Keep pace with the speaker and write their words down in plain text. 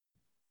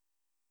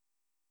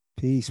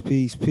Peace,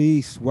 peace,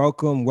 peace.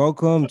 Welcome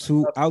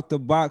to Out the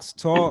Box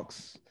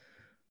Talks.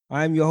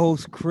 I'm your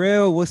host,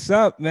 Krill. What's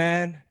up,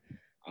 man?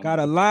 Got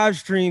a live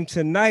stream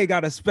tonight.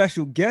 Got a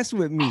special guest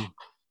with me.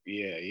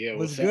 Yeah.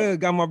 What's What's up? good?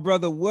 Got my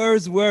brother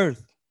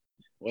Wordsworth.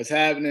 What's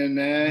happening,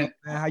 What man? up,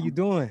 man? How you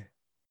doing?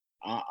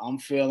 I'm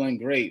feeling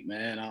great,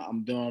 man.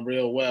 I'm doing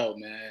real well,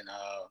 man.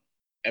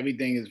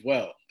 Everything is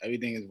well.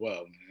 Everything is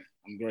well, man.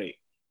 I'm great.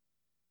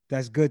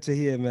 That's good to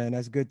hear, man.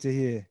 That's good to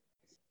hear.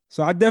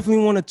 So I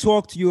definitely want to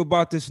talk to you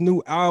about this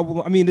new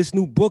album. I mean, this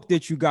new book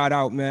that you got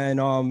out, man.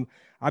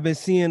 I've been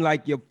seeing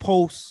like your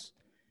posts,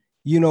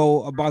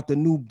 about the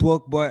new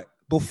book. But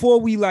before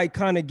we like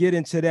kind of get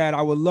into that,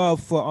 I would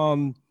love for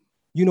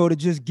to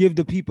just give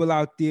the people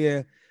out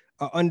there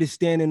a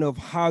understanding of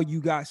how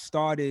you got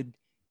started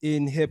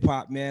in hip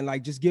hop, man.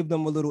 Like just give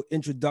them a little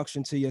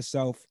introduction to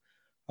yourself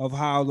of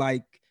how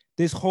like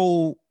this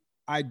whole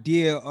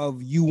idea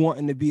of you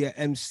wanting to be an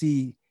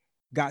MC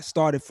got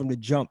started from the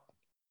jump.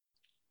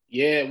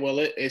 Yeah, well,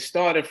 it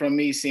started from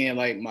me seeing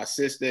like my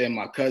sister and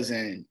my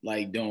cousin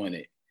like doing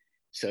it.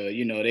 So,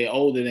 they're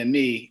older than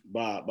me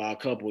by a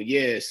couple of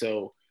years.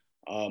 So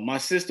my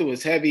sister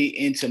was heavy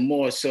into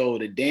more so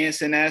the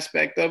dancing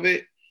aspect of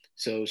it.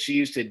 So she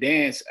used to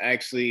dance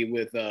actually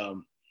with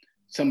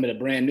some of the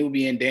brand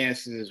Nubian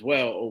dancers as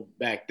well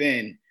back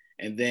then.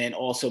 And then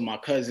also my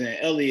cousin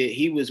Elliot,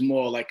 he was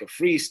more like a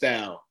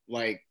freestyle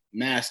like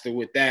master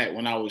with that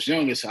when I was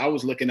younger. So I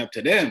was looking up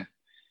to them.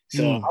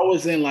 So I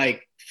was in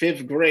like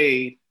fifth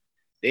grade.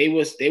 They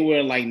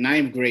were like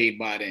ninth grade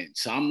by then.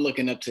 So I'm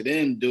looking up to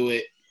them do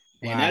it.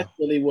 And that's Wow.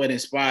 really what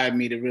inspired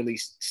me to really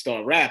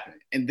start rapping.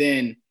 And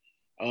then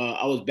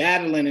I was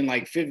battling in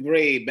like fifth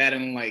grade,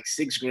 battling like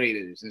sixth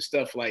graders and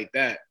stuff like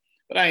that.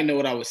 But I didn't know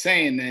what I was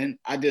saying then.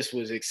 I just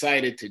was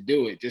excited to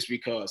do it just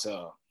because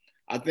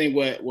I think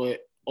what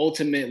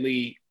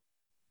ultimately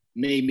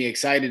made me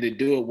excited to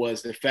do it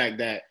was the fact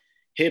that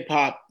hip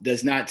hop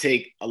does not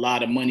take a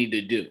lot of money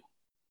to do.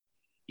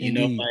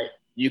 Indeed. Like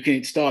you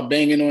can start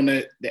banging on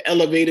the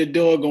elevator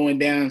door going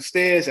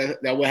downstairs.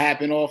 That would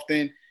happen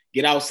often.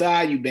 Get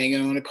outside, you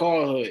banging on the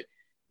car hood.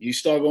 You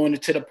start going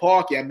to the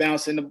park, you're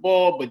bouncing the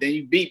ball, but then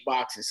you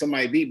beatboxing,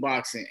 somebody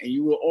beatboxing, and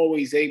you were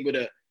always able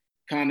to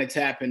kind of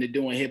tap into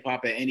doing hip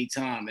hop at any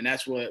time. And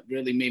that's what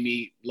really made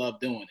me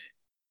love doing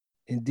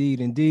it. Indeed,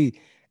 indeed.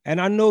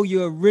 And I know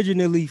you're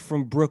originally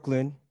from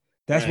Brooklyn.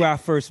 That's Right. where I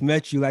first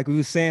met you. Like we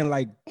were saying,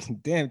 like,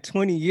 damn,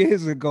 20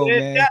 years ago, Yeah,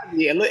 man.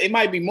 it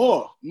might be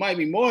more. It might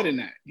be more than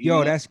that.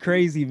 Yo, that's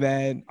crazy,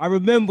 man. I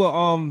remember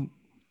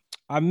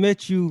I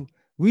met you.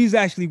 We was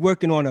actually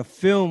working on a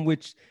film,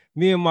 which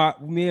me and my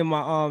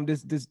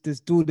this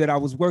dude that I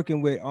was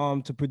working with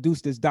to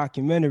produce this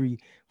documentary,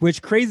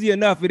 which crazy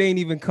enough, it ain't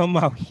even come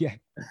out yet.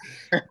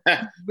 But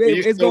you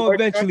It's still gonna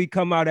working on eventually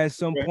come out at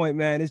some it? point,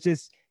 man. It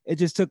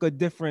just took a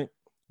different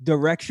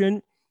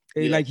direction.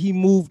 Yeah. Like he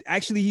moved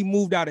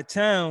out of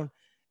town,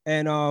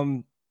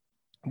 and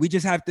we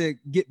just have to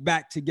get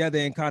back together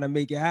and kind of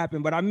make it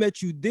happen. But I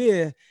met you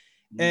there,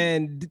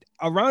 and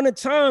around the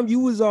time you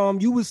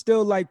was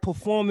still like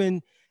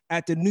performing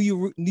at the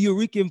New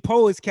Yorican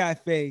Poets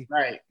Cafe.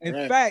 Right. In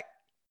Right. fact,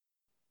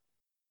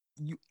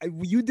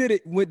 you did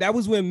it when that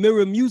was when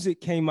Mirror Music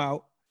came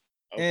out,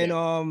 and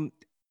Okay.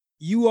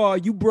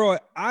 you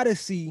brought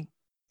Odyssey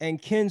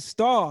and Ken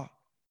Starr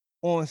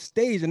on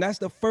stage, and that's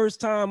the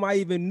first time I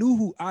even knew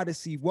who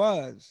Odyssey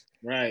was.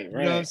 Right. You know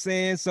what I'm Right.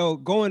 saying? So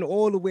going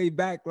all the way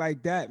back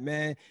like that,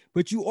 man.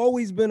 But you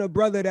always been a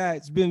brother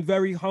that's been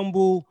very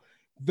humble,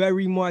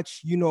 very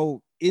much,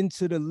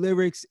 into the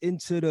lyrics,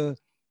 into the,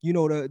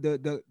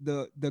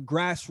 the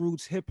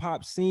grassroots hip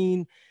hop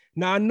scene.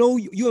 Now I know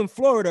you're in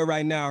Florida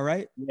right now,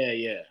 right? Yeah.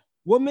 Yeah.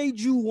 What made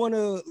you want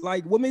to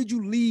like what made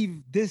you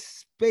leave this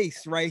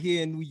space right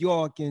here in New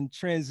York and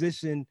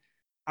transition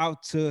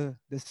out to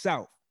the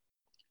South?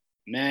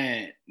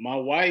 Man, my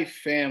wife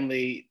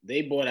family,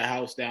 they bought a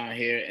house down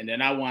here and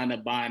then I wound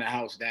up buying a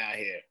house down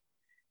here.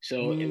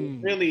 So Mm,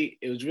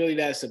 it was really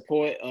that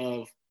support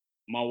of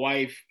my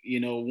wife,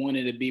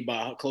 wanting to be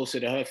closer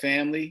to her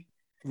family.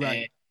 And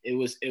right. it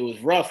was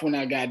rough when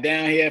I got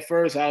down here at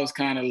first. I was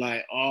kind of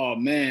like, oh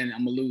man,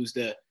 I'm gonna lose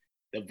the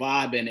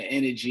vibe and the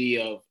energy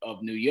of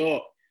New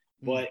York.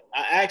 Mm, But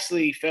I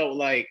actually feel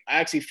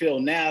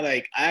now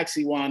like I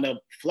actually wound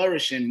up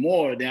flourishing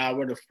more than I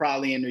would have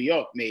probably in New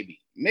York, maybe,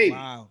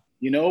 wow.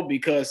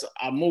 because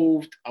I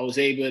moved, I was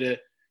able to,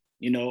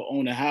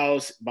 own a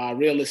house, buy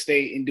real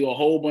estate, and do a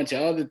whole bunch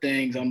of other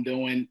things Mm, I'm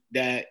doing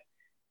that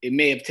it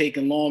may have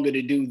taken longer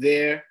to do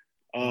there.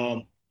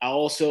 wow. I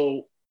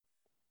also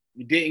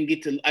I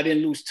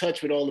didn't lose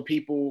touch with all the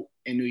people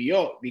in New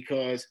York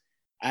because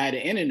I had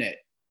the internet.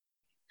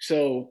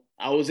 So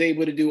I was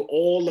able to do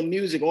all the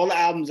music, all the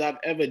albums I've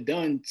ever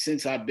done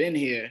since I've been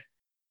here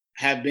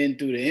have been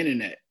through the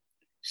internet.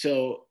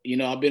 So,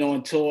 I've been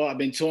on tour. I've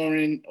been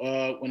touring.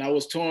 When I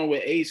was touring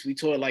with Ace, we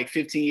toured like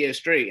 15 years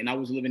straight, and I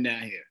was living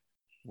down here.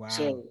 Wow.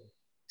 So,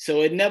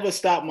 so it never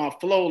stopped my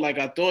flow like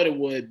I thought it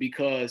would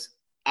because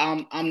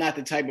I'm not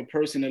the type of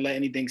person to let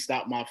anything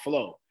stop my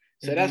flow.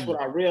 So that's Indeed.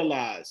 what I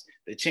realized.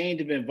 The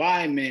change of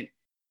environment,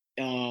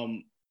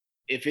 um,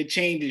 if it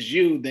changes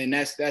you, then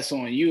that's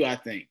on you, I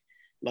think.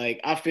 Like,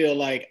 I feel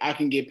like I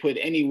can get put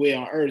anywhere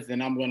on earth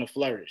and I'm going to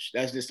flourish.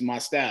 That's just my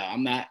style.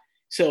 I'm not.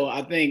 So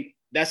I think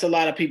that's a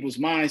lot of people's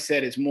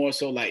mindset. It's more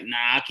so like,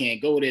 nah, I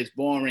can't go there. It's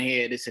boring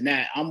here, this and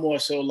that. I'm more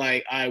so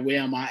like, all right,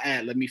 where am I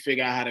at? Let me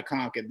figure out how to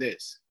conquer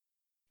this.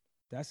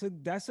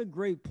 That's a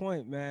great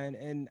point, man.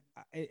 And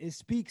it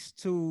speaks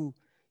to,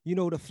 you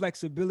know, the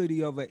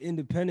flexibility of an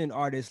independent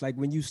artist. Like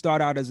when you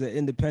start out as an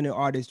independent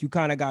artist, you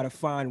kind of got to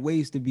find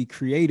ways to be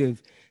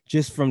creative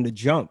just from the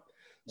jump.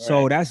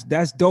 So Right.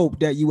 that's dope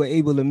that you were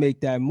able to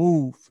make that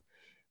move.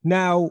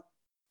 Now,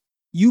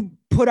 you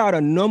put out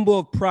a number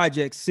of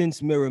projects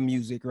since Mirror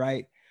Music,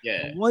 right?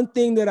 Yeah. But one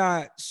thing that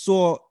I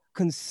saw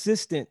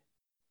consistent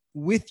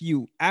with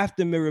you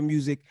after Mirror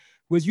Music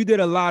was you did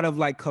a lot of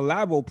like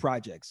collabo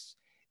projects.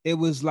 It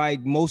was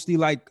like mostly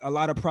like a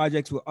lot of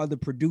projects with other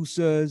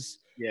producers.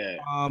 Yeah.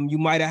 You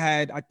might have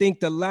had, I think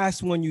the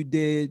last one you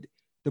did,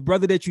 the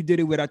brother that you did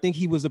it with, I think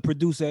he was a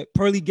producer,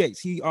 Pearly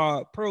Gates.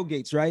 Pearl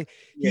Gates, right?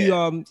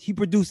 Yeah. He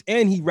produced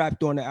and he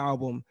rapped on the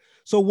album.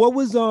 So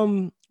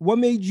what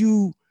made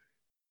you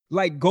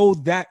like go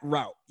that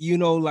route? You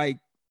know, like,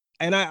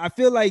 and I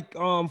feel like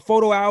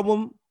Photo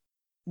Album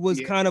was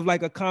Yeah. kind of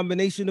like a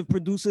combination of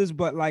producers,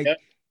 but like Yep.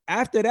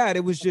 after that,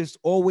 it was just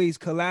always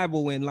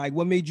collaborating. Like,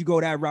 what made you go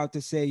that route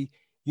to say,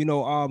 you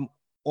know,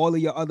 all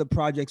of your other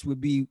projects would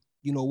be,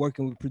 you know,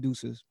 working with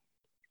producers?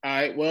 All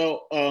right.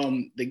 Well,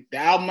 the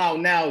album out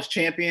now is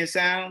Champion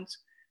Sounds.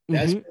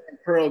 That's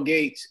Pearl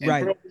Gates. And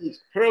Right.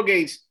 Pearl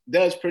Gates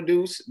does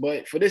produce,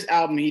 but for this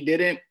album, he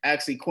didn't.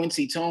 Actually,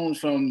 Quincy Tones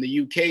from the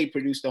UK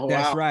produced the whole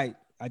That's album. right.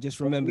 I just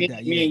remembered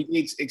that. Yeah. Me and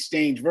Gates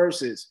exchange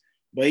verses,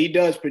 but he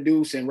does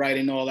produce and write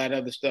and all that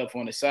other stuff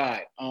on the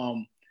side.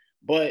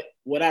 But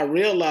what I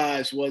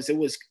realized was it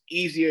was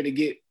easier to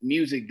get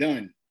music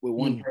done with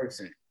one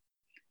person.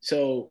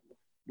 So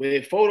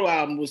with Photo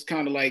Album was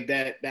kind of like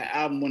that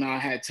album when I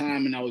had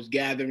time and I was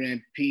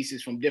gathering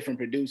pieces from different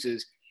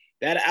producers.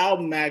 That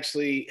album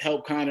actually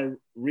helped kind of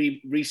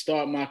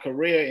restart my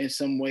career in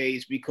some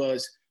ways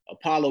because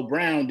Apollo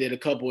Brown did a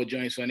couple of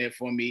joints on there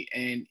for me,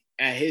 and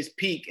at his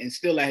peak and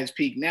still at his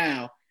peak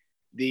now,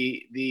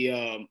 he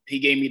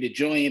gave me the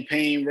Joy and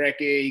Pain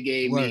record. He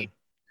gave Word. me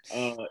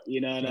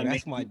you know what I mean?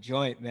 That's my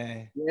joint,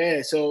 man.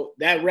 Yeah, so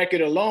that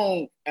record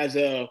alone as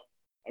a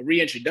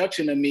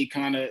reintroduction of me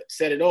kind of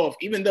set it off,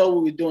 even though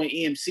we were doing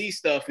EMC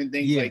stuff and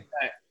things like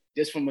that,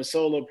 just from a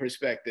solo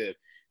perspective.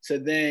 So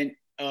then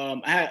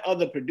I had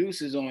other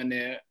producers on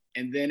there,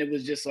 and then it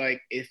was just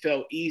like it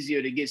felt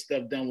easier to get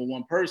stuff done with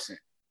one person.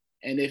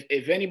 And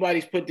if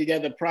anybody's put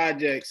together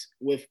projects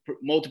with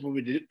multiple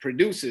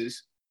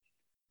producers,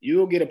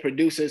 you'll get a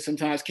producer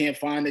sometimes can't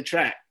find the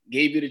track,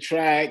 gave you the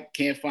track,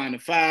 can't find the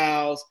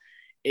files.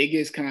 It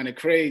gets kind of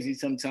crazy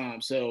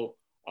sometimes. So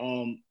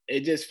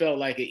it just felt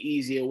like an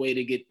easier way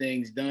to get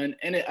things done.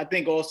 And I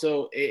think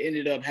also it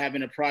ended up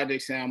having a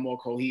project sound more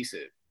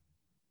cohesive.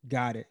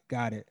 Got it.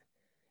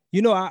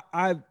 You know,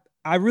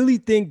 I really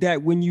think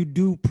that when you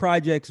do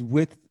projects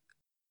with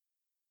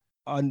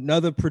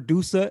another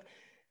producer,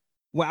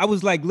 when I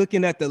was like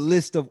looking at the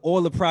list of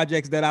all the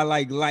projects that I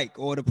like,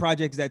 or the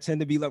projects that tend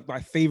to be like my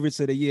favorites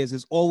of the years,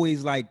 it's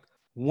always like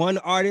one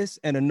artist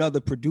and another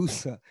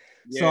producer.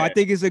 Yeah. So I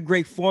think it's a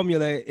great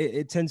formula.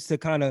 It tends to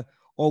kind of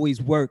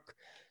always work.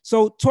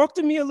 So talk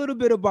to me a little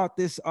bit about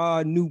this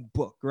new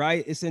book,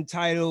 right? It's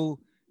entitled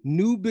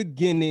New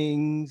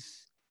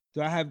Beginnings.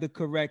 Do I have the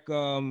correct?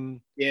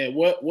 Yeah.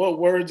 What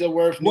words are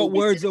worth? What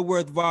words are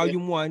worth?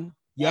 Volume 1.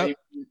 Yep.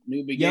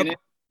 New Beginning. Yep.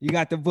 You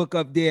got the book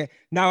up there.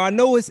 Now I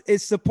know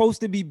it's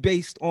supposed to be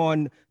based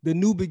on the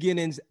New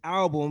Beginnings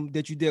album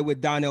that you did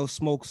with Donnell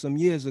Smoke some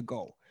years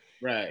ago.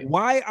 Right.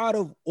 Why out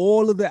of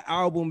all of the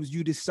albums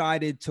you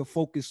decided to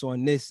focus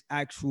on this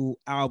actual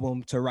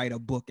album to write a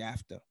book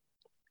after?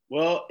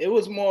 Well, it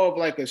was more of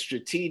like a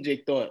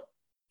strategic thought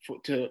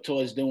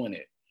towards doing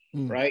it,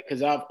 right?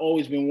 Because I've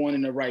always been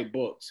wanting to write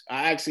books.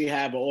 I actually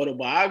have an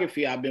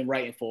autobiography I've been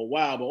writing for a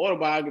while, but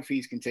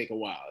autobiographies can take a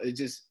while. It's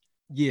just,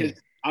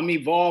 I'm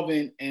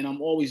evolving and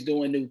I'm always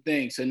doing new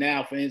things. So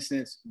now, for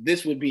instance,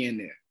 this would be in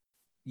there.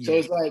 Yeah. So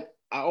it's like,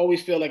 I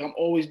always feel like I'm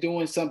always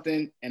doing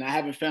something and I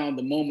haven't found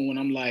the moment when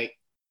I'm like,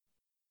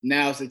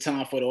 now's the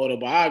time for the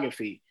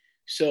autobiography.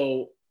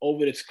 So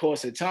over the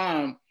course of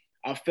time,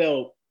 I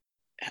felt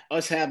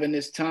us having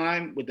this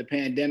time with the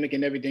pandemic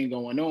and everything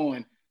going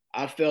on,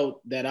 I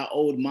felt that I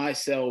owed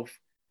myself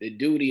the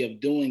duty of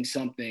doing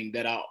something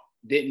that I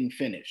didn't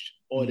finish,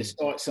 or to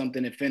start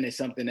something and finish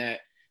something that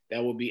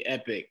would be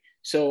epic.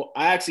 So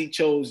I actually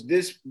chose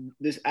this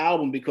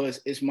album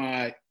because it's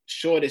my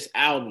shortest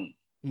album.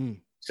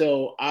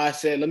 So I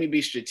said, let me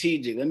be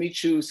strategic. Let me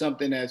choose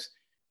something that's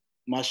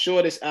my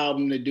shortest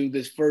album to do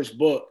this first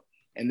book.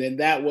 And then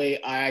that way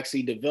I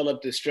actually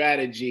developed a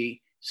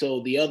strategy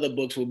so the other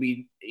books will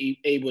be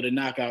able to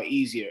knock out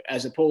easier,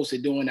 as opposed to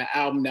doing an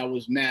album that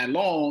was mad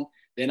long.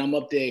 Then I'm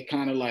up there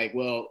kind of like,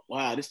 well,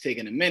 wow, this is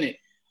taking a minute.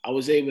 I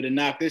was able to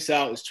knock this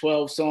out. It's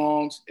 12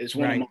 songs. It's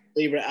one of my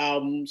favorite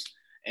albums.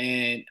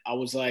 And I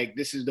was like,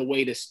 this is the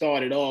way to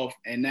start it off.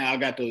 And now I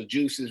got those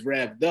juices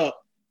revved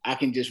up. I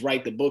can just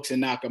write the books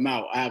and knock them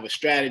out. I have a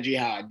strategy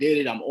how I did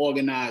it. I'm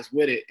organized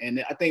with it.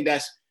 And I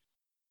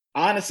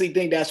honestly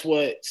think that's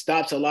what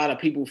stops a lot of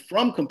people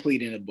from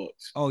completing the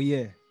books. Oh,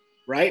 yeah.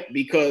 Right?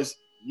 Because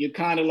you're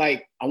kind of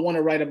like, I want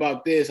to write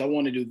about this. I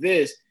want to do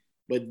this,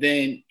 but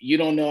then you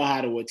don't know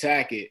how to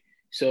attack it.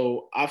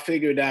 So I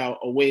figured out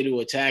a way to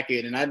attack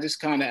it. And I just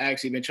kind of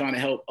actually been trying to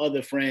help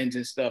other friends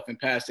and stuff and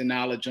pass the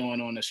knowledge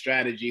on a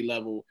strategy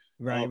level.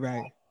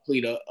 Right.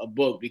 Complete a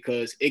book,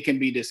 because it can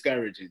be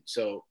discouraging.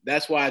 So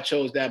that's why I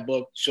chose that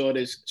book,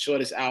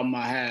 shortest album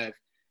I have.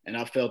 And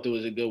I felt it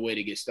was a good way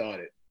to get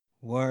started.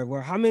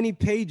 Word. How many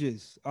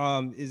pages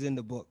is in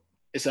the book?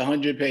 It's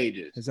 100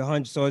 pages. It's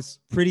 100. So it's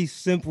pretty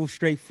simple,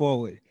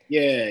 straightforward.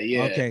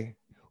 Yeah. Okay.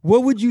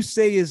 What would you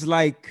say is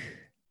like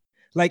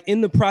in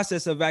the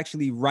process of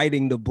actually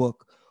writing the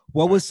book,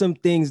 what were some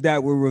things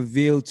that were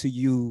revealed to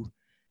you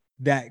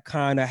that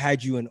kind of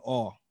had you in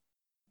awe?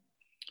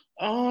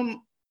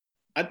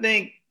 I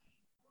think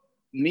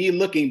me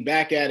looking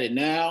back at it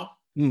now,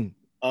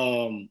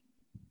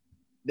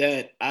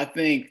 that I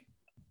think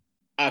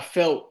I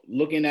felt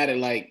looking at it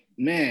like,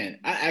 man,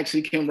 I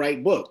actually can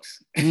write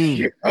books.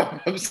 You know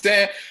what I'm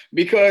saying?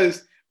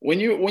 Because when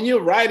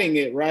you're writing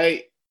it,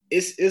 right,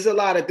 it's a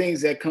lot of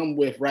things that come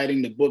with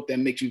writing the book that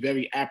makes you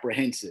very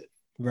apprehensive.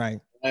 Right.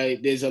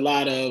 There's a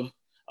lot of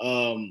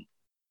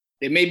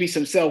there may be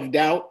some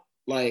self-doubt,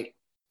 like,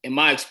 am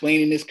I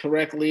explaining this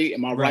correctly?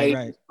 Am I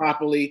writing this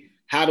properly?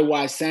 How do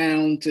I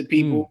sound to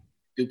people?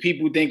 Do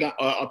people think,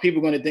 are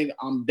people going to think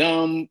I'm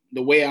dumb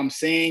the way I'm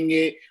saying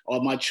it,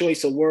 or my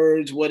choice of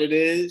words, what it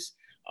is?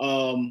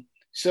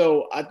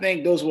 So I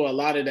think those were a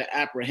lot of the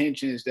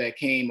apprehensions that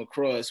came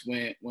across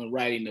when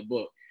writing the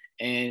book.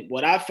 And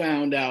what I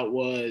found out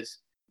was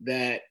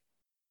that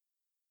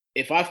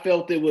if I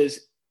felt it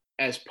was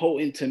as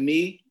potent to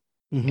me,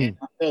 and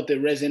I felt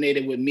it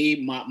resonated with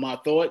me, my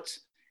thoughts,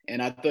 and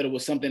I thought it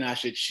was something I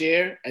should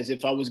share as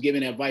if I was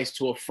giving advice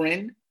to a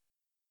friend,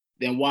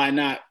 then why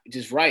not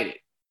just write it?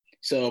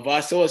 So if I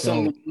saw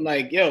something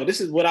like, yo,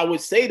 this is what I would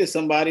say to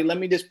somebody, let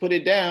me just put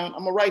it down.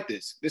 I'm gonna write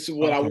this. This is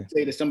what I would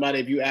say to somebody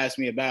if you asked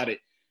me about it.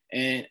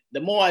 And the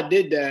more I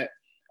did that,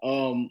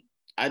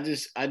 I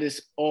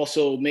just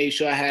also made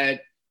sure I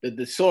had the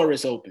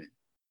thesaurus open.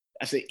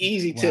 That's an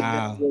easy tip that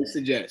I would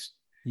suggest.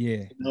 Yeah.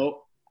 You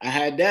know, I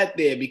had that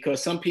there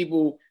because some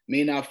people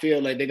may not feel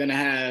like they're gonna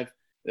have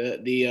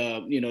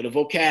the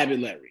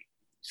vocabulary.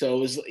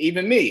 So it's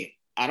even me.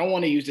 I don't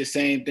want to use the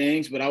same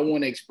things, but I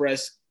want to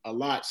express a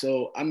lot.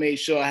 So I made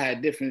sure I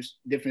had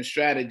different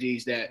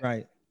strategies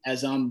that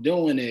as I'm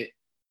doing it,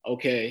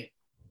 okay,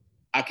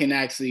 I can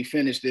actually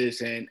finish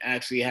this and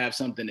actually have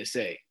something to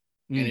say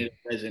and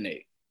it'll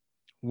resonate.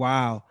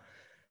 Wow.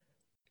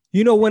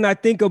 You know, when I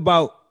think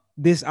about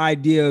this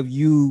idea of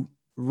you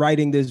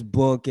writing this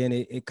book and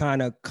it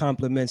kind of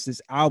complements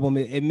this album,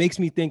 it makes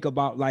me think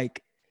about,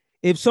 like,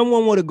 if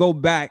someone were to go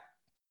back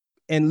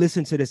and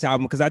listen to this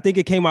album, because I think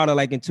it came out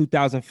in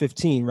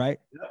 2015, right?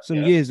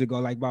 Years ago,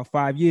 like about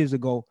 5 years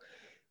ago.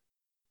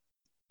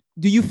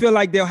 Do you feel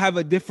like they'll have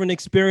a different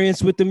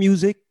experience with the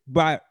music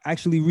by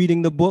actually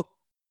reading the book?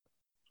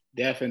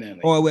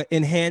 Definitely. Or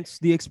enhance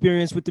the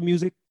experience with the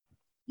music?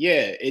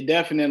 Yeah, it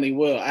definitely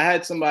will. I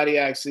had somebody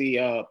actually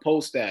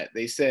post that.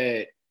 They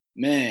said,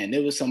 man,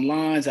 there was some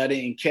lines I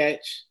didn't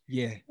catch.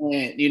 Yeah.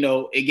 And,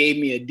 it gave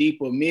me a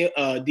deeper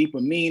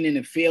meaning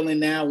and feeling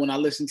now. When I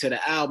listen to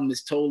the album,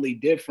 it's totally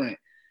different,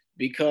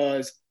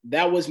 because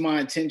that was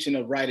my intention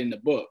of writing the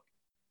book.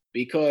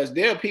 Because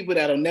there are people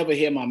that'll never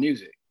hear my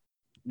music,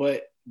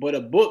 but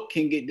a book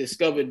can get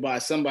discovered by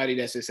somebody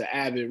that's just an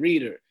avid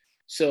reader.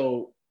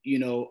 So,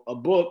 a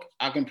book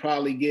I can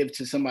probably give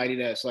to somebody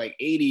that's like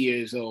 80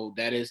 years old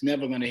that is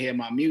never going to hear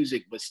my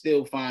music, but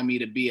still find me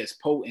to be as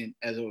potent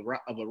as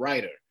of a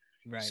writer.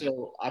 Right.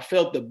 So I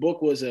felt the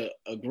book was a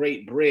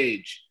great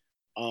bridge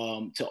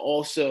to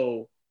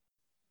also,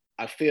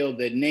 I feel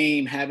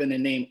having the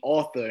name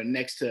author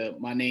next to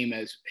my name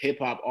as hip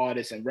hop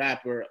artist and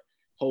rapper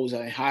holds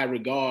in high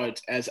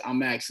regards as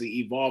I'm actually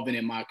evolving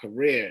in my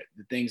career,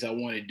 the things I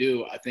want to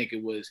do. I think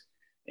it was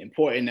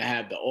important to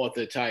have the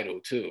author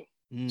title too.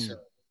 So,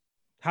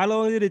 how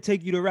long did it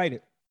take you to write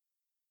it?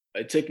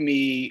 It took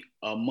me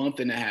a month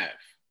and a half.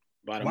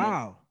 About a month.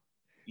 Wow.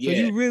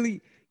 Yeah. So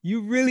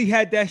you really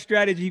had that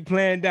strategy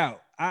planned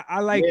out. I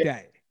like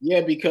that.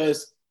 Yeah,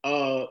 because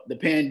the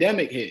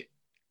pandemic hit.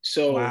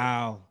 So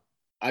wow.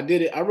 I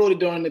did it. I wrote it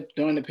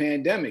during the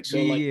pandemic. So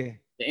the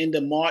end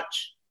of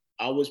March,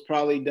 I was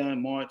probably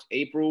done March,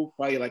 April,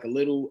 probably like a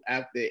little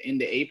after the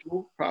end of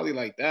April, probably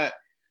like that.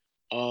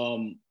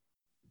 And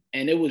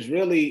it was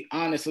really,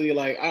 honestly,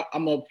 like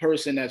I'm a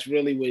person that's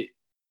really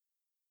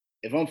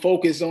if I'm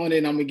focused on it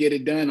and I'm gonna get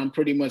it done, I'm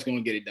pretty much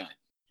gonna get it done.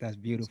 That's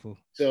beautiful.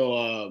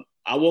 So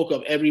I woke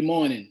up every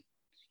morning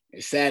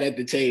and sat at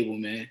the table,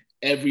 man.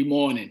 Every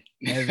morning.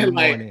 Every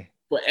morning.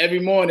 But every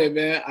morning,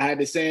 man, I had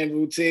the same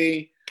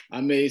routine.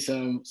 I made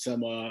some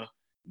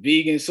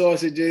vegan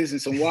sausages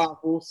and some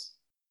waffles.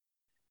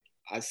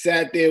 I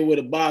sat there with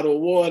a bottle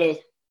of water.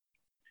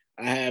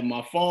 I had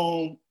my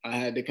phone. I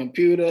had the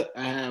computer.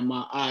 I had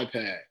my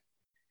iPad.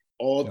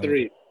 All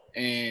three.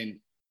 and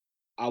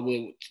I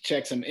would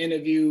check some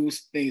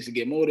interviews, things to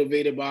get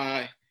motivated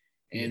by,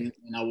 and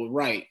I would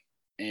write.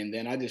 And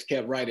then I just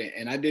kept writing.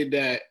 And I did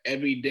that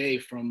every day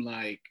from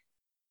like,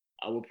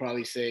 I would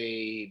probably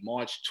say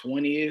March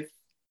 20th.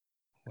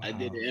 Wow. I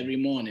did it every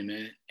morning,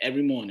 man.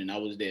 Every morning I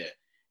was there.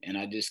 And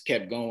I just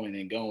kept going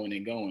and going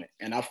and going.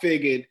 And I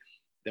figured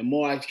the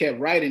more I kept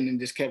writing and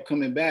just kept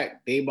coming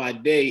back day by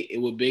day, it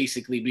would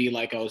basically be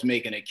like I was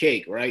making a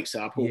cake, right?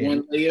 So I put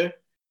one layer,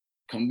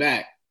 come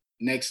back,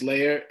 next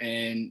layer,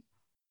 and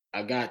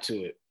I got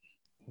to it.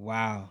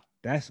 Wow,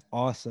 that's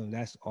awesome.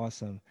 That's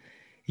awesome.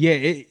 Yeah,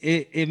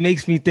 it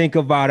makes me think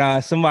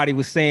about somebody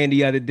was saying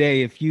the other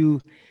day, if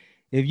you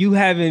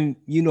haven't,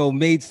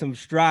 made some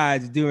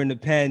strides during the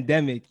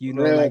pandemic,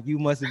 like you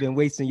must have been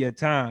wasting your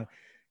time.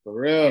 For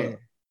real.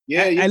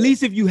 Yeah. At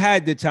least if you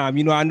had the time,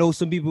 I know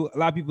a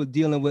lot of people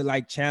dealing with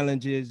like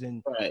challenges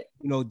and,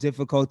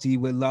 difficulty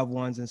with loved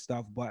ones and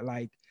stuff. But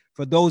like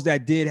for those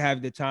that did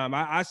have the time,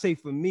 I say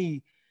for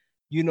me,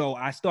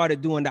 I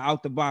started doing the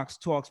Out the Box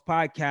Talks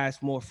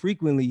podcast more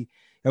frequently.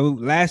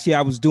 Last year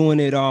I was doing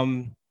it.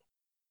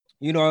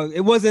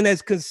 It wasn't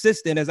as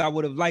consistent as I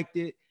would have liked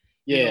it.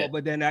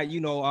 But then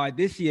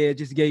this year it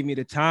just gave me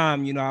the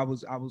time. I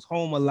was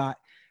home a lot,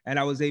 and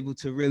I was able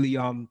to really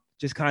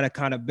just kind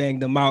of bang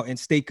them out and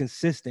stay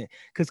consistent,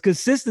 because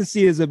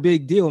consistency is a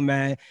big deal,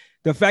 man.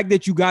 The fact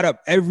that you got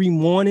up every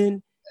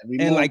morning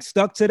and like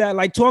stuck to that,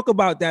 like talk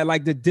about that,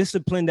 like the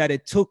discipline that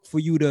it took for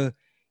you to,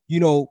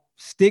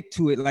 stick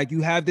to it. Like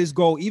you have this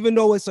goal, even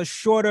though it's a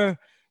shorter,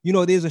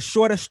 there's a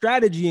shorter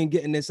strategy in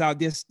getting this out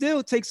there,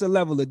 still takes a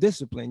level of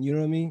discipline. You know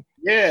what I mean?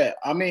 Yeah.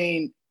 I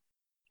mean,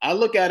 I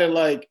look at it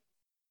like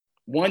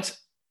once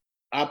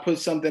I put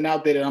something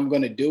out there that I'm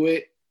going to do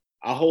it,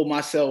 I hold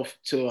myself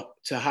to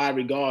high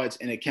regards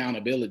and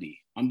accountability.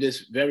 I'm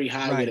just very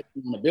high with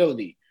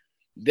accountability.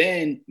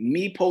 Then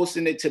me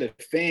posting it to the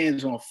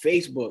fans on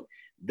Facebook,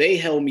 they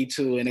held me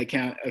to an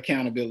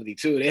accountability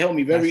too. They held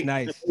me very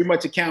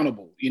much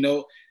accountable,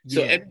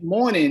 So every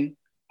morning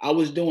I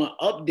was doing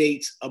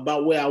updates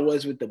about where I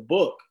was with the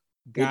book.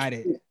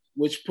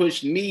 Which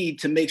pushed me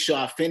to make sure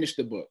I finished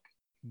the book.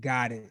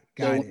 Got it.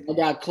 When I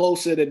got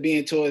closer to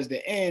being towards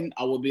the end,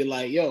 I would be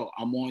like, yo,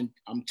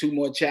 I'm 2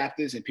 more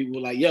chapters, and people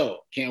were like, yo,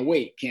 can't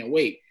wait.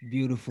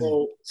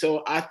 Beautiful.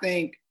 So I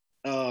think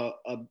a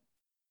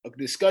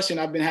discussion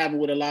I've been having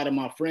with a lot of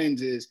my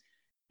friends is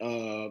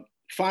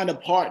find a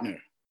partner.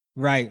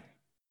 Right.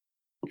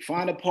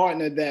 Find a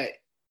partner that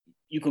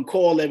you can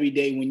call every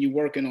day when you're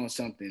working on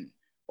something,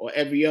 or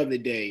every other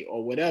day,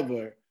 or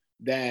whatever,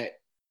 that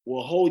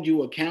will hold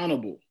you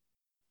accountable.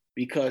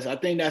 Because I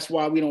think that's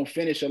why we don't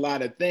finish a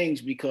lot of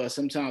things, because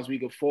sometimes we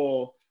could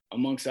fall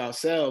amongst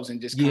ourselves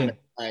and just kind of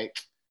like,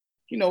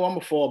 I'm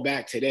gonna fall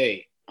back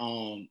today.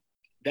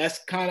 That's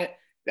kind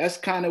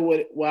of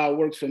why it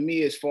works for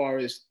me, as far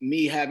as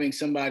me having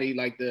somebody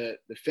like the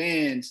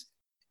fans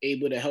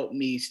able to help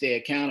me stay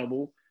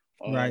accountable.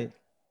 Right.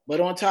 But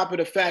on top of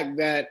the fact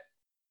that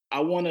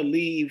I want to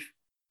leave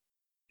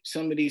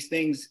some of these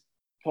things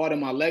part of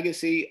my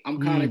legacy,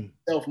 I'm kind of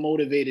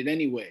self-motivated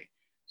anyway.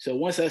 So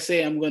once I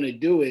say I'm going to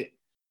do it,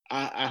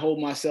 I hold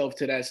myself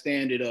to that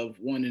standard of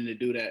wanting to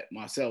do that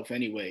myself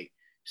anyway.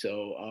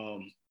 So,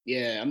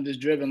 I'm just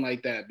driven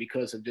like that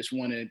because of just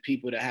wanting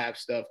people to have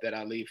stuff that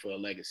I leave for a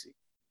legacy.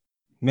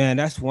 Man,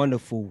 that's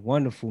wonderful.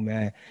 Wonderful,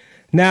 man.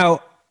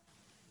 Now,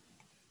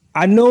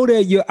 I know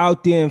that you're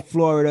out there in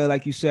Florida,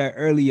 like you said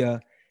earlier,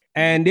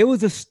 and there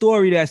was a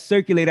story that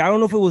circulated. I don't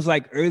know if it was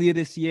like earlier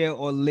this year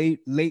or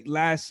late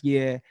last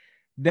year,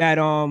 that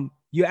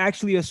you're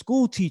actually a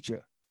school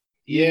teacher.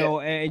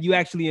 And you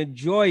actually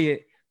enjoy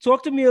it.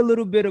 Talk to me a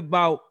little bit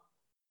about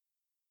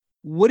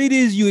what it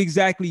is you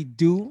exactly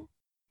do,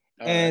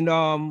 and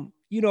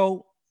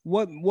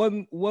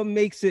what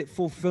makes it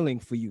fulfilling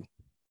for you.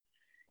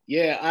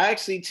 Yeah, I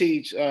actually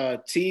teach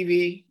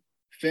TV,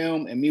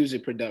 film, and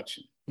music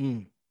production.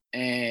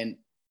 And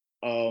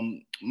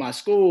my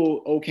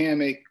school,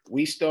 Okamic,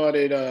 we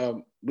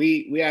started.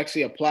 We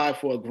actually applied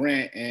for a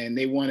grant, and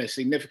they won a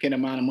significant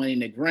amount of money in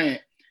the grant.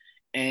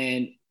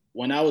 And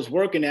when I was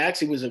working, I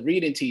actually was a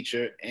reading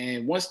teacher.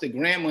 And once the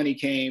grant money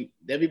came,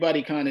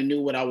 everybody kind of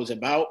knew what I was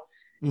about.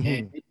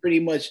 And it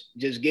pretty much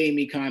just gave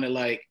me kind of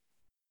like,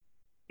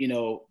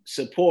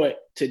 support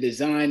to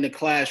design the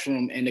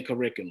classroom and the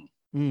curriculum.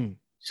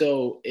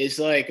 So it's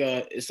like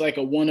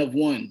a one of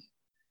one.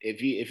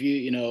 If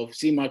you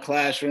see my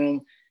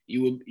classroom,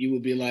 you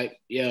would be like,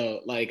 yo,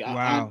 like,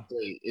 wow.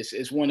 Honestly,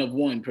 it's one of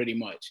one pretty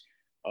much.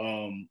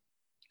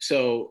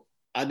 So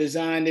I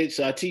designed it.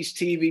 So I teach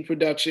TV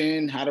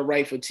production, how to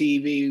write for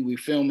TV. We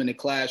film in the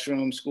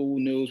classroom, school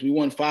news. We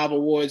won 5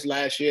 awards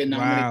last year,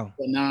 nominated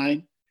for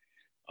 9.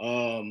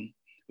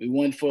 We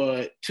won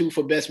 2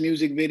 for best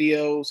music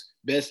videos,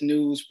 best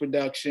news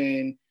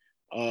production,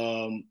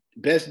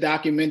 best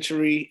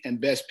documentary, and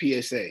best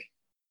PSA.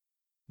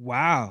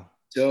 Wow.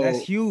 So that's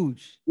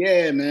huge.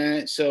 Yeah,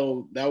 man.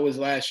 So that was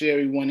last year.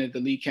 We won at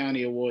the Lee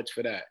County Awards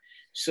for that.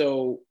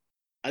 So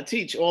I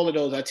teach all of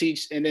those. I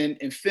teach, and then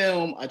in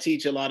film, I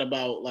teach a lot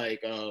about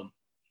like,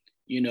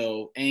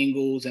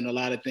 angles and a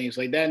lot of things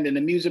like that. And then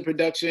the music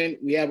production,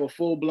 we have a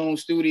full-blown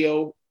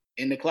studio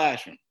in the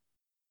classroom.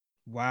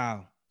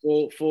 Wow.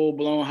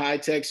 Full-blown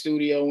high-tech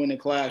studio in the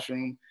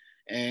classroom.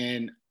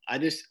 And I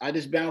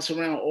just bounce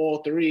around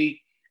all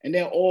three. And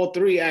then all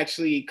three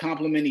actually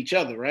complement each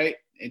other, right?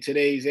 In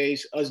today's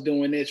age, us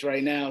doing this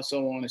right now,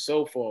 so on and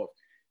so forth.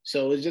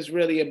 So it's just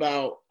really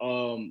about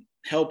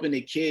helping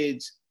the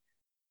kids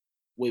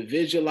with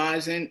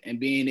visualizing and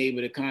being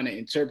able to kind of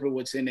interpret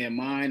what's in their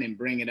mind and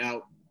bring it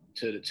out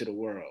to the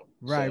world.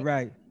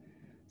 Right.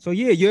 So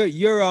yeah,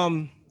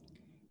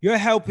 you're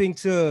helping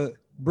to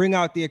bring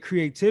out their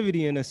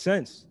creativity in a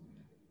sense.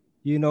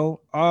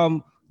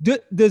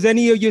 Does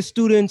any of your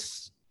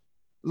students,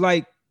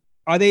 like,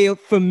 are they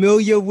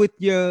familiar with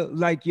your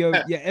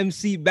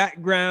MC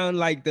background,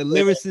 like the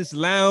Lyricist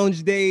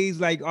Lounge days?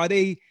 Like, are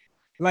they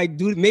like,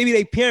 maybe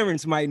their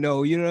parents might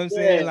know, you know what I'm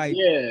saying? Like,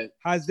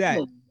 how's that?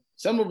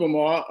 Some of them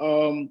are.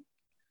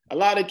 A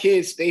lot of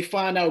kids, they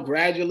find out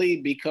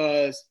gradually,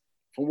 because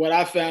from what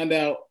I found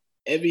out,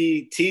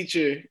 every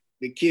teacher,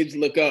 the kids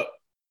look up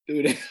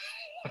through the,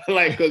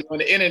 like, cause on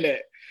the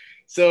internet.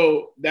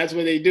 So that's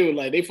what they do.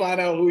 Like, they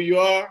find out who you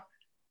are.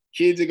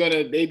 Kids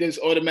they just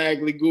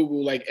automatically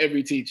Google like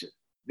every teacher.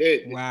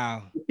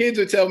 Wow. The kids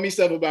would tell me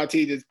stuff about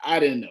teachers I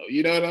didn't know.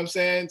 You know what I'm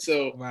saying?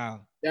 So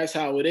wow, that's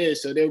how it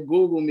is. So they'll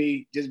Google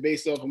me just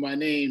based off of my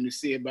name to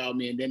see about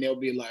me. And then they'll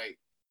be like,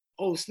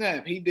 oh,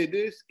 snap, he did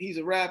this. He's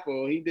a rapper.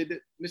 Or he did this.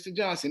 Mr.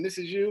 Johnson, this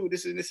is you.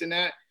 This is this and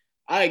that.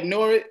 I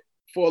ignore it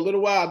for a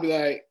little while. I'll be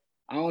like,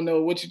 I don't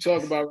know what you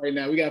talk about right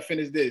now. We got to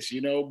finish this,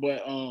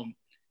 But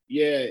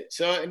yeah.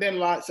 So, and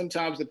then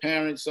sometimes the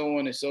parents, so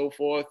on and so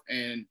forth.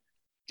 And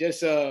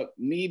just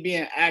me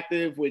being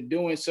active with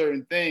doing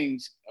certain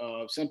things.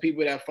 Some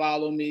people that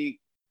follow me,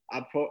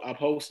 I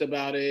post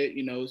about it,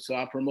 so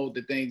I promote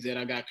the things that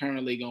I got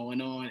currently going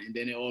on, and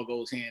then it all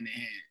goes hand in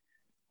hand.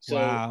 So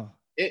wow.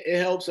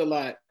 It helps a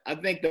lot. I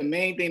think the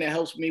main thing that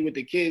helps me with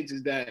the kids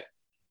is that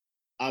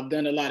I've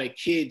done a lot of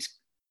kids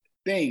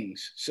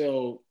things.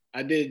 So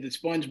I did the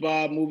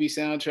SpongeBob movie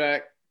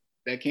soundtrack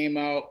that came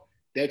out,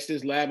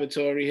 Dexter's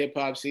Laboratory hip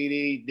hop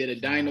CD, did a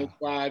Dino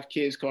 5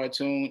 kids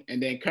cartoon,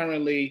 and then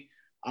currently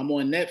I'm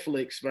on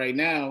Netflix right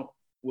now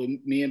with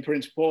me and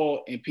Prince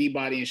Paul and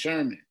Peabody and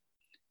Sherman.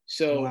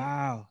 So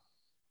wow.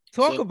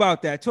 Talk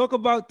about that. Talk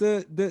about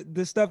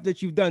the stuff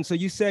that you've done. So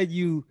you said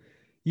you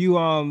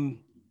on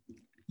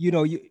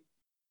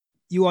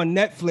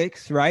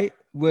Netflix, right?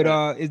 With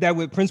is that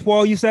with Prince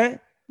Paul, you said?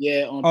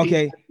 Yeah.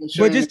 Okay.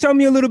 But just tell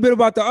me a little bit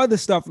about the other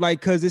stuff, like,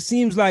 because it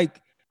seems like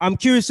I'm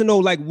curious to know,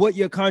 like, what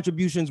your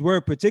contributions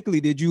were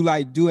particularly. Did you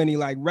like do any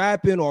like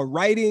rapping or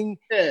writing?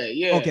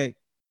 Yeah. Okay.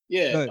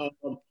 Yeah.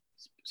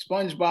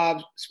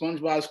 SpongeBob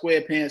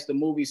SquarePants, the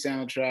movie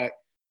soundtrack,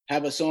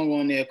 have a song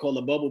on there called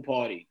 "The Bubble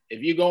Party."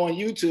 If you go on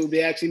YouTube,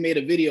 they actually made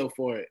a video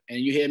for it, and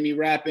you hear me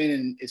rapping,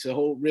 and it's a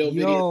whole real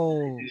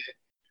video.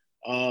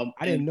 I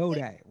didn't know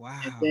that. Wow.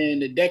 And then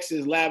the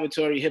Dexter's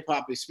Laboratory hip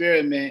hop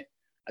experiment,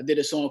 I did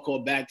a song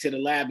called "Back to the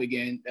Lab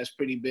Again." That's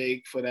pretty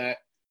big for that.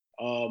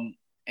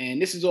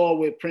 And this is all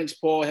with Prince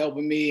Paul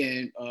helping me,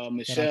 and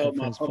Michelle,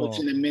 my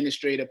publishing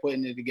administrator,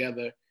 putting it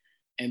together.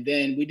 And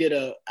then we did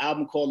an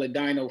album called The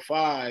Dino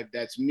 5.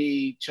 That's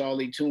me,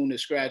 Charlie Tune, The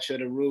Scratch of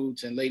the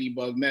Roots, and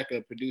Ladybug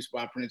Mecca, produced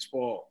by Prince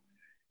Paul.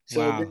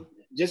 So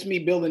just me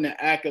building the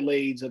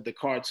accolades of the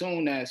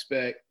cartoon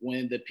aspect,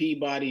 when the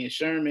Peabody and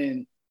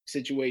Sherman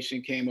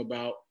situation came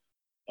about,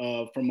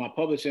 from my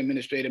publishing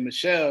administrator,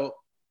 Michelle,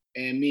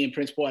 and me and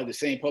Prince Paul have the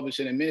same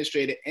publishing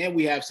administrator, and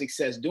we have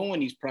success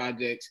doing these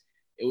projects.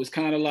 It was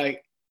kind of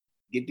like,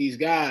 get these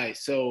guys.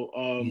 So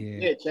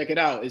check it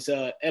out. It's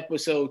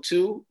episode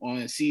 2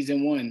 on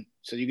season 1.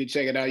 So you can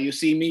check it out. You'll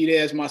see me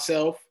there as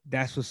myself.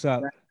 That's what's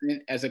up.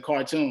 As a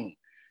cartoon.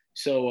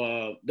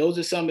 So those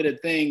are some of the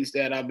things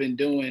that I've been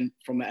doing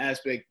from an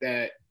aspect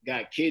that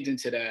got kids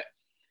into that.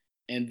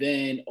 And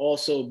then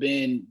also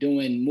been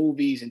doing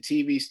movies and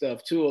TV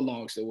stuff too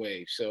along the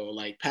way. So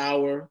like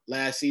Power,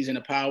 last season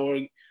of Power,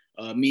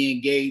 me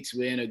and Gates,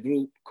 we're in a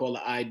group called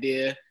The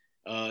Idea.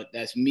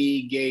 That's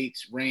me,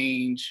 Gates,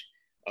 Range,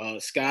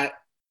 Scott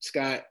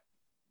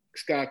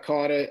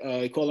Carter,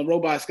 they call him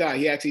Robot Scott.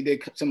 He actually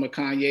did some of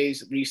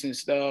Kanye's recent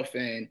stuff,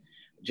 and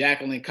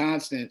Jacqueline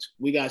Constance.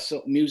 We got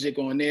some music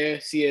on there,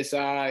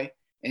 CSI,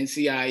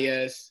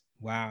 NCIS.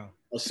 Wow.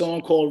 A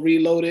song called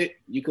Reloaded,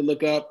 you can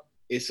look up.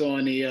 It's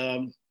on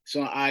it's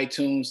on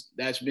iTunes.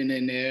 That's been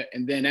in there.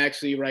 And then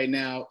actually right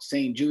now,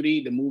 St.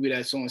 Judy, the movie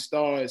that's on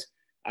Stars,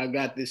 I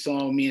got this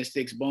song, me and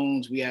Sticks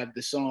Bones. We have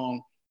the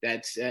song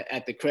that's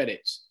at the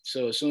credits.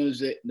 So as soon as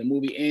the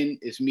movie ends,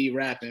 it's me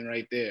rapping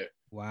right there.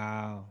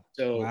 Wow.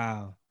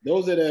 So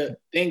those are the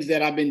things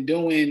that I've been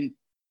doing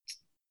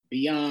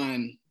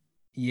beyond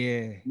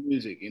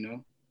music,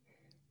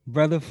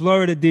 Brother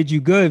Florida did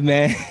you good,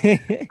 man.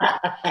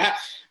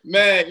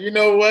 Man, you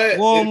know what?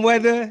 Warm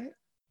weather.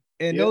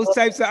 And You those know,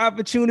 types of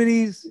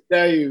opportunities.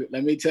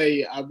 let me tell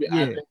you, I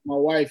Yeah. thank my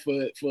wife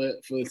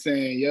for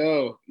saying,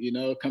 yo, you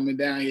know, coming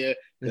down here.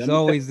 There's Let me tell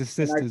always the you,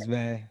 sisters,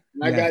 man.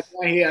 when I got Yes.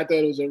 down here, I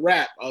thought it was a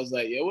wrap. I was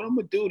like, yo, what I'm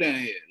gonna do down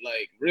here?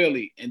 Like,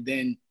 really? And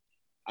then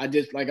I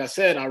just, like I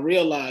said, I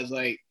realized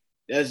like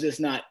that's just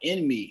not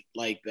in me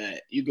like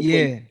that. Yeah.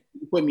 You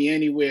can put me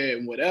anywhere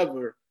and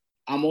whatever.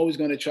 I'm always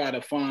gonna try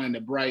to find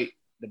the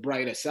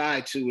brighter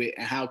side to it,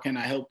 and how can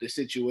I help the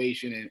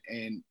situation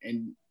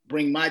and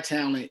bring my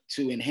talent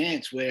to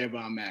enhance wherever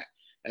I'm at,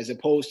 as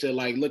opposed to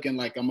like looking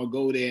like I'm gonna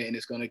go there and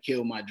it's gonna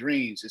kill my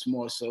dreams. It's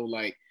more so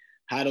like,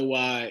 how do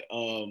I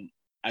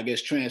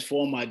guess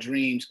transform my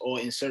dreams or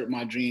insert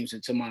my dreams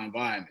into my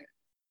environment.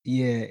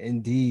 Yeah,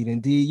 indeed,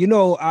 indeed. You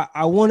know,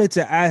 I wanted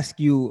to ask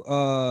you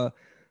a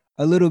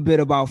little bit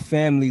about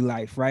family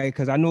life, right?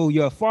 Because I know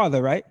you're a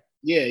father, right?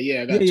 Yeah, I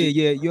Yeah, got two.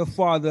 yeah, yeah. Your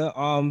father,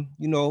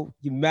 you know,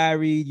 you're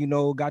married, you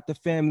know, got the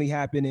family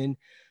happening.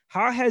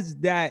 How has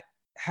that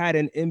had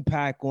an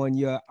impact on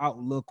your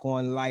outlook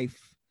on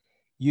life?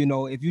 You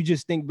know, if you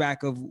just think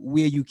back of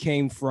where you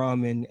came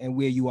from and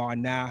where you are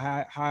now,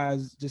 how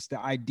has just the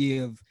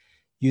idea of,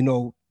 you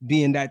know,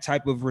 being that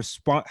type of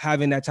response,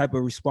 having that type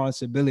of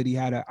responsibility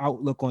had an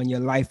outlook on your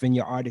life and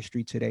your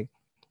artistry today?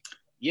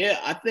 Yeah,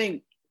 I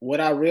think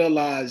what I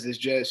realized is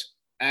just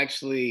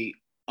actually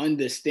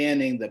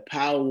understanding the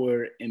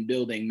power in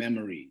building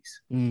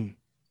memories. Mm,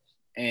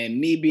 And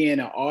me being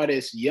an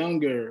artist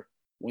younger,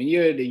 when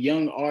you're the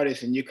young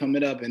artist and you're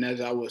coming up, and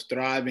as I was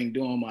thriving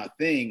doing my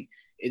thing,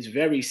 it's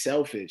very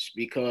selfish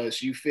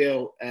because you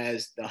feel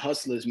as the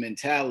hustler's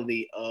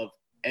mentality of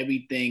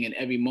everything and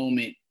every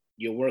moment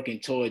you're working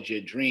towards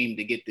your dream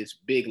to get this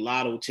big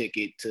lotto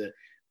ticket to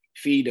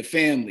feed the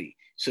family.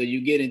 So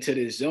you get into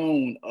this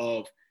zone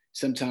of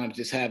sometimes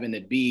just having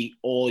to be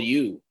all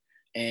you.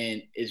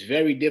 And it's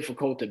very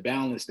difficult to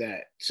balance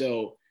that.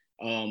 So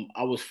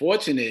I was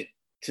fortunate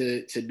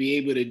to be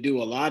able to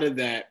do a lot of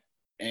that.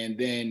 And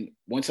then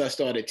once I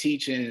started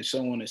teaching and so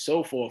on and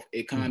so forth,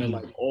 it kind of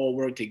mm-hmm. like all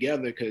worked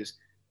together because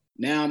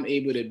now I'm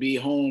able to be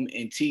home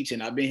and teach.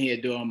 And I've been here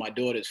during my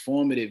daughter's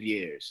formative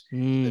years. So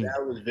Mm,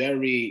 that was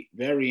very,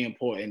 very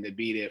important to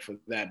be there for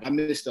that. I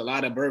missed a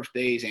lot of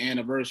birthdays and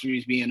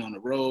anniversaries being on the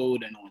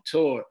road and on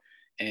tour.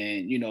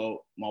 And, you know,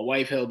 my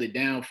wife held it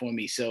down for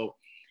me. So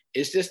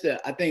it's just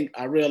that I think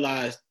I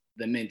realized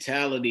the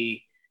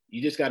mentality,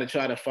 you just got to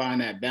try to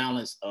find that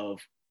balance of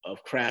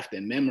craft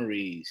and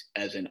memories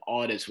as an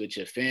artist with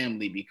your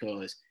family,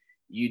 because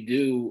you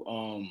do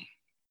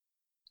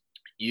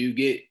you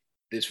get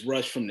this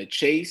rush from the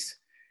chase,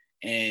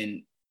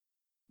 and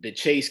the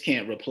chase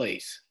can't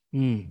replace.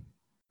 mm.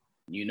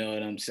 You know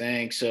what I'm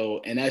saying?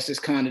 So, and that's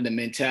just kind of the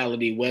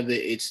mentality, whether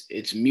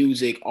it's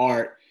music,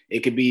 art,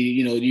 it could be,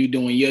 you know, you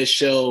doing your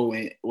show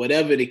and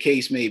whatever the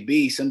case may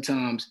be.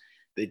 Sometimes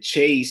the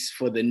chase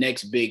for the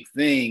next big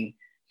thing,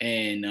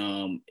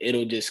 and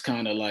it'll just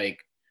kind of like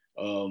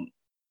um,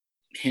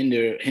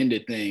 hinder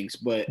things.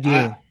 But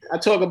Yeah. I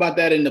talk about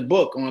that in the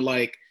book on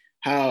like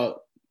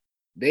how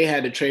they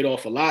had to trade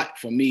off a lot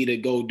for me to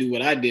go do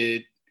what I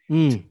did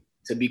Mm.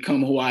 to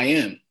become who I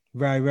am.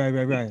 Right, right,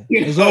 right, right.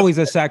 You It's know, always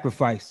a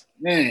sacrifice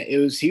man, it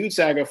was huge and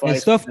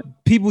sacrifice. stuff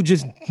people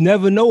just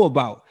never know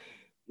about,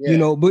 you Yeah,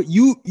 know, but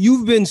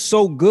you've been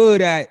so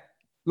good at,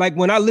 like,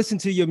 when I listen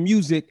to your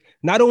music,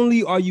 not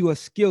only are you a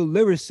skilled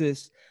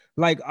lyricist,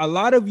 like a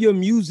lot of your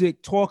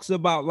music talks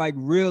about like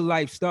real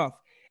life stuff,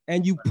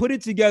 and you put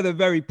it together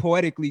very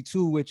poetically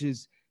too, which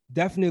is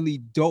definitely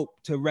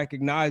dope to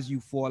recognize you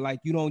for. Like,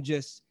 you don't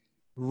just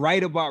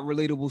write about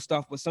relatable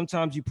stuff, but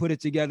sometimes you put it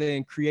together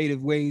in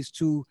creative ways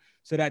too,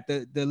 so that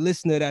the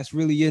listener that's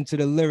really into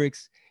the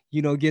lyrics,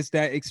 you know, gets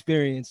that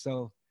experience.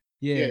 So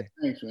yeah, yeah.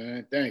 thanks,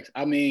 man. Thanks.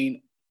 I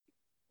mean,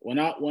 when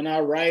I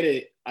write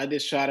it, I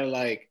just try to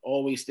like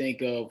always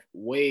think of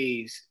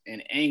ways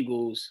and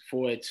angles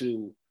for it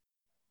to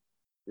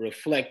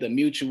reflect a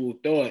mutual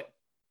thought.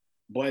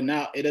 But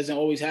now it doesn't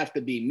always have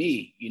to be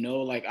me, you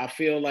know. Like I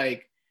feel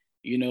like,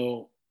 you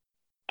know,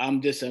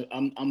 I'm just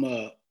I'm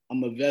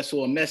a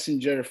vessel, a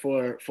messenger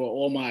for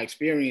all my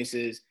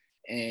experiences,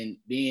 and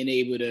being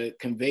able to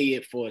convey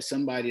it for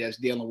somebody that's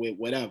dealing with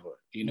whatever.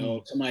 You know,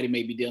 Mm, somebody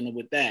may be dealing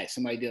with that,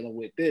 somebody dealing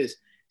with this.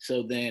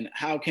 So then,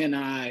 how can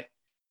I?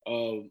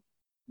 Uh,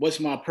 what's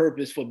my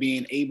purpose for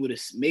being able to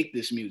make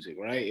this music?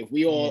 Right? If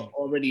we yeah. all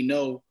already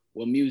know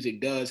what music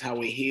does,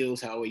 how it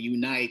heals, how it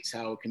unites,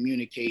 how it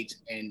communicates,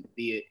 and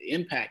the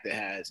impact it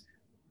has,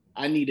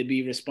 I need to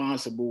be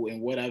responsible in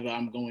whatever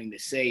I'm going to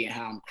say and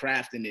how I'm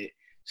crafting it,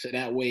 so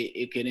that way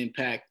it can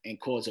impact and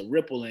cause a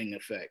rippling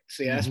effect.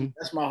 See, Mm-hmm.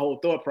 that's my whole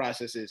thought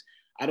process is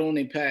I don't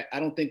think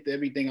that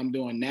everything I'm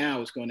doing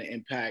now is going to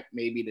impact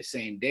maybe the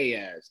same day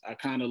as. I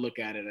kind of look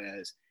at it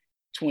as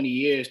 20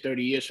 years,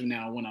 30 years from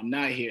now, when I'm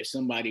not here,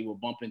 somebody will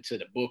bump into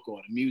the book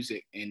or the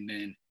music, and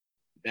then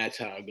that's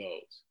how it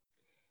goes.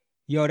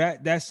 Yo,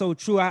 that's so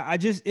true. I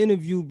just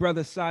interviewed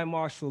brother Cy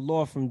Marshall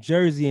Law from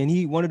Jersey, and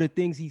he, one of the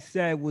things he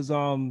said was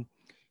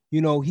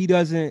you know, he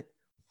doesn't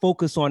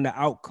focus on the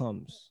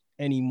outcomes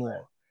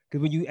anymore.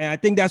 Because when you, and I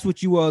think that's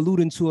what you were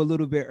alluding to a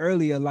little bit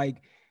earlier,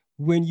 like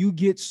when you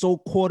get so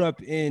caught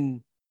up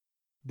in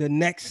the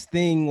next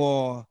thing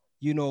or,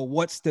 you know,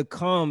 what's to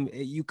come,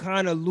 you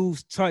kind of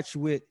lose touch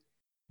with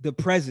the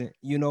present,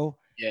 you know?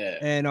 Yeah.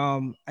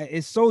 And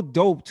it's so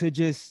dope to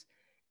just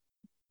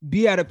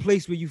be at a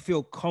place where you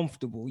feel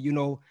comfortable, you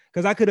know,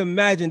 because I could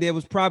imagine there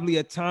was probably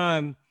a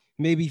time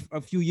maybe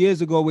a few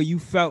years ago where you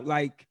felt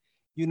like,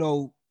 you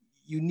know,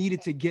 you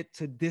needed to get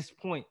to this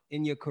point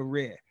in your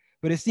career.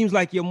 But it seems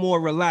like you're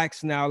more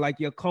relaxed now, like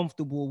you're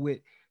comfortable with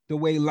the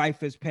way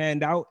life has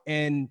panned out.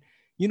 And,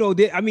 you know,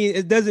 I mean,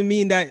 it doesn't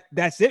mean that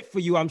that's it for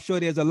you. I'm sure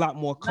there's a lot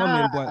more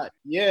coming, but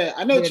yeah,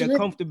 I know yeah, what you the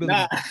mean.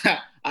 comfortability.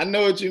 I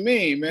know what you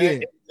mean,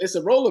 man. Yeah. It's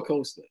a roller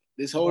coaster.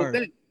 This whole Word.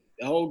 thing,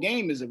 the whole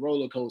game is a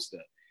roller coaster.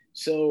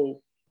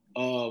 So,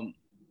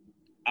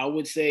 I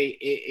would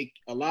say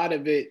a lot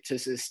of it to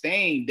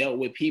sustain dealt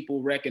with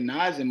people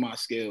recognizing my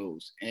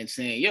skills and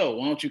saying, "Yo,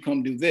 why don't you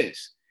come do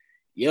this?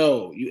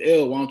 Yo, you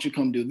ill? Why don't you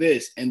come do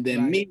this?" And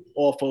then Right. me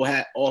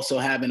also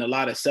having a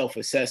lot of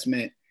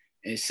self-assessment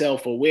and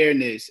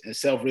self-awareness and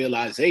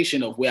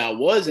self-realization of where I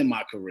was in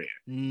my career.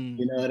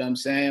 You know what I'm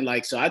saying?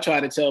 Like, so I try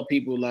to tell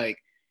people, like,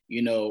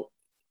 you know,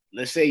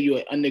 let's say you're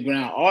an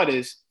underground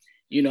artist.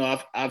 You know,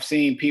 I've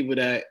seen people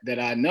that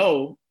I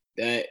know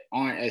that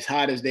aren't as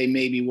hot as they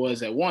maybe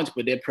was at once,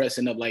 but they're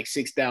pressing up like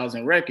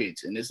 6,000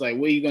 records. And it's like,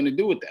 what are you going to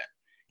do with that?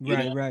 You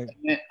know? Right.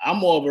 I'm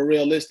more of a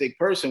realistic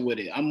person with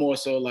it. I'm more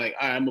so like,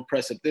 all right, I'm going to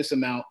press up this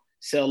amount,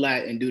 sell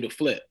that, and do the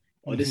flip.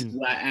 Or this is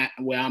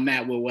where I'm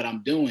at with what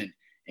I'm doing.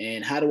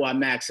 And how do I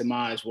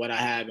maximize what I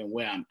have and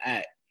where I'm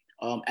at,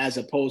 as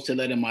opposed to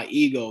letting my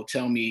ego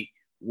tell me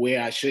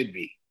where I should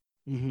be.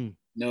 You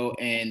know,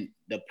 and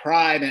the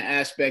pride and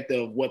aspect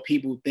of what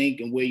people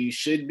think and where you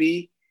should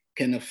be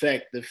can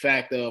affect the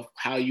fact of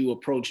how you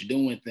approach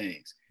doing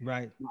things.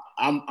 Right.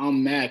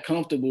 I'm mad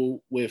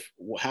comfortable with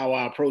how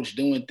I approach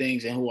doing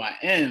things and who I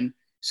am.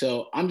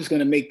 So I'm just going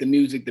to make the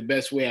music the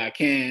best way I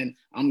can.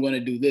 I'm going to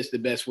do this the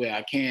best way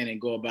I can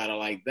and go about it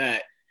like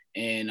that.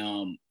 And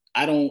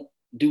I don't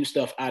do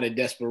stuff out of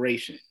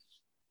desperation.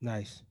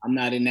 Nice. I'm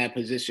not in that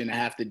position to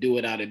have to do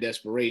it out of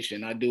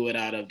desperation. I do it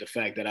out of the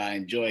fact that I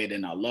enjoy it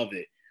and I love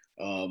it.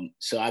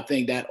 So I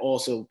think that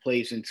also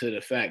plays into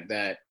the fact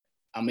that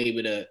I'm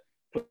able to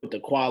put the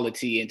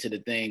quality into the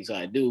things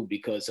I do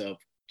because of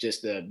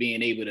just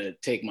being able to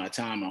take my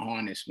time and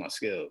harness my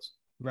skills.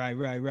 Right.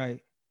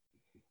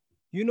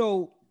 You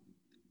know,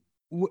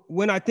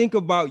 when I think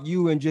about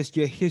you and just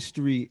your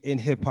history in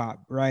hip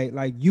hop, right?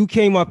 Like you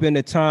came up in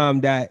a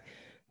time that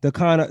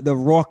the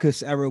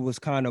raucous era was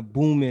kind of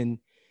booming.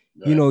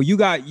 Right. You know, you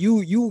got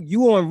you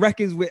on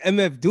records with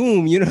MF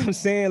Doom, you know what I'm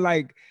saying?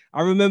 Like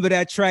I remember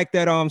that track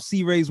that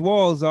C. Ray's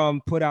Walls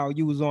put out,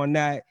 you was on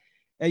that.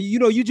 And you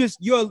know,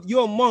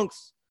 you're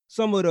amongst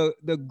some of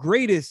the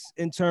greatest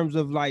in terms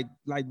of like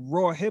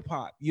raw hip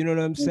hop, you know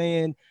what I'm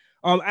saying?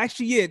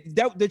 Actually, yeah,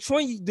 that the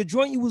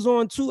joint you was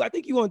on too. I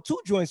think you on 2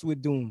 joints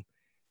with Doom.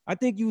 I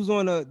think you was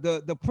on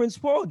the Prince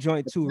Paul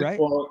joint too, right?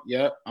 Paul,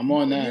 yeah, I'm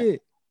on that. Yeah.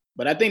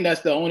 But I think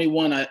that's the only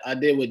one I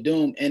did with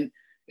Doom. And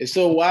it's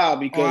so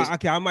wild because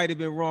okay, I might have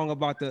been wrong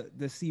about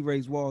the C.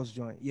 Ray's Walls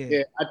joint.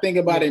 Yeah, I think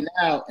about it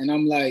now, and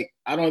I'm like,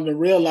 I don't even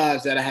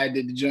realize that I had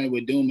did the joint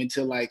with Doom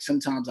until like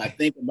sometimes I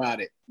think about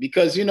it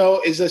because you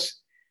know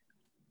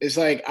it's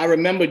like I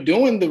remember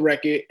doing the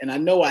record, and I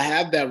know I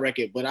have that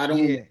record, but I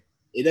don't. Yeah.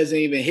 It doesn't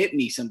even hit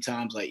me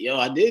sometimes. Like, yo,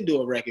 I did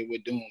do a record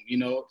with Doom, you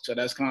know. So it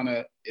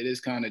is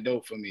kind of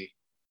dope for me.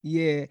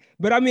 Yeah,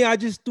 but I mean, I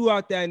just threw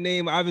out that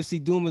name. Obviously,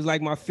 Doom is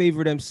like my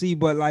favorite MC,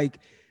 but like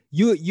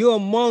you're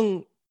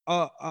among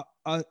a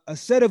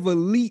set of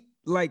elite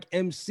like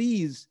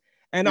MCs,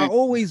 and I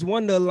always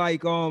wonder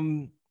like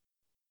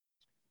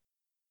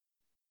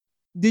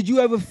did you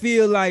ever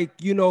feel like,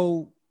 you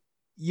know,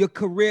 your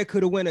career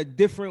could have went a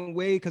different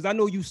way? Because I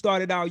know you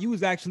started out, you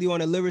was actually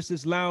on a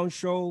Lyricist Lounge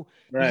show.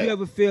 Right. Did you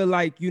ever feel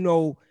like, you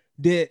know,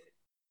 that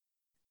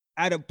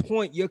at a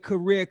point your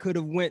career could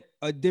have went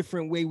a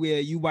different way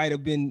where you might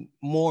have been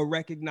more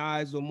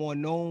recognized or more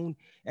known?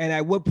 And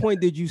at what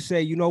point did you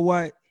say, you know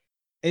what,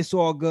 it's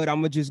all good, I'm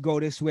gonna just go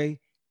this way?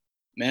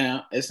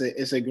 Man,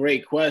 it's a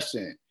great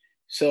question.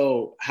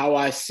 So how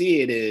I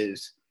see it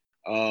is,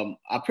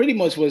 I pretty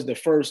much was the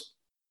first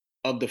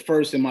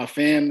in my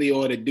family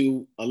or to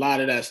do a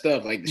lot of that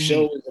stuff. Like the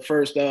show was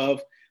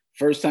the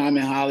first time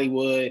in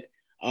Hollywood.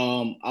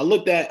 I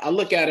look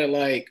at it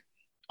like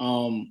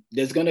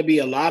there's gonna be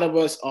a lot of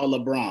us are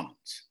LeBrons.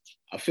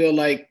 I feel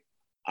like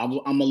I'm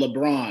a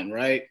LeBron,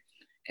 right?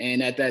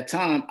 And at that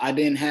time, I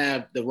didn't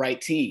have the right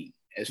team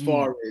as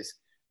far as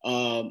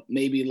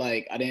maybe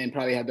like I didn't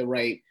probably have the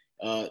right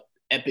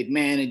epic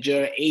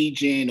manager,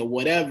 agent, or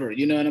whatever.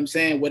 You know what I'm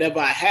saying? Whatever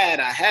I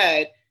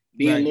had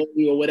being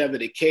loyal or whatever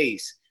the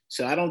case.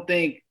 So I don't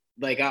think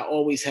like I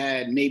always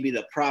had maybe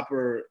the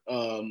proper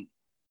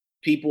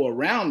people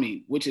around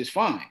me, which is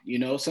fine. You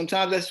know,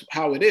 sometimes that's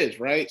how it is,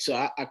 right? So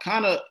I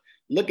kind of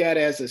look at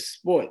it as a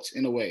sports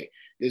in a way.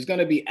 There's going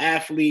to be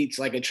athletes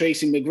like a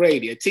Tracy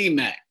McGrady, a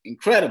T-Mac,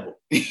 incredible.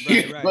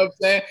 You know what I'm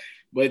saying?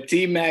 But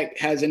T-Mac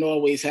hasn't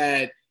always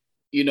had,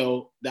 you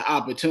know, the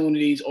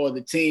opportunities or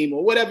the team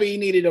or whatever he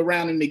needed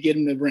around him to get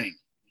him the ring.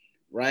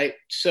 right?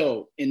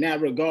 So in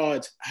that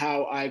regards,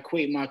 how I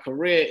equate my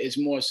career is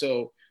more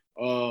so,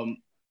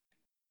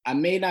 I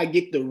may not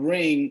get the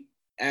ring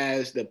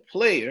as the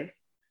player,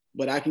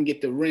 but I can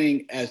get the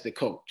ring as the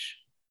coach.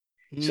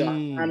 So I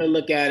kind of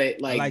look at it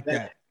I like like that.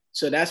 that.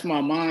 So that's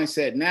my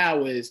mindset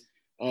now is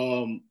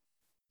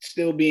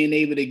still being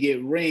able to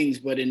get rings,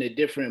 but in a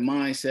different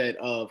mindset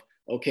of,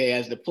 okay,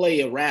 as the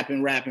player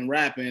rapping,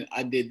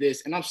 I did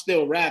this and I'm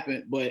still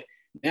rapping, but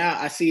now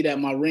I see that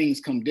my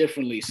rings come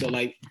differently. So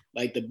like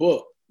the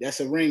book,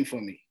 that's a ring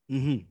for me. You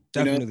know what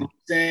Definitely. I'm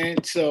saying?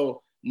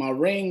 So my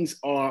rings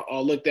are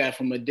looked at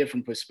from a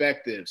different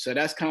perspective. So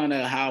that's kind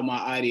of how my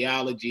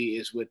ideology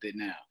is with it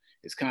now.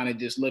 It's kind of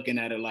just looking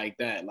at it like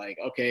that. Like,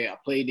 okay, I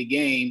played the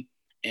game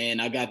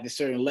and I got this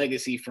certain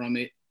legacy from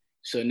it.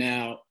 So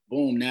now,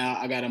 boom, now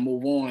I got to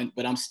move on,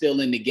 but I'm still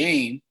in the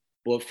game.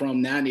 But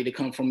from now, I need to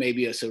come from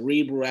maybe a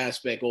cerebral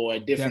aspect or a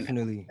different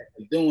Definitely aspect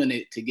of doing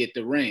it to get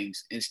the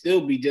rings and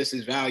still be just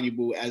as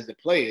valuable as the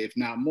player, if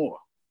not more.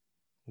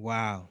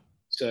 Wow.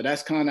 So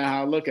that's kind of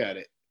how I look at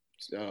it.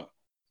 So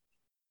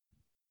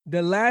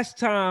The last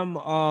time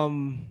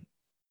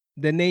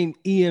the name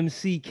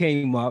EMC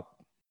came up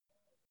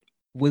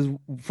was,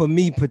 for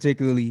me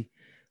particularly,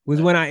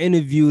 was when I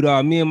interviewed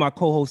me and my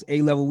co-host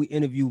A Level. We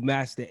interviewed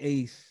Master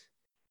Ace.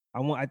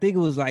 I think it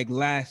was like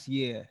last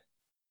year.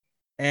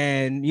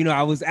 And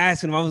I was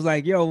asking him, I was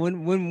like, yo,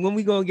 when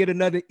we gonna get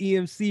another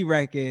EMC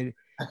record?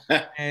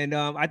 And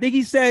I think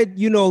he said,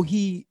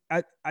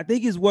 I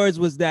think his words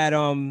was that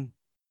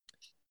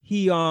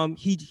he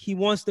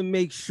wants to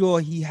make sure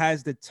he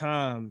has the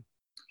time.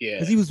 yeah,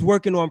 because he was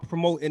working on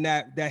promoting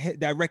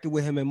that record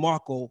with him and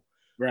Marco.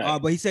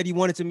 right. But he said he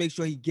wanted to make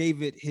sure he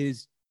gave it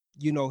his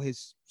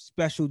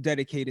special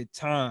dedicated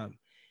time.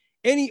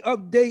 Any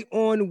update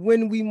on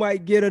when we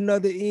might get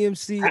another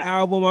EMC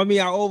album? I mean,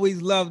 I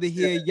always love to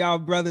hear y'all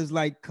brothers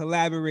like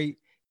collaborate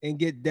and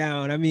get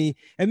down. I mean,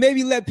 and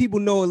maybe let people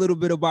know a little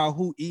bit about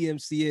who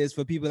EMC is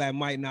for people that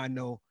might not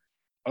know.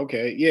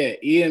 Okay, yeah.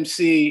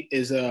 EMC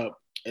is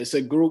it's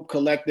a group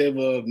collective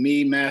of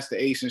me, Master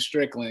Ace, and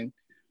Strickland.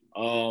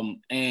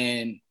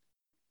 And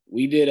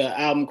we did an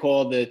album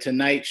called The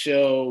Tonight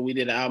Show. We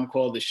did an album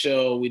called The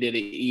Show. We did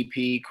an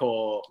EP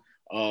called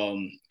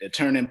The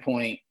Turning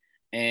Point.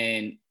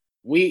 And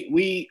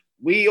we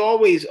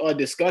always are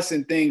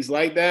discussing things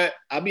like that.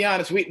 I'll be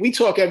honest, we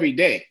talk every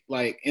day,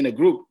 like in a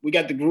group. We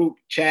got the group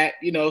chat,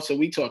 so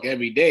we talk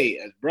every day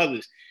as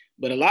brothers.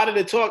 But a lot of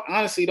the talk,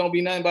 honestly, don't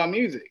be nothing about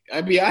music.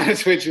 I'll be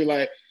honest with you,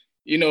 like,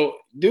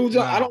 dudes.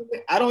 Right.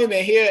 I don't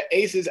even hear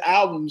Ace's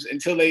albums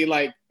until they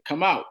like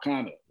come out,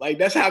 kind of like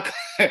that's how.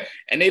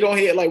 And they don't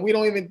hear, like, we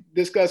don't even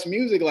discuss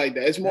music like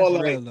that. It's more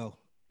That's like, real though.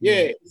 yeah,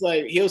 it's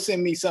like he'll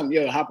send me something,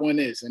 yo, hop on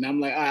this, and I'm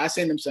like, I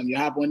send him something, yo,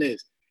 hop on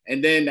this,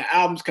 and then the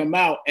albums come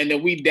out, and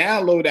then we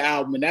download the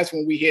album, and that's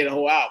when we hear the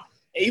whole album,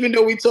 even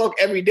though we talk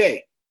every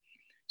day.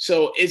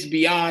 So it's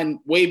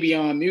way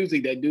beyond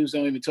music that dudes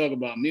don't even talk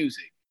about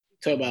music,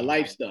 talk about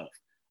life stuff.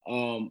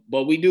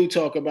 But we've been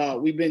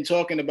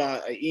talking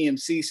about an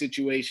EMC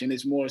situation.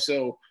 It's more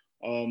so,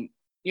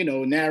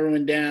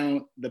 narrowing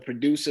down the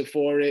producer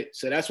for it.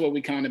 So that's what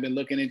we kind of been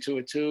looking into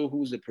it too.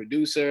 Who's the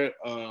producer?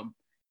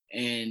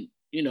 And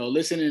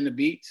listening to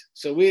beats.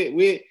 So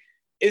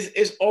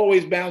it's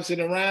always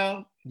bouncing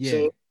around. Yeah.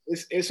 So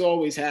it's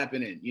always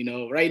happening.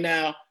 Right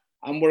now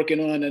I'm working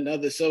on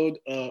another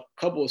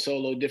couple of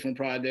solo different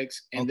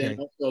projects, and then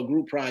also a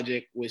group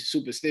project with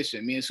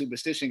Superstition. Me and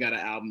Superstition got an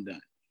album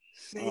done.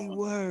 Say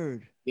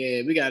word.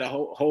 Yeah, we got a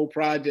whole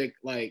project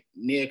like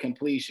near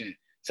completion.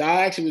 So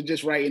I actually was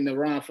just writing the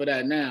rhyme for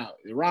that now.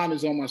 The rhyme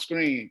is on my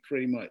screen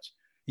pretty much.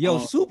 Yo,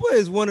 Super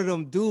is one of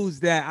them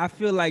dudes that I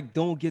feel like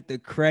don't get the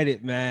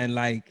credit, man.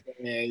 Like,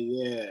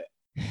 yeah.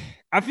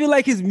 I feel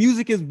like his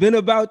music has been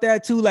about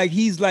that too. Like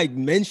he's like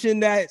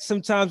mentioned that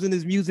sometimes in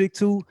his music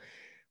too.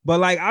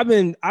 But like I've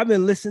been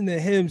listening to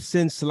him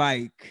since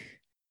like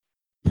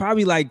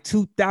probably like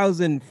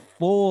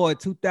 2004,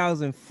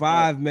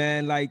 2005,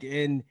 man. Like,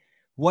 and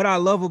what I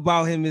love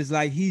about him is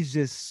like he's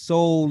just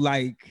so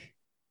like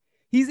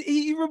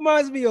he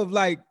reminds me of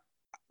like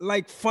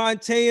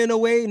Fontaine in a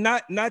way.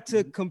 Not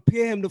to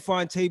compare him to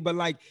Fontaine, but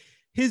like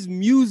his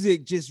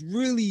music just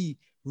really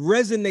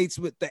resonates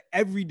with the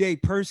everyday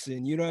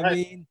person. You know what I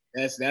mean?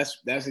 That's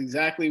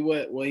exactly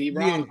what he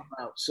rhymes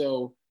about.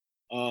 So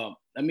the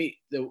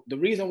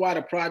reason why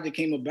the project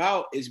came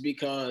about is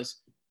because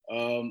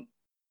me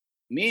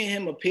and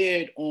him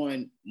appeared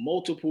on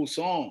multiple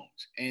songs,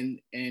 and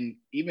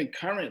even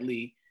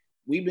currently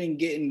we've been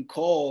getting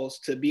calls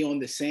to be on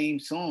the same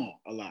song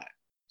a lot.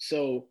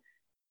 So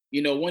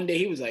one day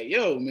he was like,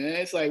 yo,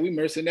 man, it's like we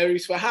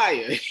mercenaries for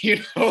hire.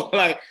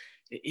 Like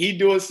he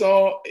do a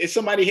song, if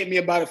somebody hit me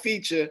about a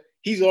feature,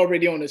 he's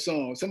already on the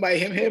song. Somebody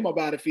hit him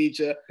about a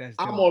feature,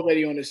 I'm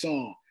already on the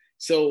song.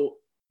 So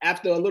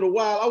after a little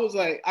while, I was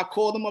like, I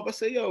called him up. I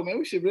said, yo, man,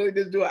 we should really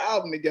just do an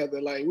album together.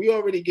 Like, we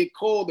already get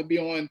called to be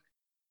on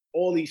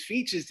all these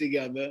features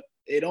together.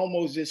 It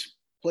almost just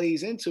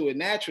plays into it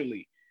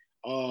naturally.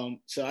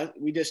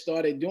 We just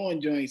started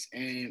doing joints,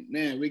 and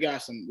man, we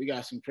got some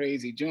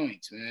crazy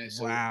joints, man.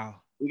 So wow.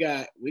 we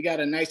got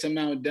a nice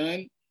amount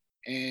done,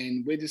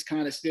 and we're just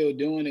kind of still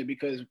doing it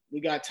because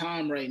we got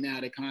time right now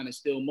to kind of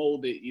still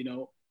mold it, you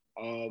know.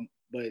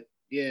 But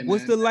yeah,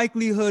 What's man. the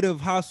likelihood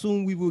of how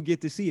soon we will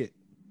get to see it?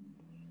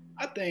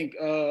 I think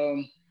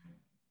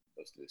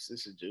what's this?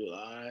 This is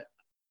July,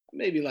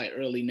 maybe like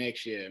early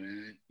next year,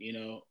 man. You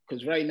know,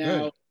 because right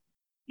now, Good.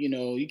 you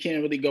know, you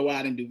can't really go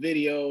out and do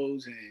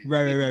videos and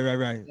Right.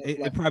 It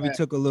like probably that.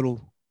 took a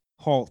little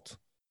halt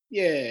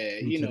Yeah,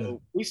 due you to the.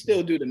 know, we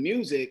still do the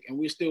music and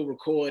we still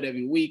record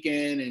every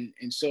weekend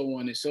and so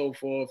on and so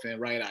forth and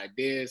write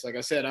ideas. Like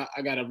I said,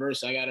 I got a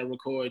verse I got to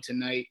record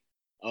tonight,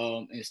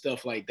 and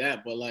stuff like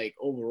that. But like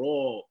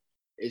overall,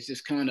 it's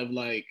just kind of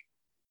like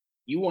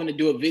you want to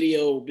do a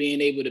video being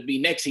able to be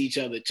next to each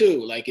other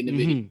too, like in the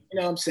video. Mm-hmm. You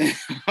know what I'm saying?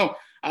 I don't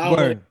want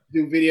Word.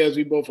 to do videos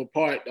we both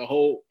apart.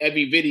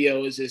 Every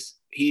video is just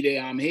he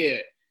there, I'm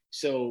here.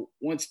 So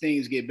once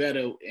things get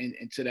better and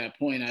to that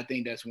point, I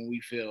think that's when we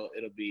feel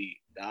it'll be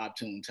the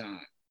opportune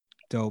time.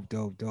 Dope.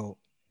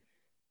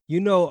 You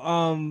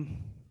know,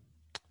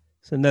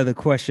 it's another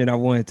question I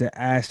wanted to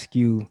ask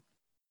you.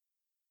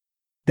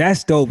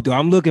 That's dope, though.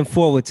 I'm looking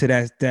forward to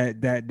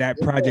that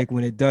project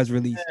when it does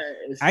release.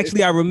 It's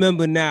Actually, I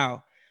remember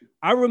now.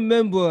 I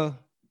remember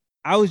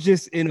I was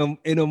just in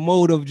a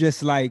mode of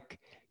just like,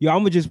 yo, I'm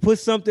gonna just put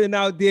something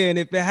out there, and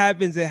if it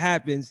happens, it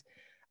happens.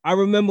 I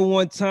remember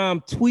one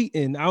time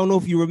tweeting. I don't know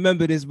if you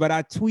remember this, but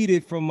I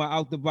tweeted from my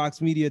Out the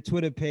Box Media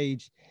Twitter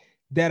page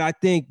that I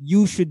think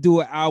you should do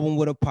an album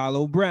with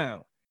Apollo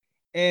Brown.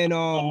 And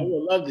I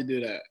would love to do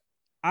that.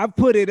 I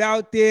put it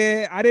out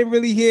there. I didn't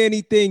really hear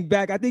anything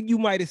back. I think you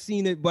might have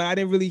seen it, but I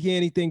didn't really hear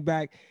anything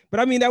back. But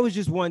I mean, that was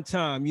just one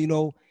time, you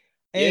know.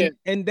 Yeah.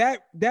 And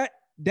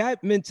that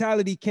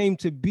mentality came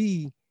to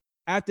be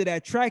after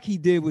that track he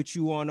did with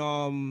you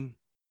on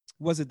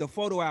was it the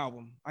photo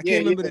album? I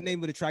can't remember the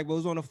name of the track, but it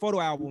was on a photo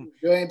album.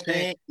 Joint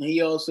Paint. And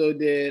he also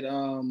did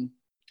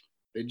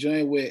the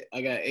joint with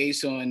I got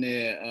Ace on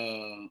there.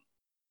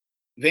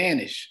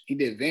 Vanish. He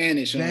did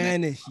Vanish.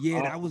 Vanish. On that.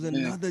 Yeah, that was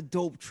another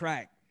dope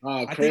track.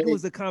 I think it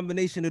was a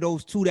combination of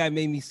those two that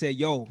made me say,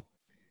 yo,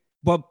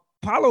 but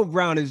Apollo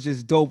Brown is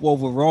just dope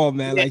overall,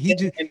 man. Yeah, like he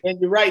just.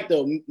 And you're right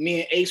though.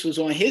 Me and Ace was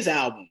on his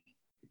album.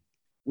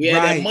 We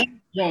had that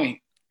money joint.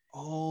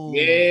 Oh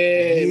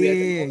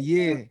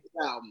yeah.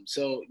 Album.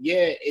 So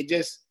yeah, it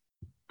just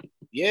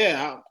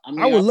I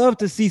mean, I would love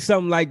to see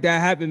something like that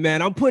happen,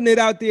 man. I'm putting it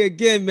out there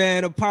again,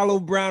 man.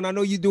 Apollo Brown. I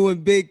know you're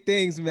doing big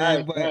things,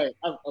 man. Right.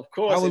 Of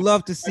course. I would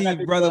love to see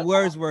Brother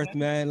Wordsworth,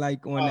 man,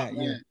 like on that.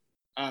 Man.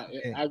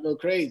 I go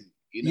crazy.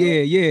 You know?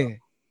 Yeah.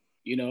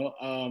 You know,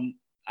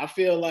 I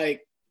feel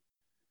like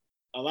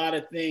a lot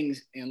of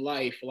things in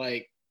life,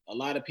 like a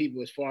lot of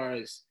people, as far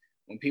as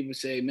when people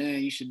say,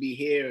 man, you should be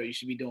here or you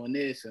should be doing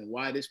this, and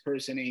why this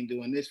person ain't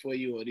doing this for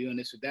you or doing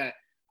this or that.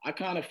 I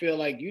kind of feel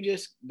like you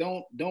just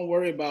don't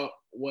worry about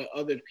what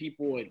other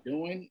people are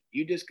doing.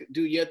 You just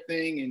do your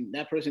thing, and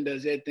that person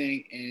does their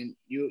thing, and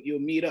you'll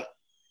meet up.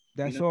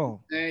 That's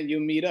all. And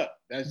you'll meet up.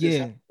 That's just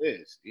how it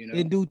is. You know,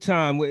 in due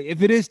time.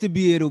 If it is to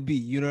be, it'll be.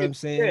 You know what I'm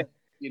saying? Yeah,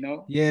 you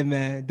know. Yeah,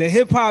 man. The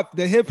hip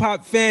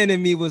hop fan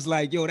in me was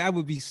like, yo, that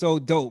would be so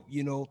dope.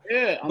 You know.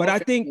 Yeah. But I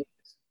think.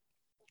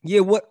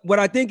 Yeah, what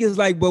I think is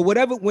like, but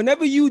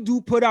whenever you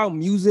do put out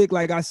music,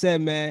 like I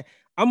said, man,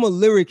 I'm a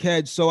lyric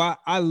head, so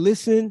I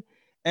listen.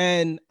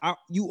 And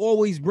you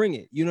always bring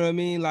it, you know what I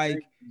mean? Like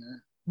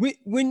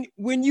when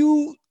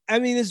you, I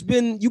mean, it's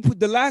been, you put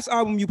the last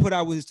album you put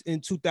out was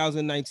in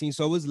 2019,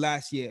 so it was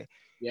last year.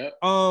 Yeah.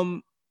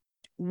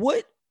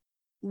 What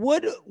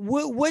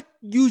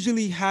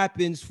usually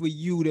happens for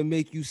you to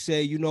make you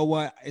say, you know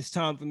what, it's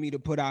time for me to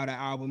put out an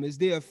album? Is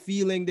there a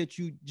feeling that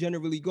you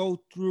generally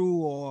go through,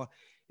 or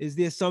is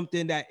there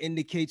something that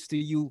indicates to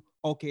you,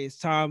 okay, it's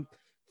time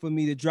for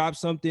me to drop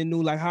something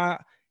new? Like, how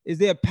is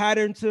there a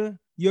pattern to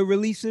your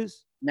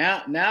releases?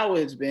 Now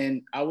it's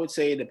been, I would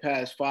say, the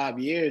past 5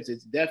 years,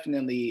 it's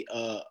definitely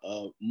a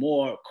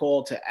more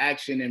call to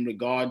action in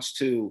regards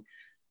to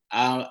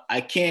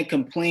I can't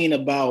complain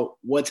about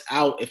what's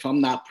out if I'm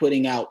not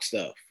putting out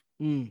stuff.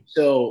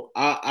 So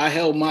I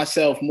held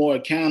myself more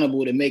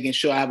accountable to making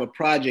sure I have a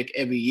project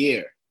every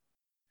year.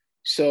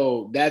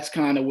 So that's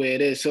kind of where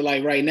it is. So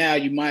like right now,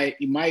 you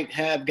might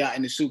have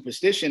gotten the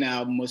Superstition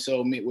album or so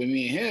with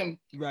me and him,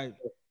 right?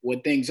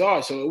 What things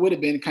are. So it would have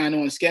been kind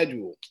of on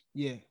schedule.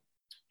 Yeah.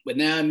 But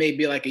now it may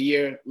be like a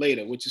year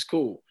later, which is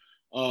cool.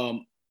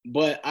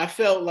 But I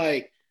felt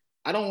like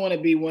I don't want to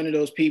be one of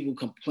those people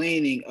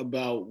complaining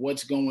about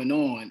what's going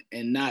on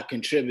and not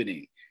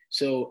contributing.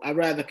 So I'd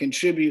rather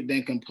contribute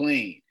than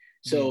complain.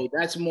 So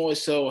that's more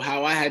so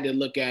how I had to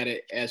look at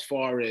it, as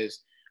far as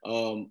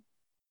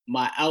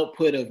my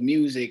output of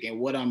music and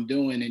what I'm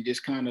doing, and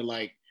just kind of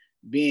like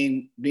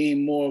being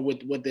more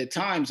with what the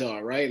times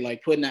are, right?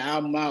 Like putting an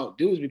album out,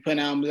 dudes be putting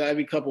albums out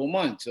every couple of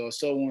months or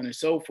so on and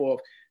so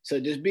forth. So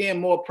just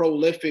being more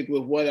prolific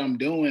with what I'm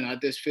doing, I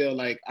just feel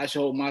like I should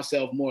hold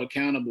myself more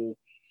accountable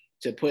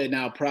to putting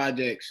out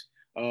projects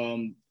of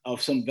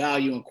some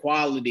value and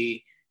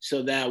quality,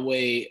 so that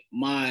way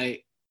my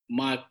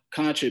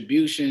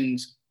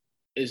contributions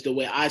is the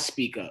way I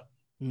speak up.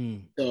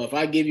 Mm. So if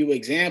I give you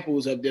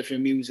examples of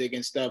different music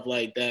and stuff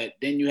like that,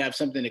 then you have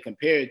something to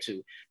compare it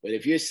to. But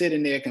if you're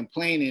sitting there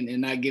complaining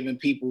and not giving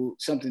people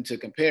something to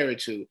compare it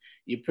to,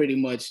 you're pretty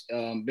much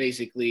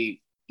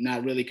basically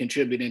not really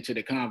contributing to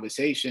the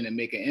conversation and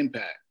make an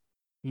impact.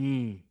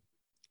 Mm.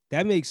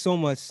 That makes so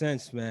much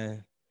sense,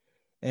 man.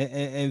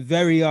 And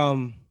very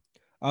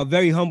a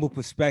very humble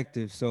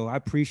perspective. So I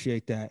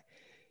appreciate that.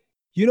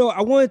 You know,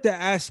 I wanted to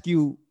ask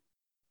you,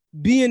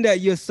 being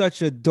that you're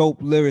such a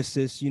dope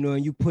lyricist, you know,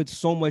 and you put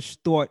so much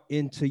thought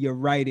into your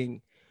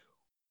writing,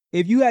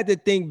 if you had to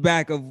think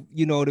back of,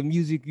 you know, the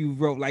music you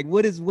wrote, like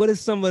what is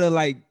some of the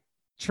like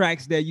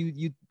tracks that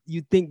you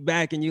think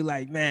back and you're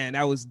like, man,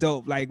 that was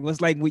dope. Like what's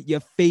like with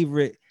your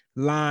favorite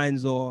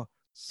lines or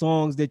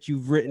songs that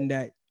you've written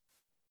that,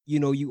 you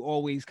know, you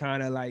always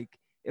kind of like,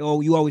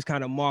 oh, you always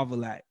kind of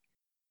marvel at.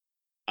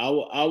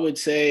 I would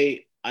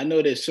say I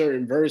know there's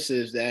certain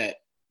verses that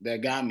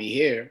got me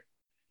here.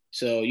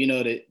 So you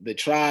know the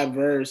Tribe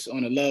verse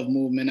on the Love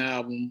Movement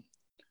album,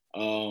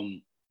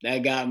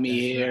 that got me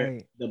That's here.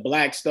 right. The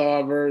Black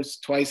Star verse,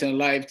 Twice in a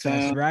That's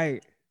Lifetime,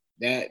 right.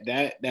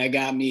 that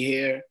got me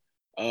here.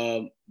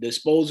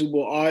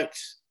 Disposable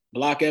Arts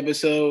Block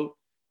episode,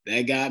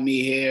 that got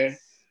me here.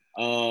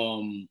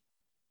 Um,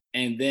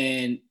 and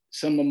then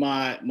some of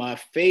my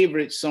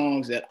favorite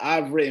songs that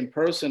I've written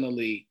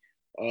personally.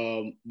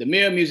 The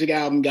Mirror Music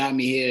album got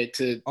me here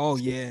to Oh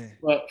yeah.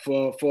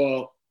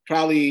 for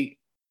probably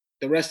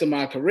the rest of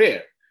my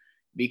career,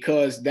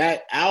 because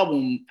that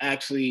album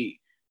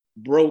actually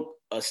broke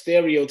a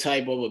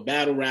stereotype of a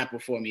battle rapper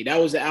for me.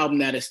 That was the album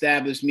that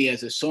established me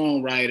as a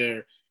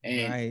songwriter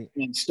Right.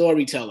 and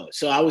storyteller.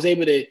 So I was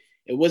able to,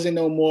 it wasn't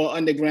no more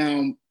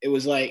underground. It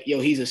was like,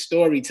 yo, he's a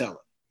storyteller.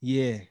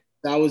 Yeah.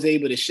 So I was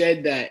able to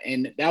shed that,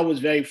 and that was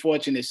very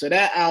fortunate. So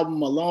that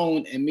album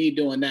alone and me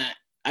doing that,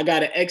 I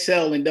got an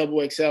XL and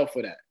double XL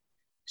for that.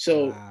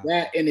 So Wow.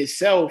 that in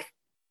itself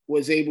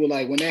was able,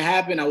 like when that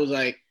happened, I was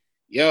like,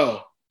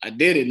 yo, I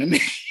did it. Let me,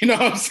 you know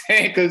what I'm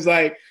saying? Cause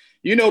like,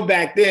 you know,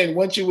 back then,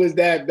 once you was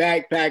that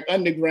backpack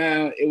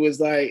underground, it was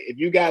like, if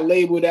you got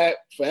labeled that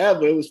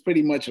forever, it was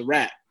pretty much a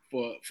rap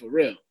for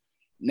real.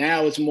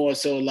 Now it's more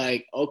so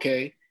like,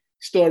 okay,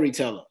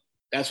 storyteller.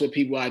 That's what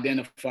people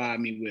identify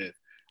me with.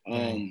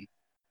 Right.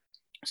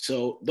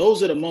 So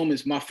those are the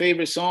moments. My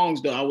favorite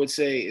songs, though, I would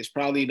say is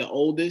probably The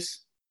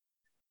Oldest,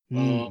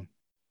 Mm.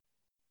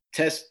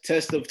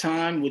 Test of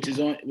Time, which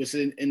was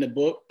in the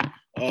book.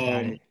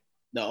 Got it.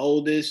 The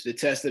Oldest, The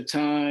Test of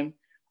Time.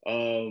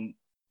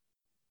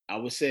 I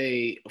would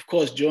say, of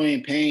course, Joy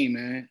and Pain,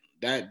 man.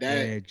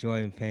 Yeah,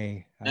 Joy and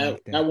Pain. I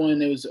like That that. one,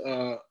 it was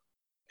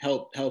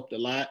helped a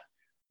lot.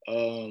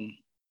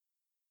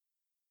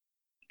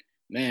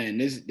 Man,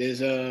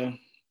 there's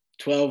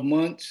 12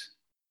 months.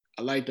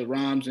 I like the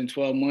rhymes in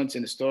 12 months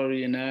and the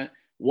story in that.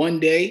 One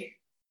Day.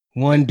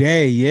 One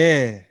Day,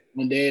 yeah.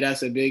 One Day,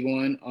 that's a big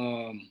one.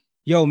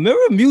 Yo,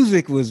 Mirror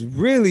Music was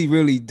really,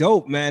 really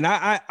dope, man.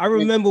 I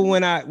remember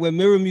when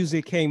Mirror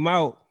Music came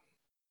out,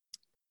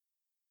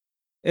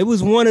 it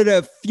was one of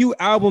the few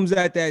albums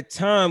at that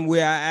time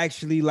where I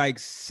actually like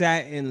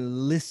sat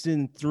and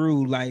listened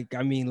through, like,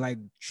 I mean, like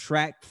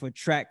track for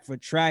track for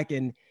track.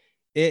 And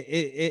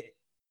it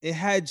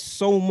had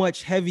so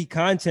much heavy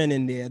content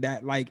in there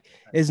that like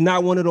it's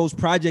not one of those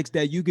projects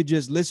that you could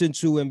just listen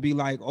to and be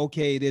like,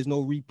 okay, there's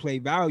no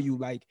replay value.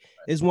 Like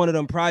it's one of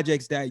them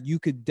projects that you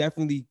could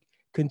definitely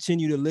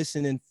continue to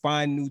listen and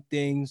find new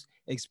things,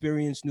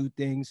 experience new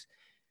things.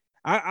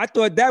 I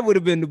thought that would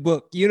have been the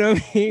book, you know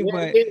what I mean?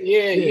 But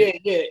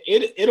yeah.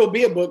 It'll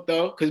be a book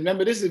though, because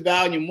remember, this is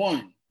volume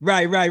 1.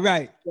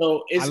 Right.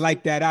 So I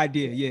like that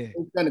idea. Yeah.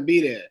 it's gonna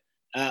be there.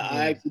 I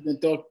Yeah. actually been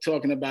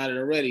talking about it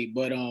already.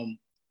 But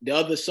the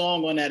other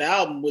song on that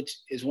album, which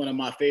is one of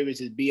my favorites,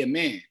 is Be a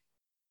Man.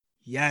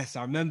 Yes,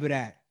 I remember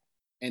that.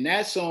 And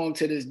that song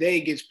to this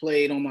day gets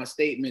played on my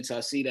statements. I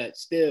see that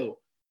still.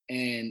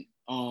 And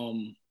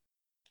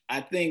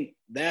I think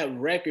that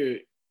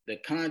record, the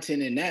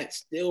content in that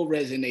still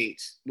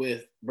resonates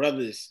with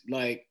brothers.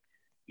 Like,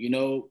 you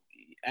know,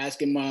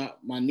 asking my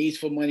niece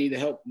for money to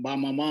help buy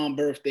my mom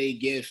birthday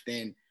gift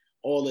and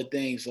all the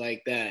things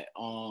like that.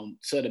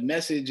 So the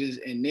messages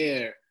in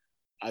there,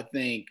 I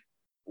think,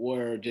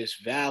 were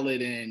just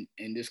valid and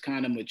just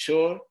kind of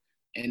mature.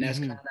 And that's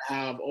kind of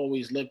how I've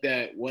always looked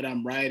at what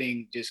I'm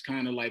writing, just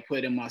kind of like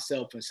putting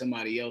myself in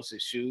somebody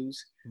else's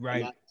shoes a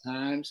lot of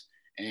times.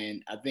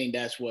 And I think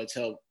that's what's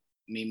helped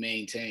me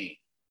maintain.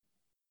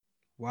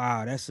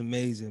 Wow, that's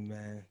amazing,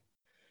 man.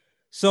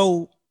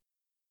 So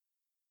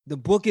the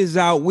book is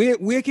out.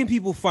 Where can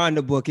people find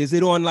the book? Is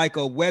it on like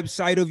a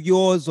website of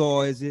yours,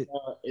 or is it?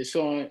 It's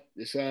on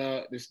this.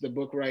 This is the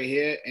book right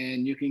here,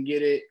 and you can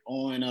get it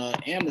on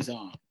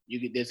Amazon.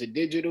 There's a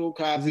digital Is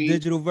it copy.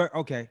 digital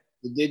okay.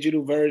 The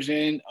digital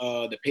version,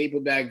 the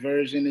paperback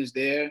version is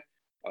there.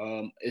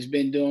 It's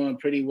been doing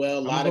pretty well.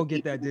 I'm gonna go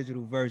get that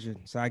digital version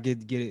so I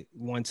get it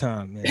one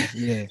time, man.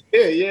 Yeah.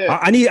 yeah.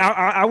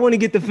 I want to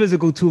get the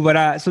physical too,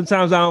 but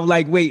sometimes I don't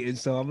like waiting,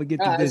 so I'm gonna get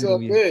the digital. It's all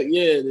good.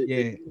 Yeah,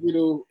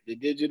 yeah. The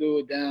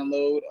digital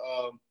download.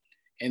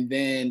 And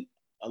then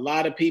a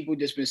lot of people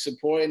just been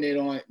supporting it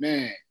on,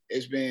 man,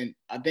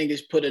 I think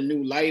it's put a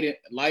new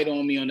light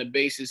on me on the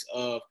basis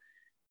of,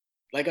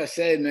 like I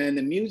said, man,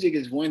 the music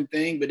is one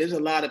thing, but there's a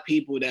lot of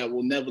people that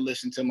will never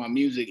listen to my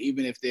music,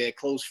 even if they're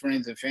close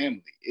friends and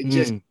family. It's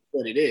just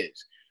what it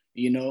is,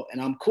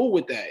 and I'm cool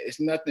with that. It's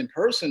nothing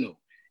personal.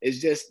 It's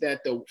just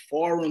that the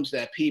forums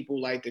that people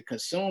like to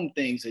consume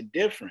things are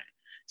different.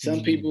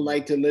 Some people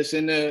like to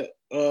listen to,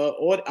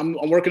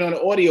 I'm working on an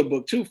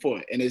audiobook too for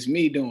it, and it's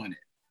me doing it.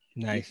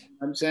 Nice. You know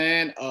what I'm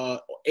saying?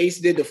 Ace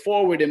did the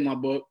forward in my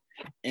book,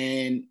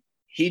 and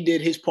he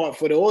did his part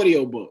for the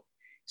audiobook.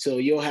 So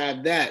you'll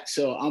have that.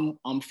 So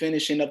I'm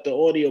finishing up the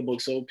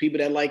audiobook. So people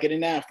that like it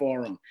in that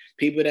forum,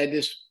 people that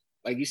just,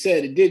 like you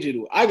said, the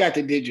digital. I got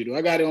the digital.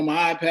 I got it on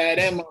my iPad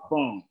and my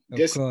phone.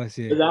 Of course,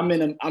 yeah.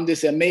 Because I'm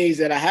just amazed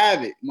that I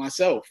have it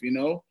myself,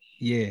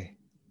 Yeah.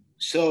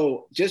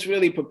 So just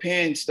really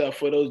preparing stuff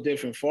for those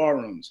different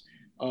forums.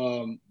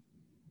 A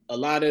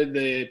lot of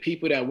the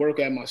people that work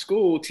at my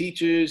school,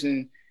 teachers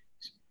and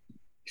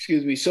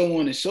so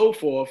on and so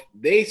forth,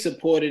 they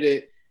supported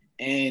it,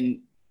 and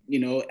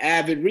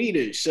avid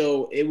readers.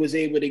 So it was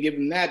able to give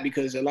them that,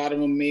 because a lot of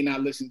them may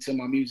not listen to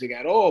my music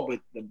at all, but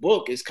the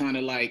book is kind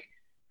of like,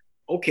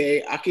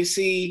 okay, I can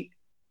see,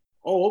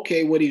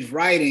 what he's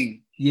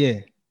writing. Yeah.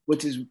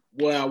 Which is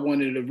what I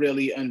wanted to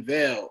really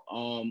unveil.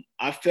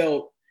 I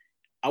felt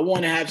I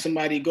want to have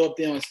somebody go up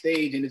there on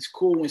stage, and it's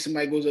cool when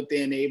somebody goes up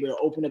there and they're able to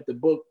open up the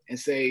book and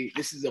say,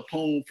 this is a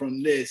poem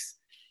from this.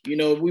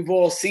 We've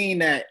all seen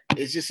that.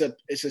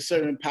 It's a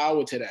certain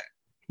power to that.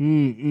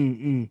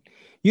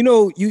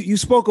 You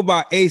spoke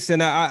about Ace,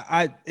 and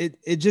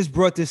it just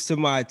brought this to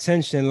my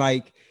attention.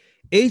 Like,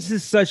 Ace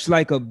is such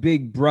like a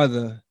big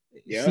brother.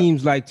 It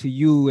seems like to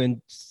you, and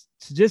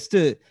just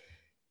to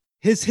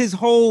his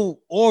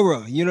whole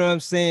aura, you know what I'm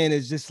saying,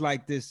 is just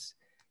like this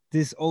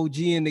OG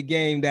in the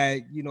game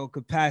that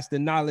could pass the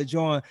knowledge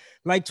on.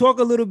 Like, talk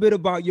a little bit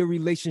about your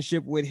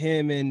relationship with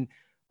him, and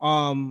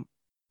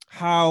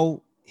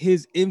how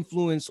his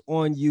influence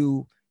on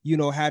you,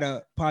 had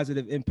a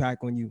positive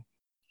impact on you.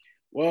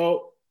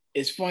 Well,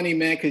 it's funny,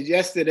 man, because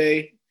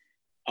yesterday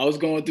I was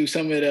going through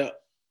some of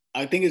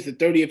I think it's the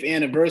 30th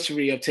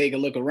anniversary of Take a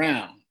Look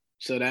Around.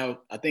 So that,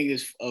 I think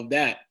it's of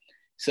that.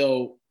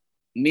 So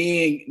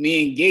me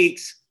and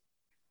Gates,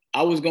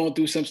 I was going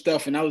through some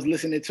stuff and I was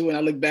listening to it, and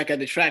I looked back at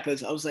the track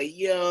list. I was like,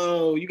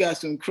 yo, you got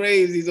some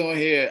crazies on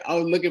here. I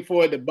was looking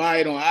forward to buy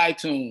it on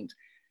iTunes.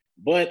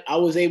 But I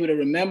was able to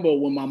remember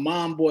when my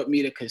mom bought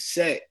me the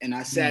cassette and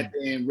I sat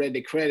there and read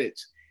the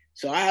credits.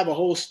 So I have a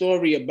whole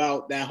story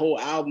about that whole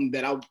album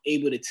that I was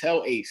able to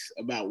tell Ace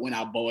about when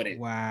I bought it.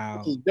 Wow.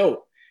 Which is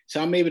dope.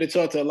 So I'm able to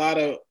talk to a lot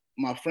of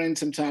my friends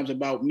sometimes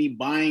about me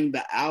buying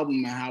the album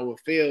and how it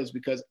feels,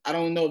 because I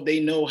don't know if they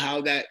know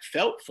how that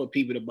felt for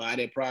people to buy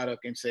their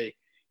product and say,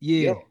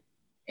 yeah, yo,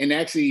 and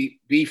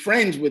actually be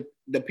friends with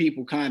the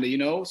people, kind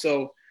of,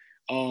 So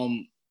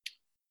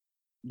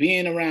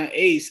being around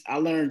Ace, I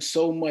learned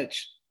so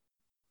much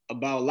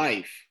about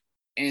life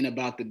and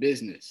about the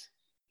business.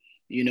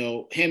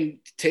 Him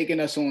taking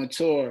us on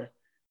tour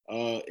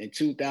in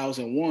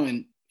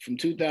 2001, from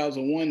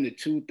 2001 to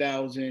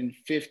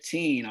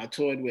 2015, I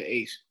toured with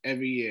Ace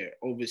every year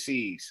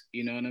overseas.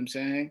 You know what I'm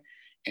saying?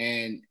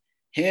 And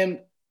him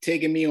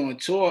taking me on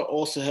tour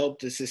also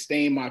helped to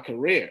sustain my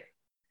career,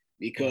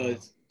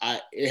 because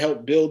it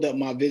helped build up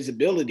my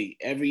visibility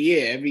every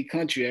year, every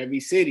country,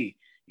 every city.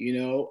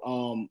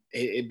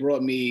 It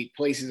brought me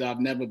places I've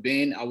never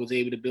been. I was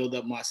able to build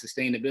up my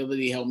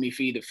sustainability, help me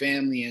feed the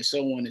family, and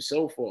so on and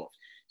so forth.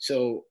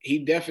 So he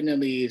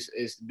definitely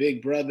is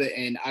big brother,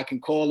 and I can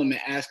call him and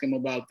ask him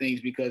about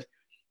things because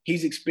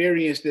he's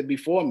experienced it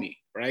before me,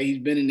 right? He's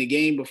been in the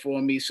game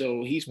before me,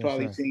 so he's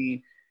probably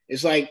seen.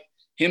 It's like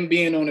him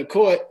being on the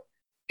court.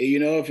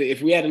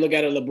 If we had to look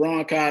at a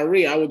LeBron,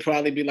 Kyrie, I would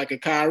probably be like a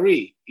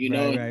Kyrie,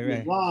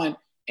 right. LeBron,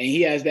 and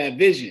he has that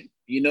vision,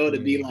 to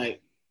be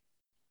like,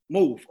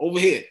 move over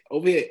here,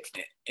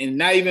 and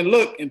not even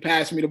look and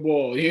pass me the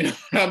ball. You know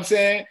what I'm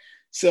saying?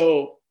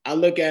 So I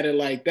look at it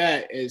like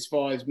that, as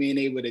far as being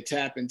able to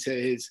tap into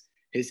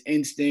his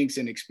instincts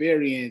and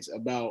experience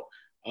about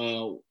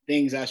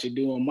things I should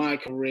do in my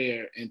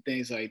career and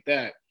things like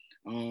that.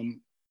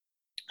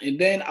 And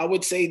then I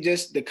would say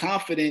just the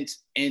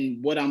confidence in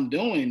what I'm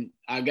doing,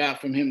 I got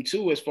from him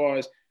too, as far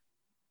as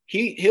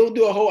he'll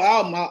do a whole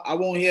album. I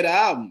won't hear the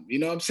album. You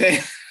know what I'm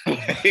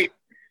saying?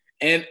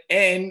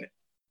 and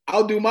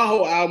I'll do my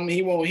whole album.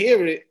 He won't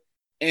hear it.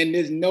 And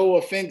there's no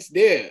offense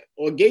there.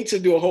 Or Gates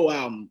will do a whole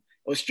album.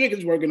 Or Strick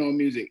is working on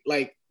music.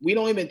 Like, we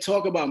don't even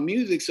talk about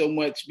music so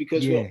much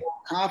because we're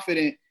all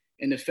confident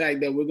in the fact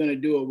that we're going to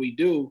do what we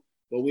do,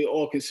 but we're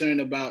all concerned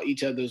about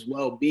each other's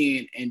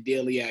well-being and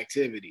daily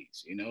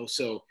activities,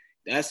 So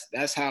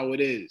that's how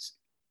it is.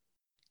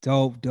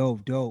 Dope.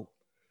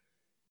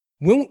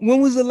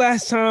 When was the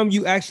last time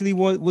you actually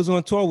was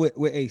on tour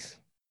with Ace?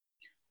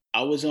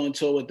 I was on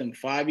tour with them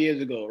 5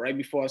 years ago, right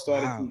before I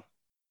started. Wow.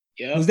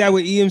 Yeah. Was that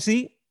with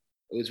EMC?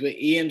 It was with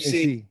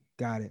EMC.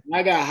 Got it. When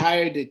I got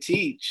hired to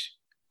teach,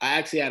 I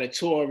actually had a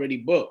tour already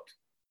booked.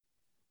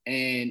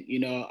 And you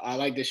know, I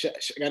like to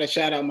gotta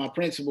shout out my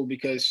principal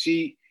because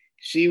she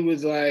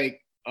was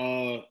like,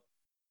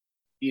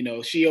 you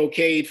know, she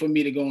okayed for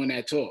me to go on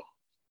that tour.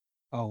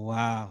 Oh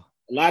wow.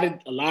 A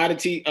lot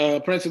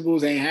of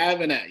principals ain't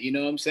having that, you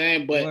know what I'm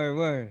saying? But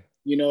Word.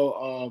 you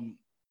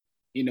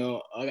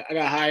know, I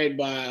got hired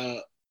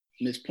by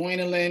Miss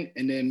Pointerland,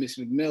 and then Miss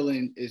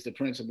McMillan is the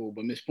principal.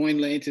 But Miss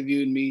Pointerland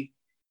interviewed me.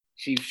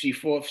 She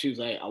fought. She was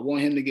like, I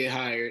want him to get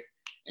hired.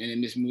 And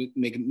then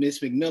Miss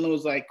McMillan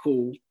was like,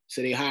 cool.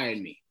 So they hired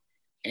me.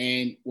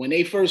 And when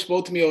they first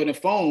spoke to me on the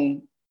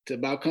phone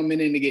about coming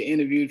in to get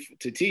interviewed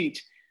to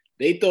teach,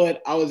 they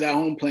thought I was at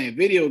home playing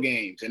video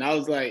games. And I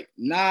was like,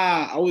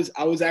 nah, I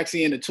was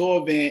actually in a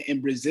tour van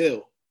in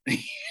Brazil. You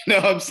know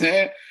what I'm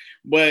saying?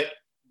 But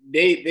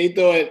they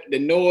thought the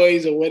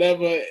noise or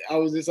whatever, I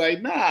was just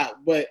like, nah.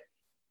 But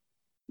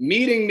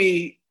meeting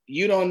me,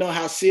 you don't know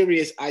how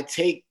serious I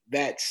take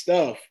that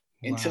stuff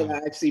until I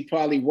actually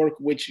probably work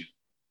with you.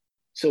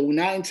 So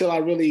not until I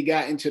really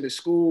got into the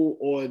school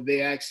or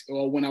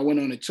when I went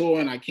on a tour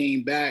and I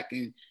came back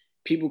and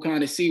people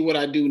kind of see what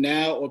I do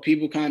now, or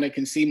people kind of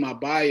can see my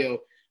bio.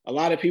 A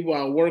lot of people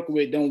I work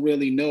with don't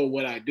really know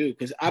what I do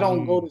because I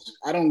don't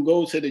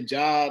go to the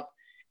job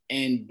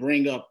and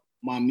bring up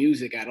my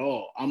music at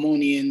all. I'm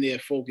only in there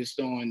focused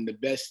on the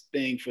best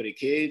thing for the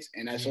kids,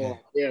 and that's all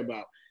I care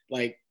about.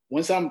 Like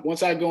once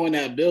I go in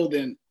that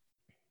building,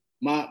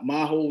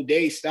 my whole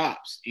day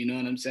stops. You know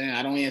what I'm saying?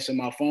 I don't answer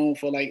my phone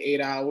for like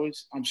 8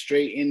 hours. I'm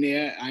straight in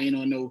there. I ain't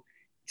on no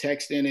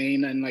texting.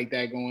 Ain't nothing like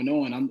that going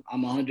on.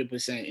 I'm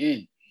 100%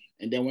 in.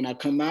 And then when I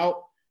come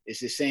out,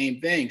 it's the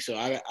same thing. So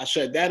I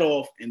shut that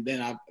off, and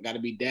then I got to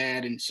be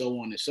dad and so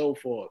on and so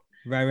forth.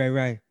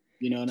 Right.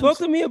 You know what Talk I'm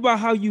saying? to me about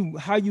how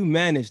you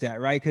manage that,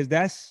 right? Because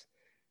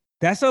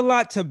that's a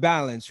lot to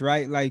balance,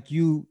 right? Like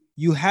you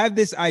have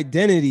this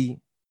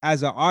identity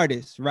as an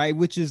artist, right?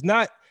 Which is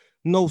not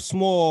no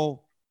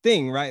small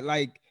thing, right?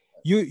 Like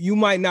you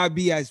might not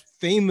be as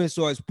famous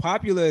or as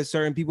popular as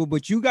certain people,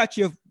 but you got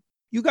your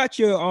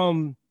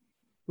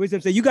what's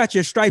that say? You got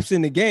your stripes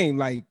in the game.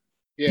 Like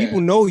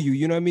people know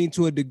you know what I mean,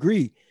 to a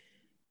degree.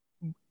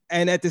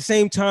 And at the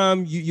same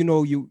time,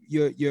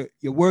 you're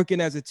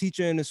working as a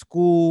teacher in a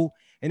school,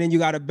 and then you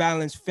got to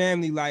balance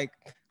family. Like,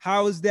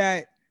 how does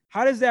that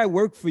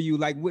work for you?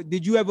 Like,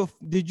 did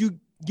you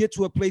get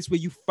to a place where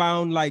you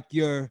found like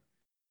your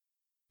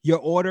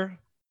order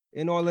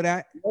and all of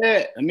that?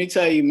 Yeah, let me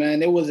tell you,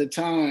 man, there was a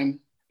time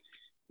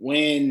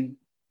when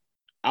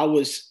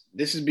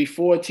this is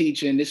before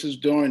teaching, this was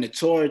during the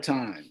tour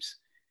times.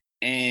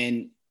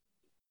 And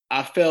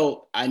I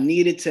felt I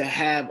needed to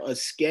have a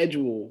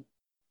schedule.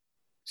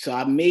 So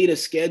I made a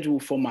schedule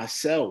for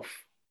myself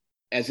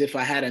as if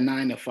I had a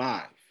 9 to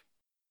 5.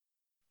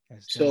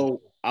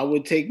 So I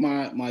would take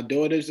my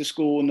daughters to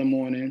school in the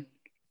morning.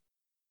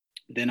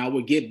 Then I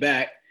would get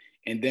back,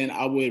 and then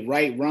I would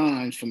write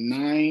rhymes from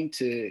 9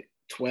 to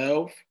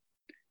 12.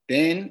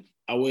 Then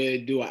I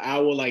would do an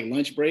hour like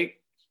lunch break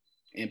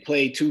and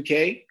play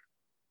 2K.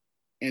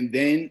 And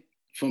then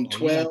from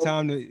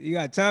 12. You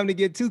got time to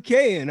get 2K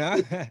in,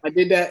 huh? I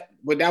did that,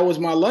 but that was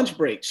my lunch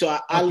break. So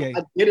I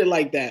did it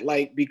like that,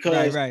 like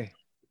because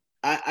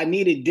I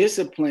needed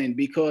discipline,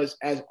 because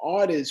as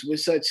artists, we're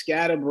such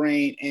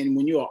scatterbrain, and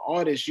when you're an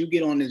artist, you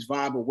get on this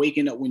vibe of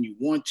waking up when you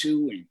want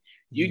to, and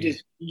you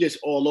just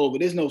all over.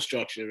 There's no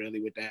structure really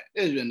with that.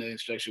 There's been no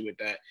structure with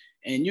that.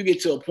 And you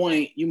get to a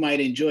point you might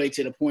enjoy it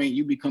to the point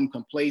you become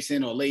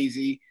complacent or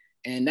lazy,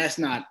 and that's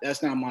not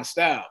my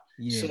style.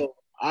 Yeah. So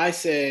I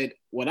said,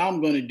 what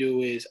I'm going to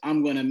do is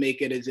I'm going to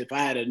make it as if I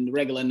had a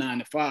regular 9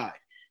 to 5.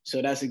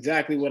 So that's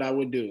exactly what I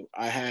would do.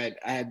 I had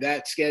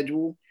that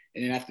schedule.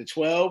 And then after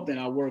 12, then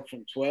I work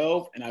from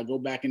 12 and I go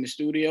back in the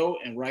studio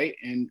and write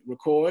and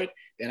record.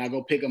 Then I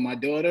go pick up my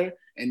daughter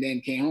and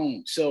then came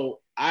home. So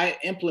I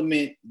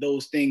implement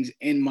those things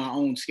in my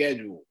own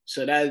schedule.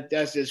 So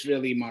that's just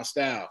really my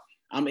style.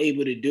 I'm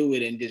able to do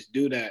it and just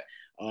do that.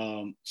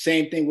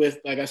 Same thing with,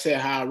 like I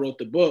said, how I wrote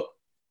the book.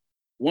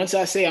 Once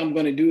I say I'm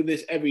going to do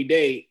this every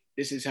day,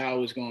 this is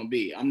how it's going to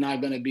be. I'm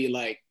not going to be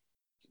like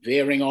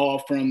veering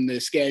off from the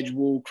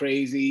schedule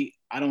crazy.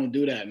 I don't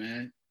do that,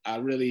 man.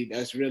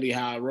 That's really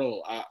how I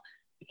roll.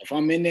 If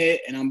I'm in there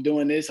and I'm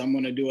doing this, I'm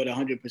going to do it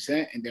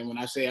 100%. And then when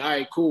I say, all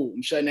right, cool,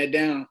 I'm shutting that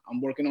down,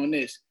 I'm working on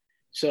this.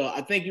 So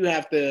I think you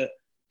have to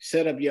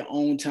set up your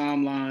own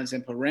timelines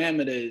and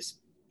parameters,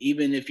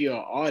 even if you're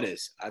an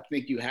artist. I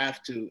think you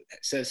have to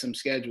set some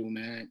schedule,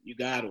 man. You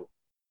got to.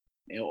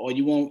 Or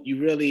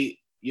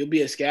you'll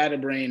be a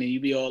scatterbrain and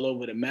you'll be all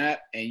over the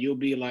map, and you'll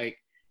be like,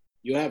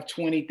 you'll have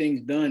 20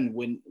 things done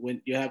when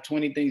you have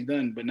 20 things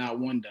done, but not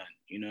one done.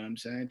 You know what I'm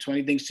saying?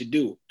 20 things to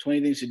do,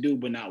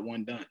 but not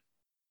one done.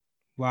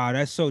 Wow,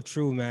 that's so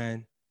true,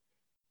 man.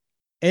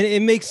 And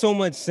it makes so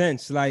much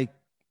sense. Like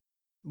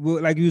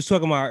you was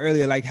talking about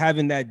earlier, like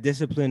having that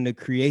discipline to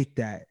create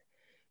that.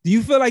 Do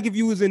you feel like if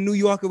you was in New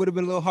York, it would have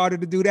been a little harder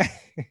to do that?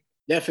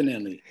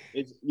 Definitely.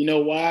 You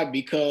know why?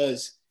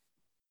 Because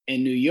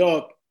in New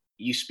York,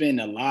 you spend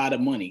a lot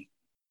of money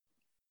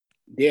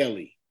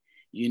daily.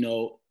 In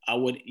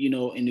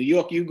New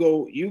York, you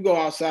go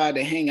outside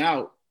to hang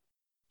out,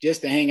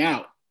 just to hang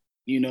out.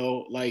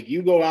 Like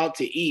you go out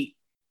to eat,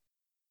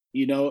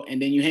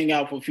 and then you hang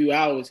out for a few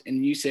hours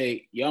and you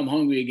say, yo, I'm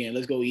hungry again.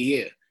 Let's go eat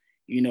here.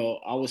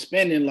 I was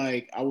spending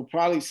I would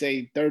probably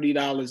say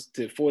 $30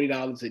 to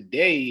 $40 a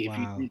day. Wow. If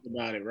you think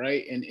about it,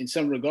 right? And in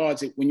some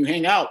regards, when you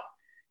hang out,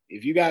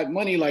 if you got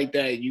money like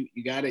that, you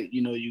got to,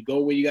 you go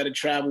where you got to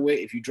travel with.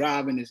 If you're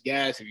driving, it's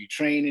gas. If you're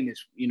training,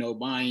 it's,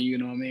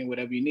 buying,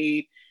 whatever you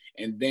need.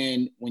 And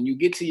then when you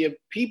get to your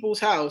people's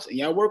house and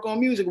y'all work on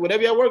music,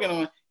 whatever y'all working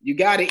on, you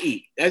got to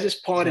eat. That's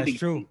just part of the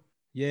true. Game.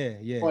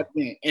 Yeah.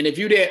 And if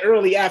you're there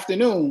early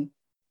afternoon,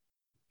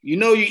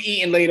 you're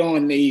eating late on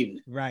in the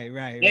evening.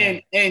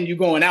 Right. And you're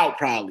going out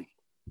probably.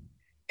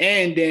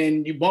 And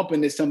then you bump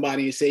into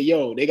somebody and say,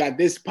 yo, they got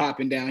this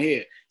popping down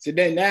here. So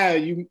then now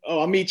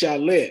I'll meet y'all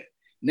later.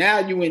 Now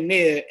you in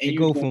there and you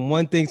go from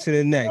one thing to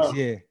the next.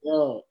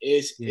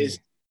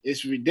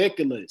 It's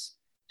ridiculous.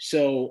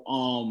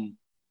 So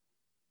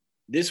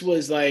this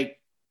was like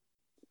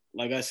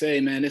I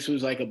say, man, this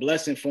was like a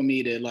blessing for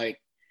me to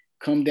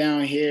come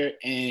down here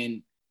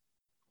and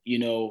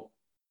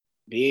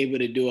be able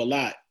to do a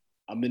lot.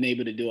 I've been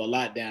able to do a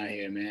lot down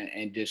here, man,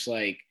 and just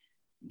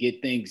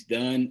get things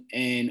done.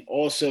 And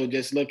also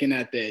just looking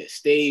at the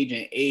stage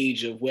and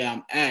age of where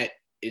I'm at,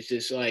 it's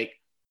just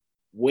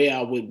where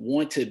I would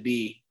want to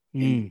be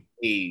in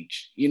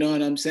age. You know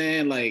what I'm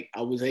saying?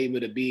 I was able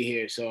to be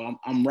here. So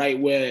I'm right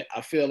where I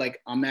feel like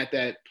I'm at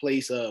that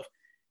place of,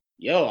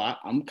 yo,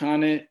 I'm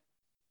kind of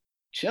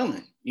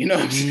chilling. You know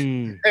what I'm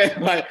saying?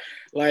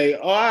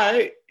 All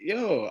right,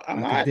 yo,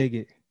 I'm I dig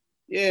it.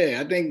 Yeah,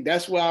 I think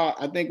that's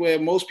where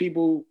most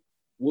people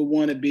would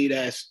want to be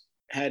that's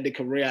had the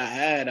career I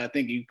had. I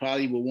think you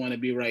probably would want to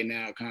be right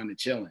now, kind of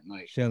chilling.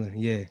 Chilling,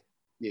 yeah.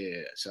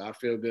 Yeah, so I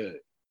feel good.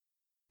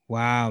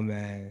 Wow,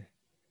 man.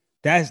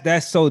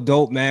 That's so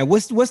dope, man.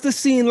 What's the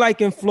scene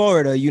like in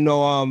Florida?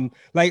 I'm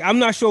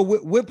not sure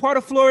what part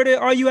of Florida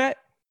are you at?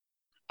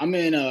 I'm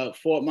in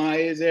Fort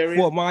Myers area.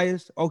 Fort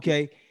Myers,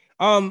 okay.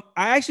 I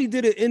actually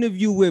did an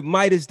interview with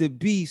Midas the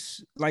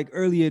Beast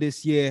earlier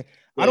this year.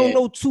 Yeah. I don't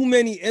know too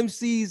many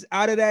MCs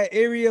out of that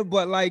area,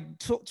 but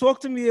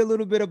talk to me a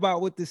little bit about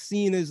what the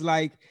scene is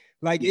like.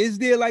 Is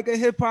there a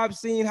hip hop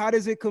scene? How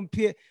does it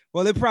compare?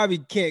 Well, it probably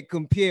can't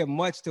compare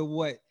much to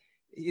what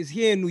is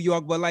here in New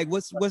York, but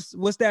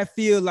what's that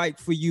feel like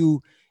for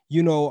you,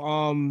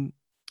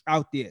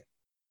 out there?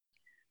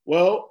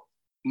 Well,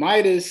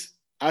 Midas,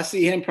 I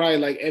see him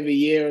probably every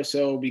year or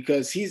so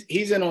because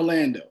he's in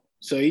Orlando,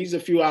 so he's a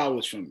few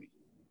hours from me.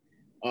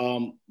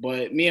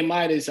 But me and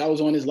Midas, I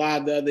was on his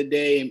live the other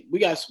day, and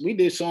we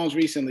did songs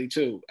recently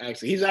too.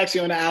 Actually, he's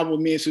actually on the album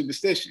with me and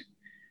Superstition.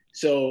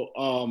 So,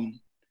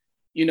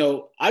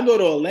 I go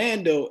to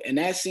Orlando, and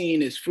that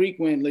scene is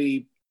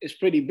it's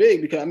pretty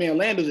big because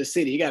Orlando's a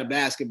city. You got a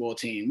basketball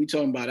team. We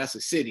talking about that's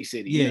a city.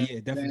 Yeah,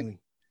 definitely.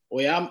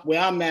 Where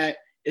I'm at,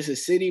 it's a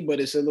city, but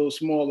it's a little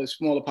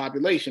smaller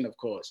population, of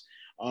course.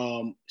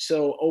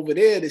 So over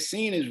there, the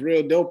scene is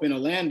real dope in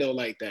Orlando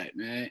like that,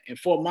 man. In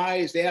Fort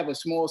Myers, they have a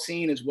small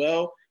scene as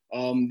well.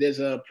 There's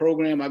a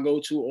program I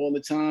go to all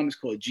the time. It's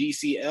called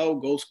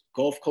GCL,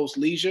 Gulf Coast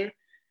Leisure.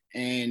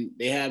 And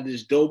they have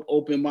this dope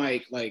open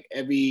mic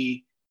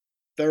every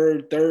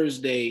third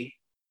Thursday.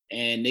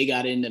 And they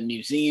got in the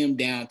museum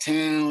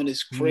downtown.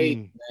 It's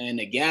crazy, man.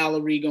 The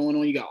gallery going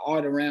on. You got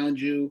art around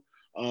you.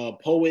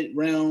 Poet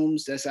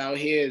Realms, that's out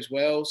here as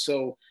well.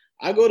 So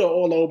I go to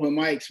all the open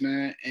mics,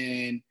 man.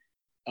 And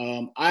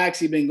I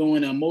actually been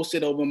going to most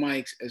of the open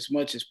mics as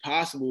much as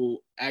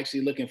possible,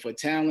 actually looking for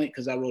talent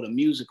because I wrote a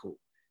musical.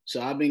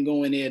 So I've been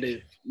going there to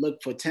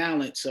look for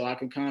talent so I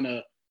can kind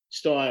of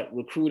start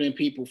recruiting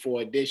people for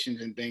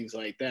auditions and things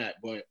like that.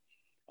 But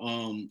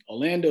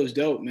Orlando's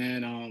dope,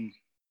 man.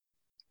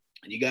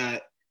 You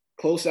got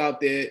Close out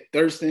there.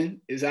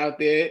 Thurston is out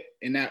there.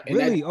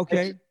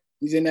 Okay.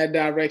 He's in that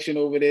direction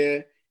over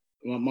there.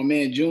 My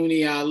man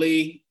Junie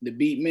Ali, the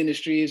Beat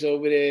Ministry is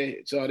over there.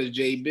 It's all this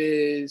J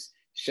Biz,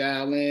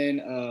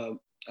 Shaolin,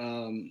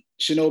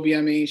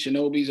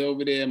 Shinobi's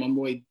over there. My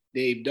boy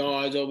Dave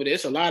Dawes over there.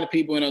 It's a lot of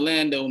people in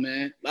Orlando,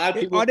 man. A lot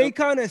of people. Are they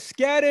kind of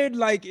scattered,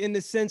 in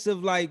the sense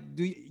of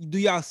do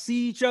y'all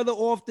see each other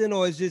often,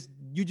 or is just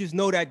you just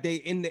know that they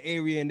in the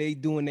area and they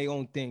doing their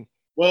own thing?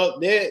 Well,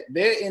 they're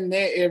in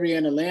their area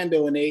in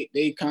Orlando, and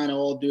they kind of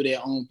all do their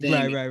own thing.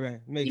 Right.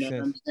 Makes sense.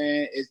 What I'm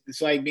saying?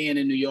 It's like being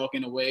in New York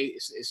in a way.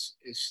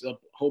 It's a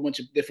whole bunch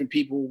of different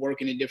people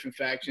working in different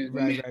factions.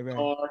 Right.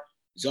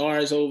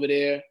 Czar's over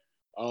there.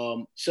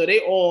 So they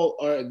all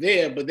are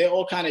there, but they're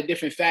all kind of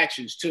different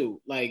factions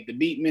too. Like the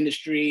Beat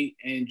Ministry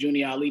and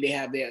Junie Ali, they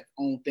have their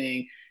own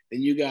thing.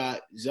 Then you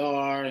got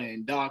Czar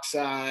and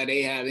Darkside,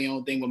 they have their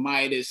own thing with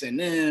Midas and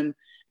them.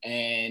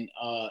 And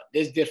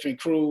there's different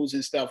crews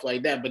and stuff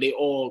like that, but they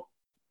all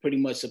pretty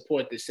much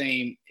support the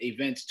same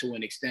events to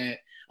an extent.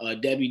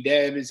 Debbie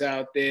Deb is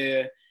out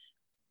there.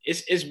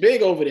 It's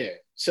big over there.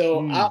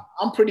 So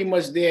I'm pretty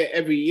much there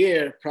every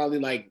year,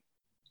 probably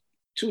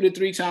 2 to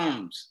 3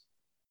 times,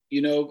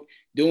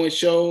 doing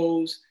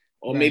shows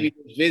or maybe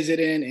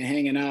visiting and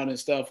hanging out and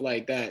stuff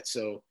like that.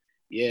 So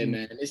Yeah,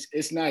 man.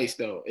 It's nice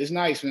though. It's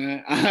nice,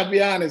 man. I'll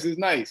be honest, it's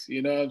nice.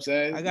 You know what I'm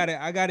saying?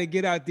 I gotta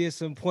get out there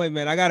some point,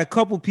 man. I got a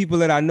couple people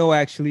that I know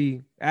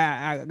actually.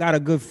 I got a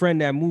good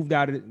friend that moved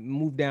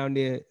down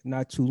there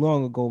not too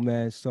long ago,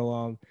 man.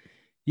 So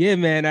yeah,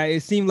 man.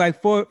 It seemed like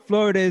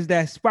Florida is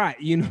that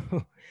spot, you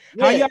know.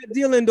 How Yeah. y'all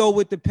dealing though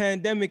with the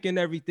pandemic and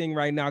everything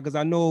right now? Because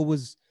I know it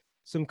was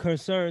some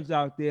concerns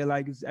out there.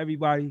 Like, is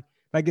everybody,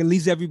 like at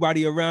least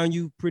everybody around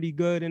you pretty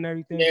good and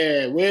everything?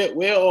 Yeah,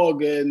 we're all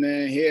good,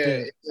 man.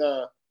 Here,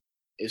 Good.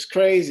 it's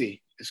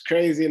crazy. It's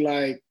crazy,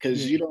 like,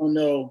 because Yeah. you don't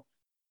know.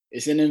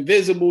 It's an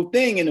invisible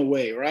thing in a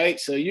way, right?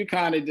 So you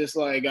kind of just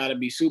like got to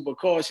be super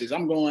cautious.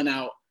 I'm going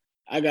out.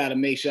 I got to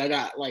make sure I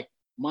got like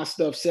my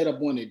stuff set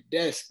up on the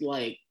desk,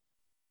 like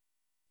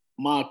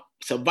my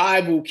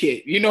survival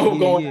kit, going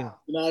Yeah. out.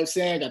 You know what I'm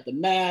saying? I got the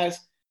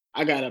mask.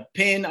 I got a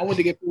pen. I went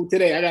to get food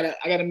today. I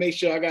gotta make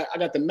sure I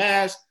got the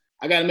mask.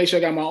 I gotta make sure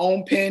I got my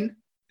own pen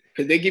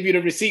because they give you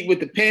the receipt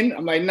with the pen.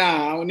 I'm like,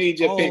 nah, I don't need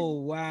your pen.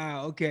 Oh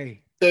wow.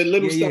 Okay. The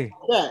little Yeah. stuff Yeah.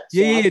 like that.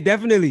 Yeah. So I Yeah.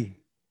 Definitely.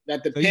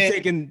 got the So you pen,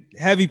 taking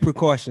heavy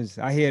precautions.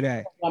 I hear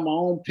that. got my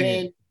own Yeah.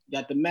 pen,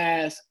 got the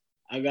mask,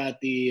 I got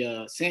the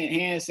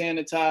hand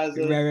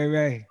sanitizer.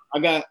 Right.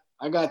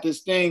 I got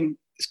this thing.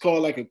 It's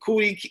called like a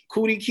cootie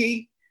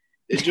key.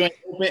 The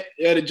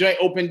joint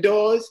open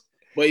doors.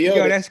 But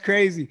Yo, that's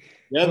crazy.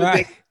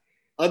 the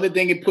other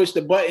thing, it push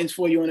the buttons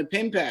for you on the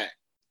pen pad.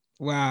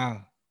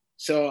 Wow.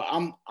 So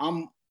I'm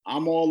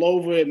all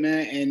over it,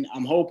 man, and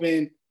I'm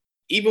hoping,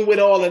 even with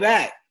all of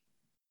that,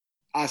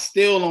 I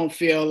still don't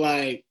feel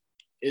like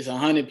it's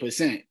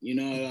 100%. You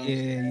know what I'm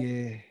saying?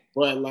 Yeah.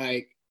 But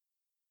like,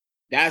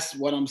 that's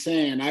what I'm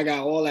saying. I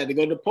got all that to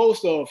go to the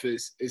post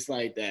office. It's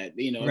like that,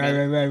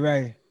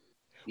 Right.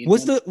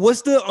 What's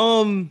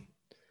the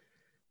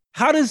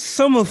how does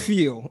summer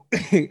feel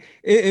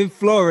in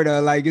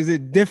Florida? Like, is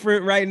it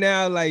different right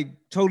now? Like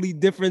totally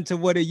different to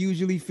what it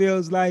usually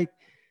feels like?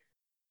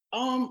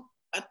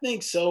 I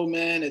think so,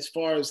 man. As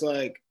far as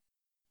like,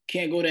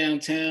 can't go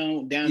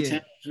downtown.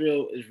 Downtown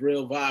is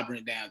real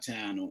vibrant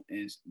downtown,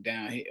 and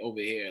down here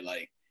over here,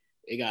 like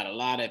they got a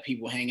lot of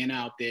people hanging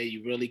out there.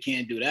 You really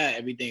can't do that.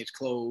 Everything's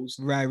closed.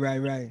 Right.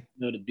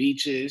 The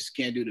beaches,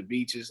 can't do the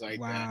beaches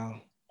like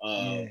Wow.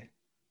 that.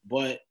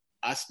 But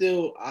I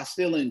still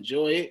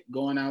enjoy it,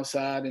 going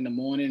outside in the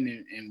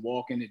morning and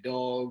walking the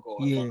dog, or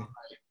if I'm like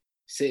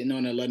sitting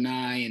on the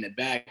lanai in the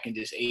back and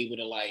just able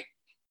to like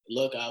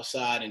look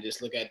outside and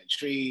just look at the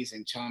trees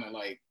and trying to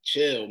like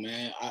chill,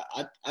 man.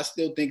 I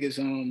still think it's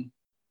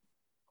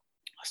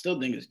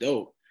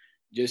dope,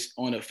 just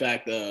on the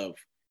fact of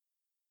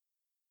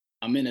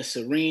I'm in a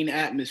serene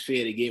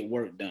atmosphere to get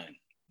work done.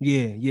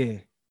 Yeah.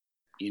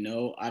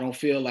 I don't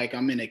feel like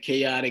I'm in a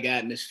chaotic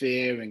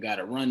atmosphere and got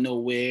to run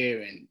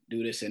nowhere and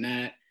do this and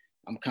that.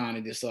 I'm kind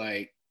of just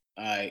like,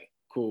 all right,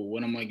 cool.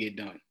 What am I get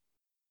done?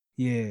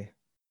 Yeah.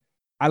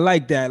 I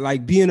like that.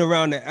 Like being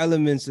around the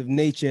elements of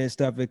nature and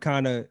stuff, it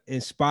kind of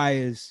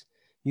inspires,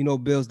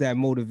 builds that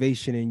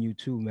motivation in you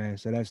too, man.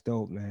 So that's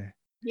dope, man.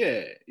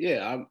 Yeah.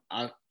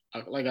 I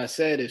like I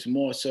said, it's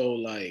more so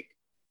like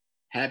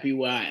happy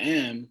where I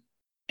am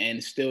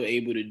and still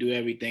able to do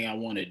everything I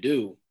want to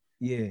do.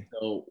 Yeah.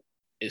 So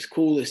it's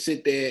cool to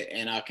sit there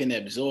and I can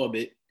absorb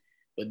it.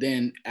 But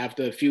then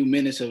after a few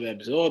minutes of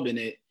absorbing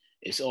it,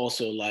 it's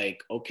also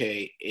like,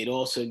 okay, it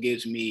also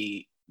gives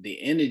me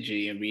the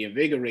energy and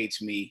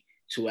reinvigorates me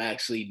to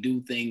actually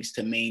do things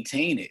to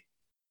maintain it.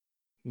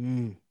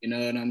 You know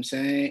what I'm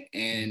saying?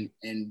 And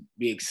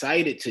be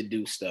excited to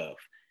do stuff.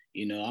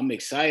 I'm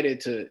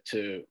excited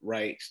to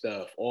write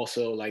stuff.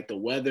 Also, like the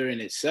weather in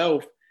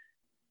itself,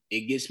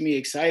 it gets me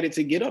excited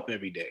to get up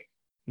every day.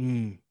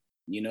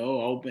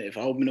 If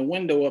I open the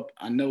window up,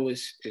 I know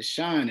it's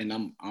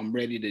shining. I'm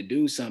ready to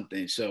do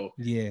something. So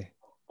yeah.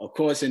 Of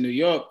course, in New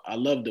York, I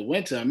love the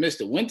winter. I miss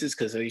the winters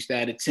because I used to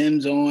have the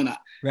Timbs on.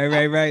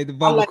 Right. The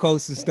bubble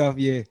coats and stuff.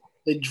 Yeah.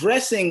 The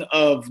dressing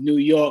of New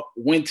York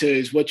winter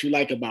is what you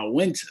like about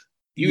winter.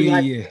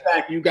 The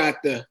fact you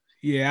got the.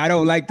 Yeah, I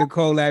don't like the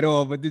cold at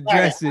all, but the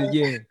dressing,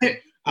 yeah.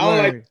 I don't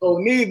like the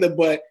cold neither,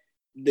 but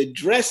the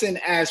dressing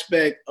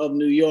aspect of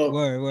New York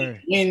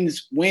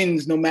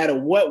wins no matter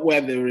what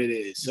weather it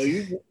is. So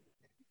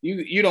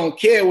you don't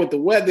care what the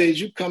weather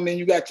is. You come in,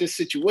 you got your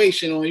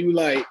situation on.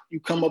 You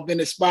come up in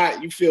the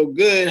spot, you feel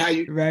good. How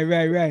you right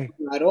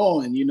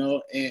on,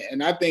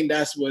 and I think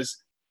that's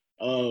what's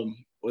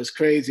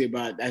crazy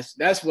about it.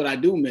 That's what I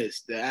do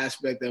miss, the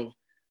aspect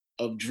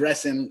of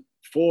dressing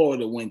for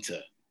the winter.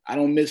 I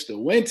don't miss the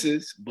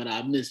winters, but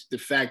I miss the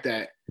fact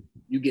that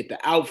you get the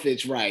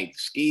outfits right,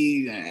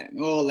 skis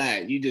and all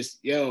that. You just,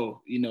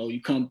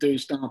 you come through,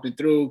 stomping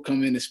through,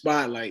 come in the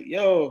spot like,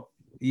 yo.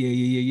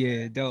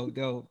 Yeah.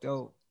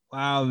 Dope.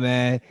 Wow,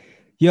 man.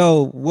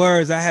 Yo,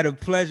 words. I had a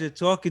pleasure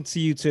talking to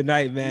you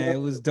tonight, man. It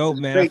was dope,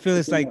 man. I feel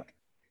it's like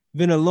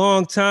been a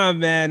long time,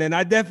 man. And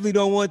I definitely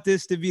don't want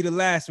this to be the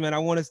last, man. I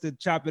want us to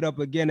chop it up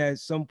again at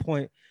some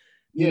point.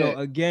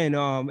 Again,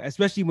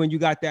 especially when you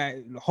got that,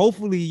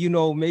 hopefully,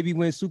 maybe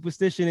when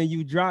Superstition and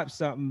you drop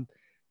something,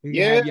 we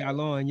can have y'all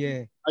on.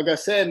 Yeah. Like I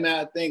said,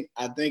 man,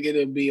 I think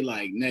it'll be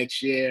like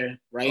next year.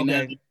 Right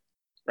now,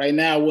 right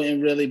now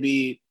wouldn't really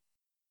be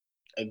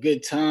a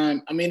good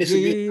time. I mean, it's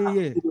a good time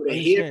for people to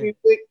hear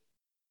music.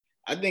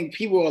 I think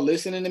people are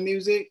listening to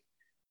music,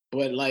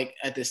 but like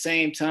at the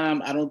same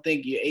time, I don't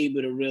think you're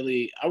able to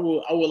really. I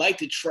would like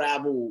to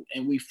travel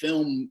and we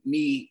film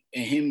me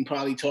and him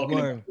probably talking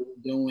about what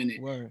we're doing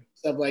and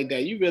stuff like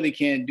that. You really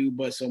can't do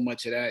but so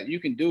much of that. You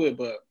can do it,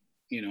 but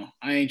you know,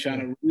 I ain't trying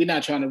to. We're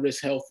not trying to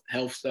risk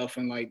health stuff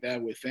and like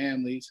that with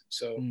families.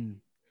 So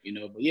you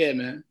know, but yeah,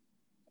 man.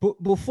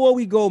 Before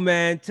we go,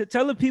 man,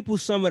 tell the people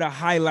some of the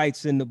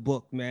highlights in the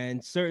book,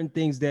 man. Certain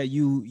things that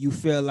you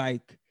feel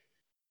like,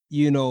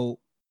 you know,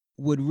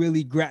 would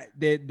really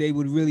that they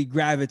would really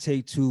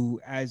gravitate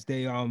to as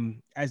they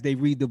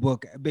read the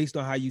book, based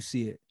on how you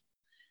see it.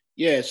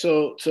 Yeah.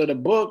 So the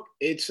book,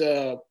 it's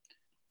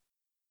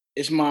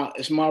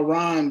my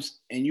rhymes,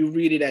 and you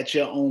read it at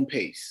your own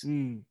pace.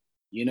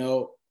 You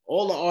know,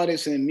 all the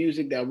artists and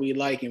music that we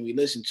like and we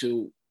listen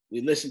to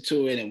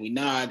it and we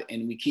nod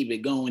and we keep it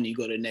going. You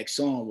go to the next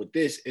song. With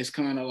this, it's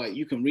kind of like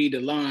you can read the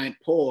line,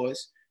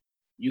 pause.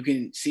 You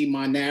can see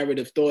my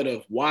narrative thought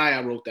of why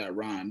I wrote that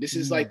rhyme. This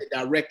is like the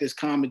director's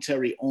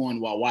commentary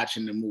on while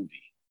watching the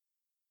movie.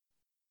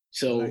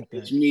 So like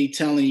it's me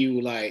telling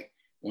you, like,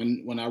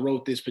 when I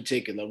wrote this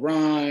particular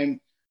rhyme,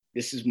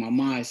 this is my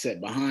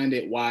mindset behind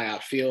it, why I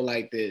feel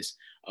like this.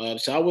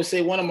 So I would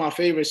say one of my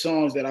favorite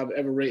songs that I've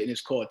ever written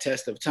is called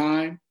Test of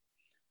Time.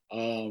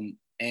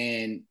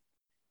 And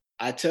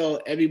I tell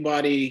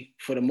everybody,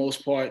 for the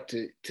most part,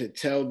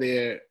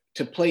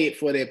 to play it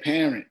for their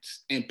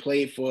parents and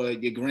play it for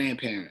your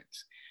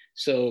grandparents.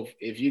 So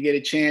if you get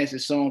a chance, a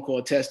song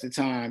called Test of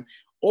Time,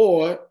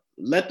 or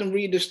let them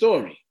read the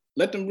story.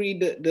 Let them read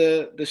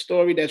the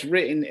story that's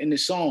written in the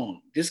song.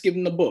 Just give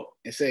them the book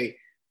and say,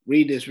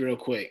 read this real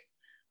quick.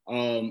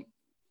 For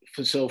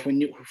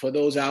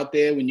those out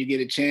there, when you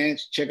get a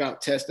chance, check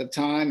out Test of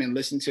Time and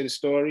listen to the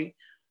story.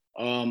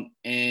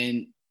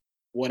 And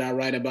what I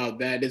write about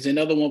that. There's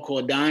another one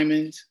called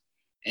Diamonds.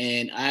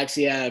 And I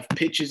actually have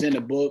pictures in the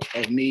book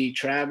of me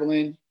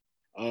traveling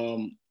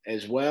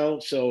as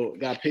well. So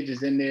got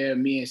pictures in there,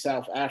 me in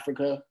South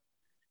Africa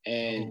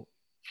and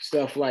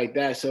stuff like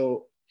that.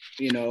 So,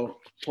 you know,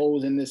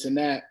 posing this and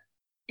that.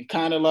 And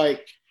kind of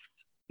like,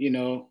 you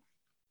know,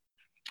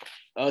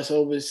 us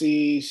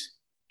overseas,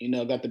 you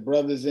know, got the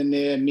brothers in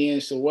there, me in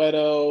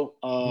Soweto.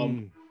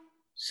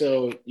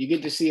 So you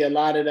get to see a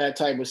lot of that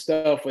type of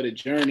stuff for the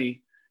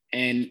journey.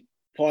 And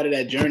part of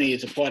that journey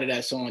is a part of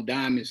that song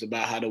Diamonds,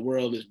 about how the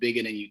world is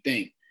bigger than you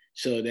think.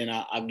 So then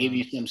I'll give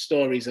you some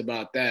stories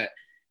about that.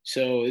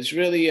 So it's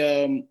really,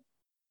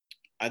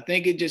 I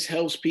think it just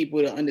helps people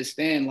to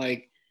understand,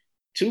 like,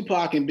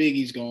 Tupac and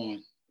Biggie's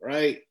gone,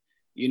 right?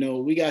 You know,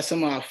 we got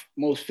some of our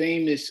most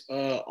famous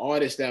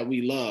artists that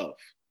we love,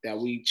 that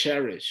we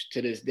cherish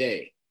to this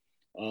day,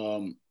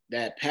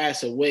 that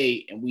pass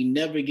away, and we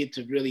never get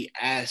to really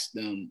ask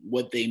them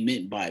what they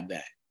meant by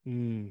that.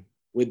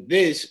 With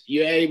this,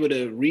 you're able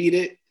to read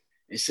it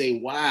and say,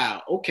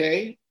 wow,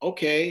 okay,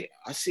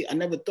 I see. I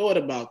never thought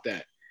about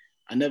that.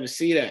 I never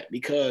see that,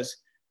 because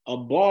a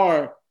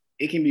bar,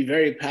 it can be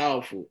very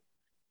powerful,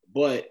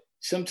 but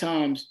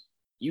sometimes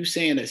you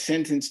saying a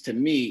sentence to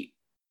me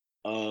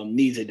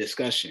needs a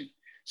discussion.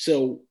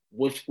 So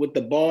with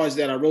the bars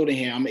that I wrote in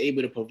here, I'm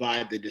able to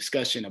provide the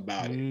discussion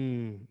about it.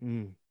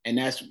 And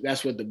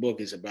that's what the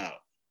book is about.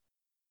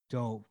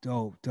 Dope.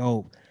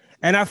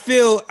 And I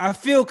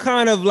feel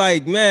kind of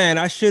like, man,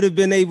 I should have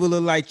been able to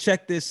like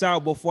check this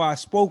out before I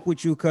spoke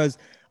with you, because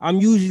I'm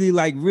usually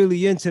like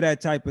really into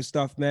that type of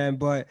stuff, man.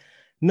 But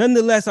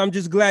nonetheless, I'm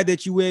just glad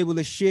that you were able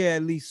to share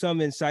at least some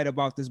insight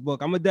about this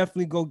book. I'm gonna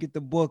definitely go get the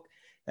book,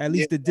 at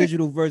least the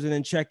digital version,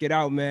 and check it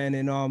out, man.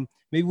 And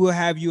maybe we'll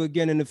have you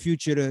again in the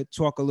future to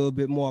talk a little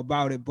bit more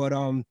about it. But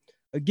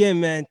again,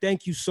 man,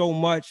 thank you so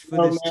much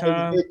for this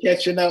time. Good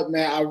catching up,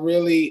 man. I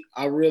really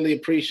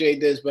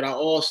appreciate this, but I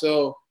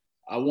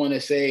want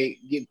to say,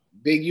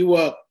 big you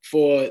up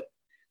for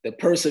the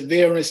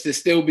perseverance to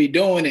still be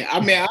doing it. I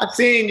mean, I've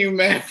seen you,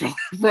 man,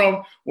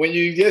 from when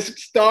you just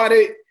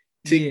started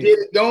to get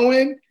it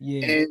going,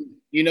 and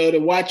you know, to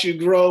watch you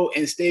grow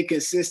and stay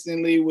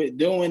consistently with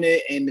doing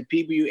it, and the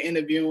people you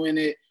interviewing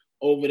it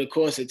over the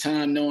course of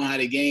time, knowing how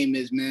the game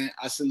is, man.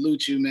 I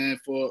salute you, man,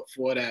 for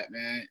that,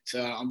 man.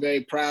 So I'm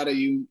very proud of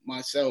you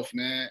myself,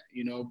 man.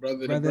 You know,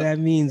 brother. That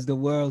means the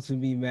world to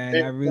me, man.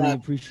 I really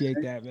appreciate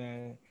that,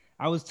 man.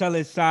 I was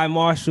telling Cy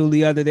Marshall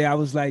the other day, I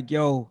was like,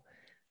 yo,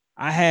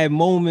 I had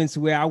moments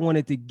where I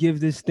wanted to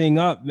give this thing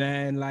up,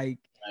 man. Like,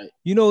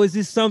 you know, is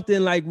this something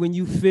like when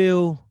you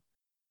feel,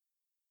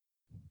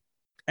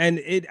 and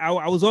I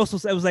was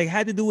like,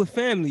 had to do with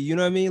family, you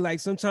know what I mean? Like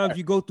sometimes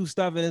you go through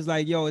stuff and it's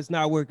like, yo, it's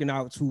not working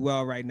out too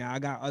well right now. I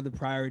got other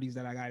priorities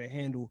that I got to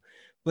handle.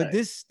 But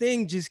this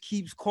thing just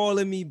keeps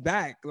calling me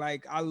back.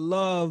 Like, I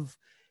love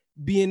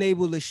being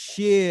able to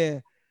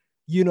share,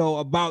 you know,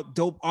 about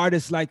dope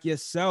artists like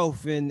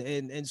yourself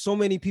and so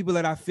many people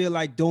that I feel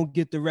like don't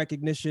get the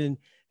recognition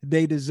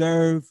they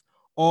deserve,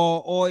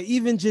 or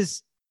even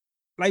just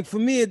like for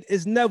me,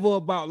 it's never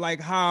about like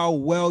how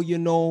well you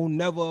know,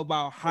 never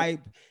about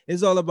hype.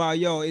 It's all about,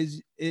 yo,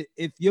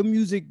 if your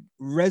music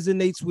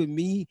resonates with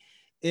me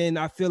and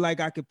I feel like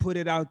I could put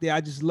it out there,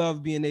 I just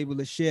love being able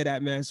to share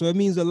that, man. So it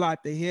means a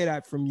lot to hear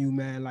that from you,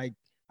 man. Like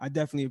I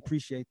definitely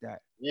appreciate that.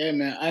 Yeah,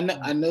 man.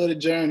 I know the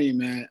journey,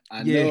 man.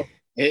 I Yeah. know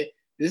it.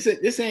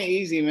 This ain't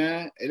easy,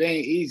 man. It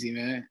ain't easy,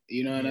 man.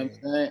 You know what I'm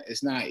saying?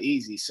 It's not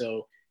easy.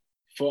 So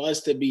for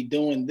us to be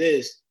doing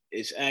this,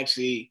 it's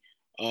actually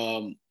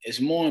it's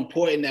more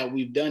important that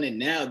we've done it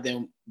now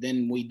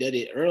than we did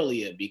it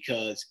earlier,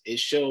 because it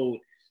showed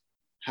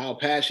how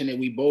passionate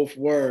we both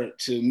were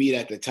to meet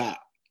at the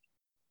top.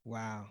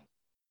 Wow.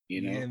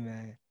 You know? Yeah,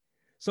 man.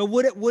 So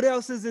what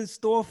else is in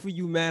store for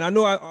you, man? I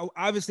know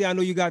obviously I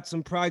know you got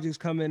some projects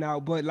coming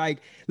out, but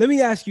like let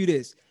me ask you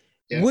this.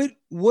 Yeah.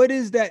 What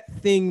is that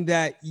thing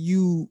that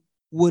you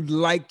would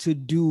like to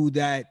do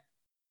that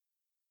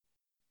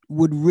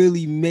would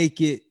really make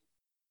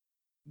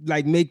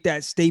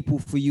that staple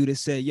for you to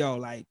say, yo,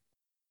 like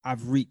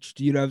I've reached,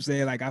 you know what I'm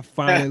saying? Like I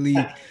finally,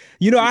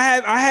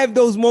 I have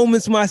those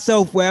moments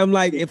myself where I'm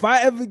like, if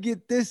I ever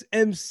get this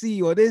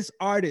MC or this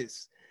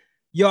artist,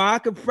 yo, I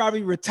could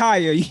probably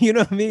retire, you know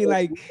what I mean?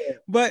 Like,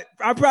 but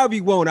I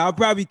probably won't. I'll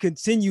probably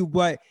continue.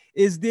 But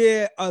is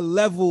there a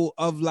level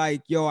of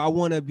like, yo, I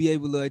want to be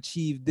able to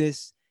achieve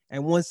this,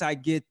 and once I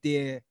get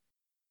there,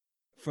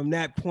 from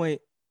that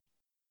point,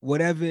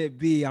 whatever it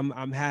be,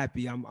 I'm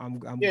happy. I'm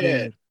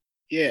good.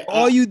 Yeah. Or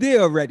are you there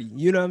already?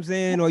 You know what I'm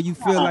saying? Or you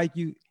feel like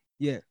you,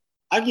 yeah.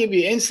 I'll give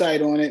you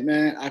insight on it,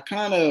 man. I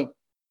kind of,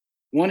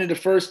 one of the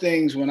first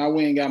things when I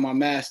went and got my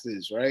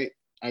master's, right?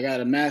 I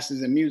got a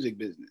master's in music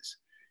business.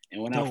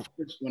 And when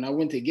I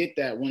went to get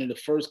that, one of the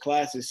first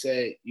classes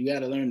said, you got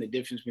to learn the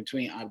difference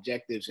between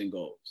objectives and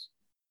goals.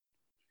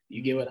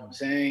 You get what I'm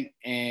saying?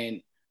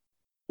 And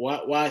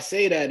why I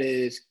say that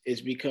is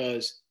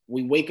because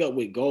we wake up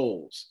with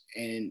goals,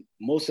 and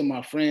most of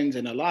my friends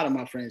and a lot of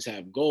my friends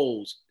have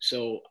goals.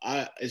 So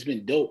it's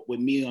been dope with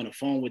me on the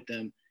phone with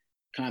them,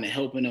 kind of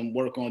helping them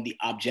work on the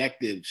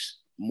objectives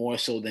more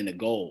so than the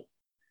goal.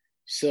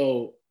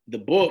 So the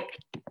book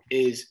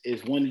is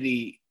one of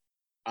the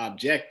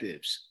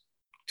objectives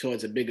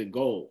towards a bigger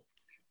goal.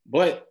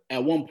 But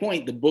at one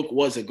point, the book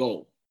was a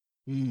goal.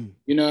 You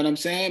know what I'm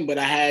saying? But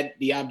I had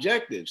the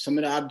objectives. Some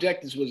of the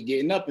objectives was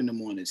getting up in the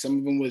morning. Some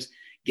of them was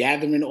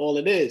gathering all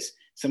of this.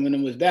 Some of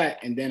them was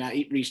that. And then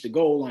I reached the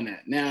goal on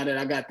that. Now that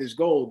I got this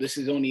goal, this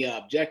is only an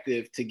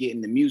objective to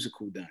getting the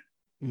musical done.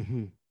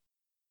 Mm-hmm.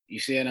 You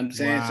see what I'm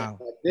saying? Wow.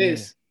 So like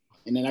this,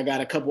 and then I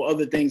got a couple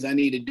other things I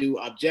need to do,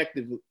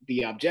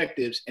 the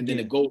objectives, and then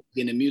the goal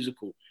in the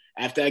musical.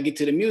 After I get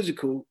to the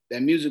musical,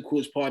 that musical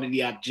is part of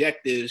the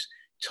objectives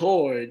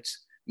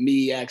towards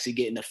me actually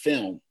getting a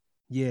film.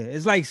 Yeah,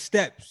 it's like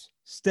steps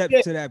to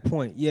that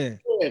point. Yeah.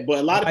 But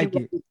a lot of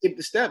people skip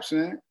the steps,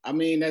 man. I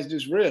mean, that's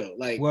just real.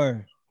 Like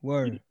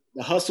word.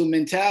 The hustle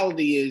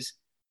mentality is,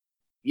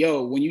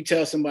 yo, when you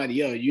tell somebody,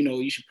 yo,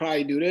 you should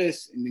probably do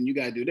this, and then you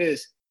gotta do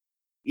this.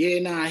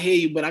 Yeah, I hear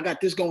you, but I got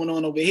this going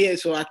on over here,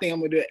 so I think I'm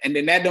gonna do it. And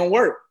then that don't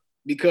work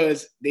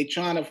because they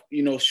trying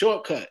to,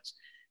 shortcuts.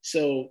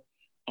 So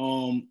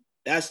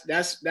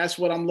that's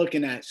what I'm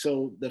looking at.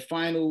 So the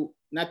final,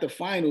 not the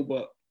final,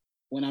 but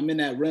when I'm in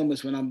that realm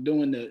is when I'm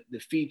doing the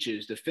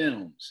features, the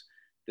films,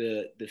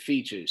 the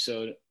features.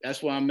 So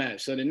that's where I'm at.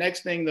 So the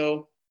next thing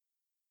though,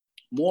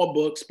 more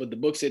books, but the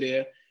books are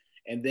there.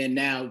 And then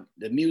now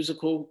the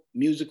musical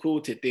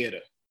to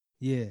theater.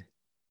 Yeah.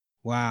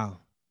 Wow.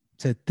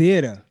 To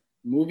theater.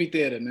 Movie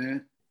theater,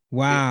 man.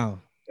 Wow.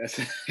 Yeah.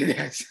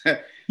 That's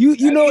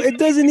it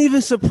doesn't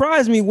even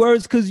surprise me,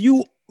 Words, because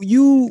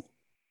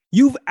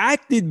you've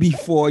acted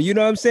before. You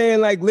know what I'm saying?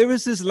 Like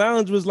Lyricist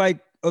Lounge was like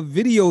a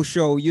video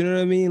show. You know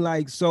what I mean?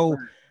 Like, so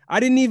I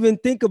didn't even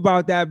think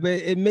about that, but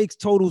it makes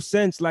total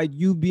sense. Like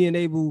you being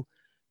able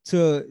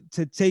to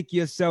take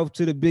yourself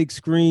to the big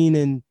screen,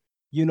 and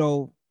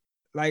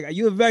like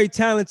you're a very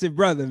talented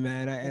brother,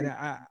 man. And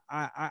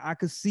I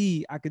could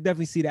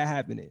definitely see that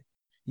happening.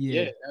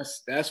 Yeah,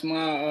 that's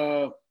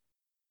my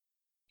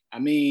I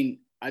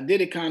mean, I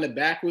did it kind of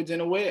backwards in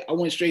a way. I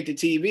went straight to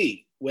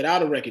TV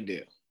without a record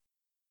deal.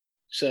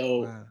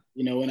 So,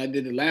 when I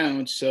did the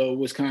lounge, so it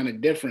was kind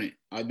of different.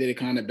 I did it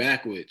kind of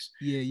backwards.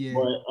 Yeah.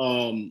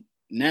 But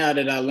now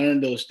that I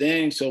learned those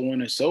things, so on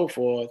and so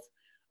forth,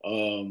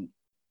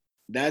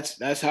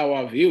 that's how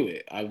I view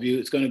it. I view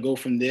it's going to go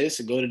from this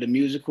to go to the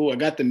musical. I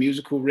got the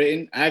musical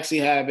written. I actually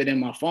have it in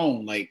my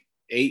phone, like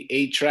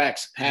eight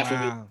tracks. Half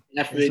of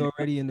it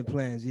already in the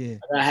plans. Yeah,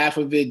 I got half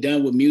of it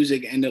done with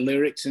music and the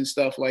lyrics and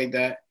stuff like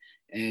that,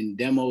 and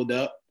demoed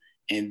up.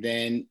 And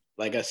then,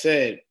 like I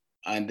said,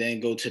 I then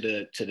go to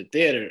the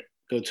theater,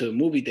 go to the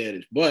movie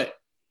theaters. But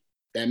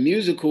that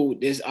musical,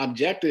 there's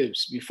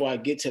objectives before I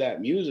get to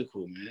that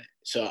musical, man.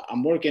 So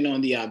I'm working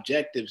on the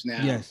objectives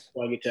now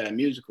before I get to that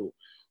musical.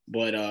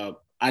 But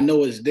I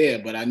know it's there,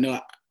 but I know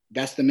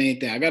that's the main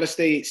thing. I gotta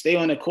stay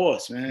on the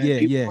course, man.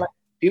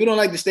 People don't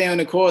like to stay on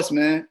the course,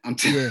 man. I'm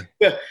telling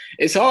you,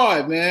 it's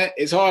hard, man.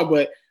 It's hard,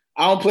 but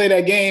I don't play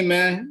that game,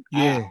 man.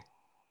 Yeah.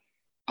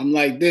 I'm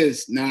like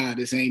this. Nah,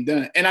 this ain't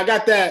done. And I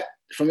got that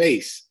from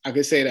Ace. I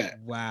could say that.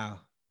 Wow.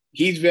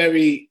 He's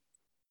very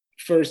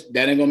first.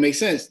 That ain't gonna make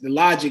sense. The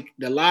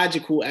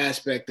logical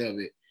aspect of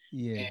it,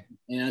 Yeah.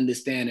 and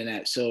understanding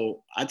that.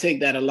 So I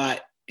take that a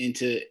lot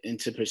into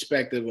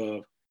perspective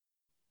of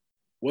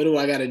what do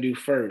I got to do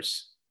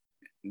first,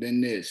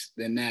 then this,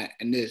 then that,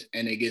 and this,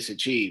 and it gets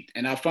achieved.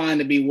 And I find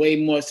to be way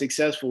more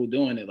successful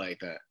doing it like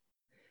that.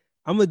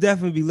 I'm gonna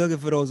definitely be looking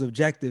for those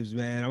objectives,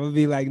 man. I'm gonna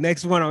be like,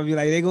 next one, I'm gonna be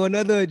like, they go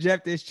another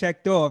objectives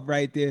checked off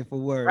right there for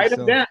words. Write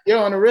them down.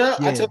 Yo, on the real,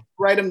 yeah. I tell you,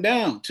 write them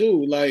down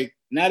too. Like,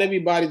 not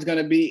everybody's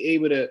gonna be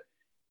able to,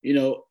 you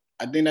know,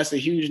 I think that's a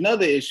huge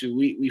another issue.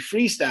 We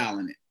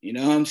freestyling it. You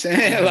know what I'm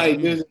saying?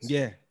 Like, to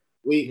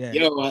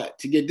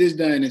get this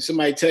done, and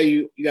somebody tell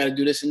you got to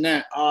do this and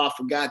that. Oh, I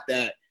forgot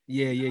that.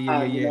 Yeah. You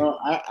know,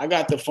 I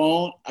got the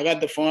phone. I got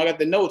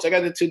the notes. I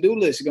got the to-do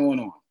list going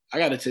on. I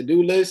got a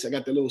to-do list. I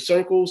got the little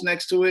circles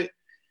next to it.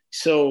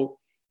 So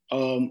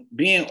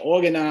being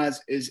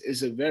organized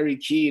is a very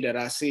key that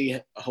I see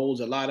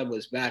holds a lot of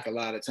us back a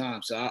lot of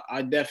times. So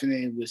I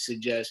definitely would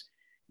suggest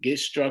get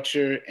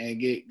structure and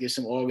get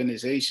some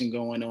organization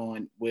going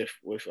on with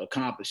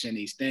accomplishing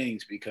these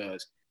things,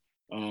 because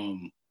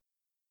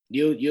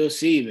you'll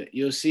see it.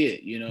 You'll see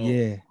it. You know.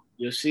 Yeah.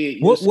 You'll see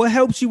it. What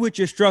helps you with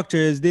your structure?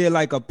 Is there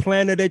like a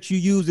planner that you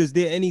use? Is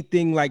there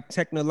anything like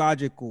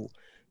technological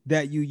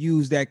that you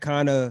use that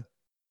kind of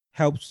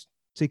helps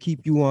to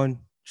keep you on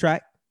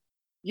track?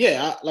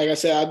 Yeah, like I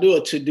said, I do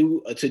a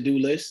to-do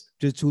list.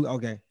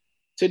 Okay.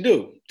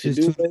 To-do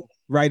list.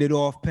 Write it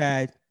off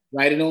pad.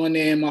 Write it on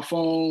there in my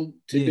phone,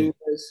 to-do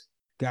list.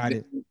 Got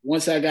it.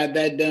 Once I got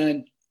that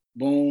done,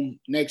 boom,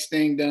 next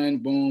thing done,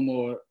 boom,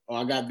 or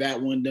I got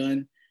that one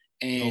done.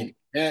 And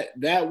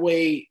that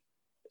way,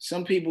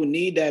 some people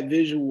need that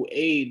visual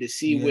aid to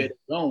see where they're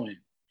going,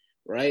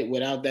 right?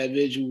 Without that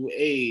visual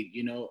aid,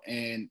 you know,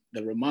 and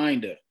the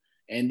reminder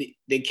and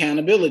the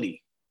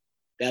accountability.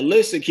 That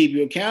list will keep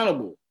you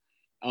accountable.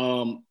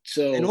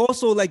 And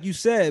also, like you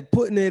said,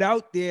 putting it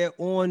out there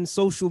on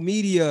social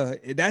media,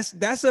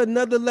 that's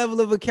another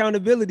level of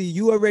accountability.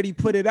 You already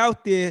put it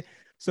out there,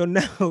 so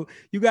now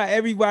you got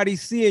everybody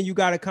seeing. You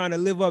got to kind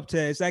of live up to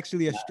it. It's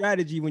actually a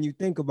strategy when you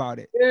think about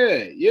it.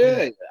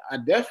 Yeah. I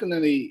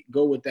definitely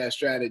go with that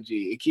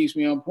strategy. It keeps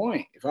me on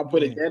point. If I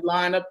put a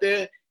deadline up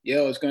there,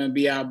 it's gonna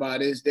be out by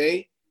this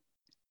day.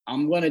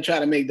 I'm gonna try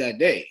to make that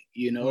day,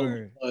 you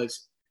know,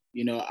 because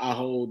you know, I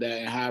hold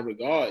that in high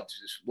regards.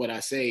 What I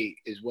say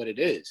is what it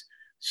is.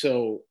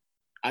 So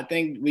I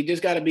think we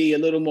just got to be a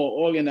little more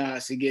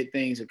organized to get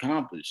things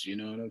accomplished. You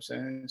know what I'm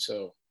saying?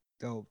 So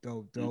dope.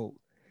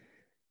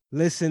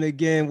 Listen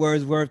again,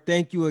 Wordsworth.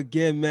 Thank you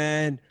again,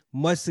 man.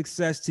 Much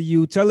success to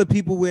you. Tell the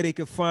people where they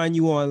can find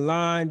you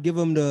online. Give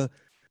them the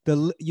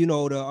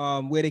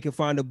where they can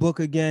find the book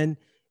again,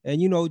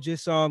 and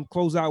just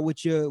close out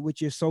with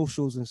your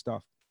socials and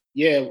stuff.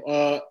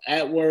 Yeah,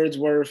 at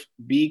Wordsworth,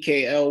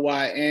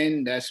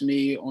 BKLYN. That's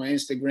me on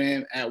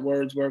Instagram, at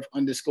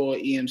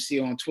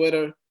Wordsworth_EMC on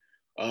Twitter.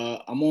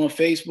 I'm on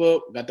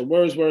Facebook, got the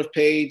Wordsworth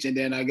page, and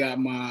then I got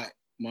my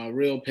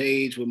real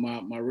page with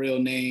my real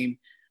name.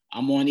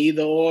 I'm on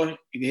either or.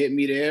 You can hit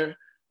me there.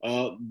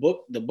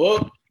 The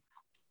book,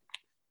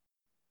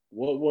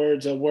 What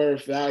Words Are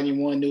Worth,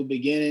 Volume 1, New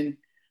Beginning.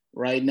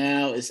 Right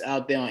now, it's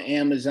out there on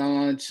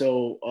Amazon.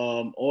 So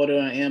order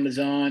on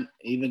Amazon.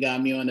 Even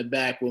got me on the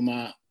back with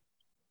my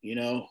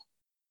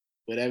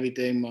with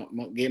everything,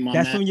 get my.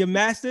 That's from your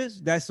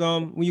masters. That's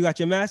when you got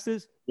your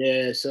masters.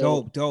 Yeah,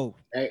 so dope.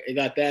 I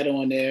got that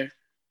on there.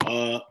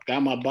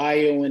 Got my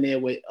bio in there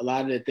with a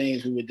lot of the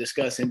things we were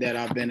discussing that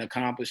I've been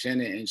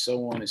accomplishing, and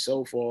so on and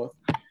so forth.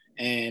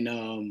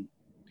 And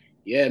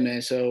yeah,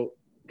 man. So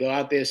go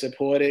out there,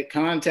 support it.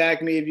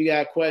 Contact me if you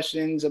got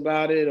questions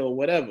about it or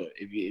whatever.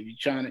 If you're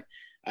trying to,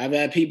 I've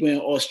had people in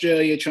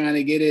Australia trying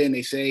to get it, and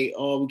they say,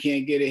 "Oh, we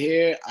can't get it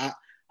here."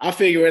 I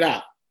figure it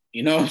out.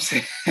 You know what I'm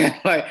saying?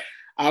 Like,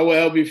 I will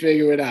help you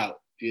figure it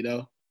out, you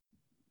know?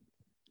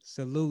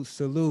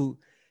 Salute.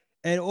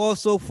 And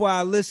also for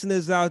our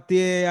listeners out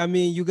there, I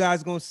mean, you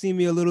guys going to see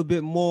me a little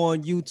bit more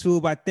on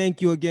YouTube. I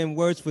thank you again,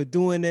 Words, for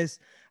doing this.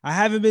 I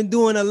haven't been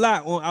doing a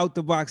lot on Out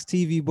the Box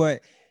TV,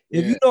 but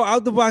if you know,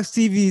 Out the Box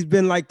TV has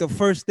been like the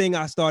first thing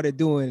I started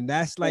doing.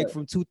 That's like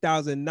from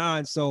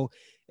 2009. So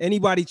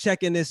anybody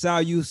checking this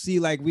out, you see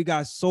like we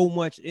got so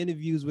much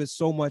interviews with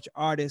so much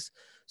artists.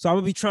 So I'm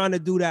going to be trying to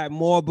do that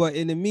more. But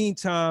in the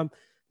meantime,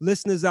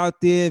 listeners out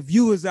there,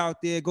 viewers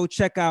out there, go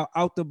check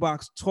out the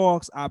Box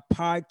Talks, our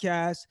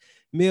podcast.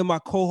 Me and my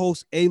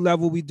co-host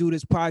A-Level, we do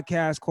this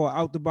podcast called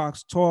Out the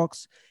Box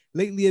Talks.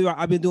 Lately,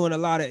 I've been doing a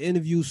lot of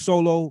interviews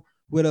solo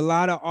with a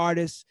lot of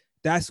artists.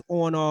 That's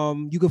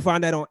on, you can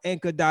find that on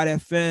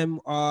Anchor.fm,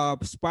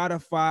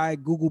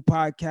 Spotify, Google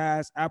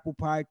Podcasts, Apple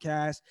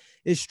Podcasts.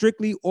 It's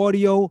strictly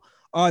audio.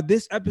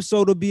 This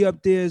episode will be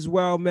up there as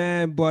well,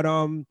 man. But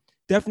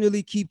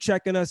definitely keep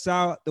checking us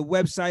out. The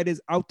website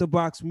is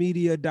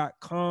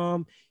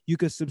outtheboxmedia.com. You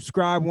can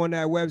subscribe on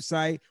that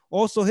website.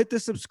 Also, hit the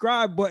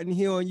subscribe button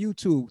here on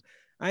YouTube.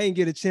 I ain't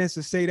get a chance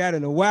to say that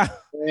in a while.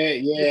 Yeah.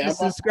 Hit the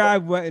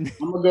subscribe button.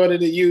 I'm going to go to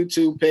the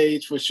YouTube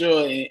page for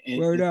sure and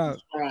Word up.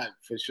 subscribe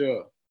for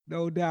sure.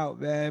 No doubt,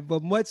 man.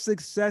 But much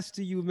success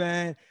to you,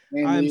 man.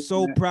 And I'm you, so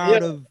man. Yeah,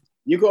 proud of.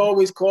 you can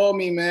always call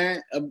me,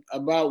 man,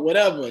 about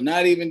whatever.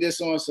 Not even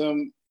just on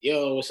some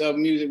what's up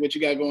music, what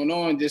you got going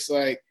on. Just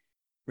like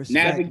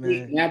Respect,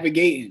 man.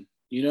 navigating.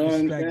 You know what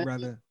I'm Respect, saying?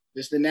 brother.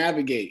 Just to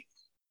navigate.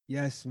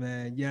 Yes,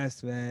 man.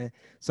 Yes, man.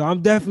 So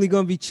I'm definitely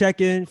gonna be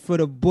checking for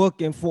the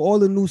book and for all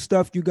the new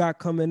stuff you got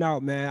coming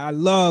out, man. I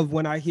love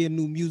when I hear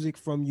new music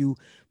from you,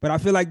 but I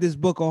feel like this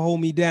book will hold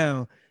me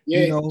down. You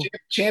Yeah, know.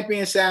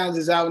 Champion Sounds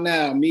is out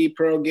now. Me,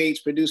 Pearl Gates,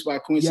 produced by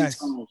Quincy Yes.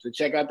 Tone. So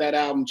check out that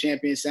album,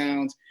 Champion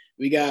Sounds.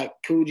 We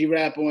got Coogee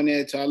Rap on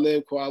there,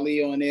 Talib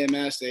Kweli on there,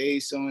 Master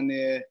Ace on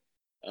there,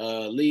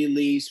 Lee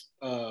Lee's.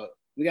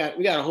 We got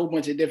a whole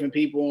bunch of different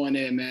people on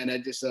there, man.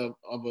 That just of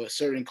a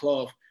certain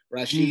cloth.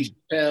 Rashid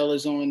Chappelle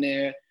is on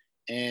there,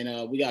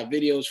 and we got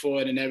videos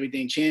for it and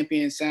everything.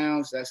 Champion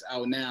Sounds, that's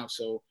out now.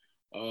 So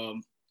I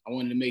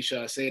wanted to make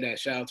sure I say that.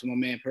 Shout out to my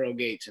man Pearl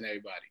Gates and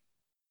everybody.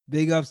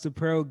 Big ups to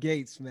Pearl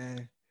Gates,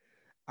 man.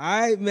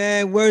 All right,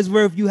 man.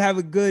 Wordsworth, you have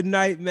a good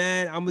night,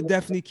 man. I'm gonna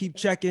definitely keep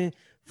checking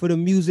for the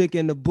music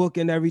and the book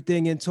and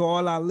everything. And to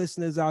all our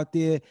listeners out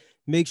there,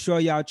 make sure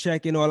y'all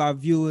checking, all our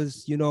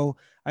viewers. You know,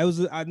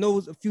 I know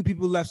a few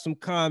people left some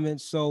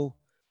comments, so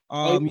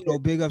you know,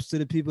 big ups to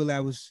the people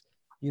that was,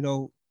 you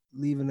know,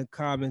 leaving the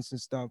comments and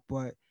stuff.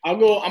 But I'm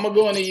gonna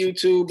go into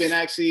YouTube and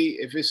actually,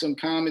 if it's some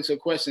comments or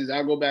questions,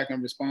 I'll go back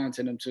and respond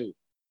to them too.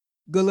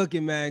 Good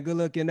looking, man. Good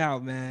looking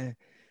out, man.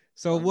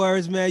 So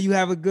words, man, you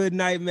have a good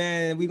night,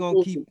 man. We're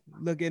gonna keep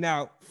looking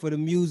out for the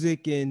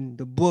music and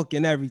the book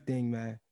and everything, man.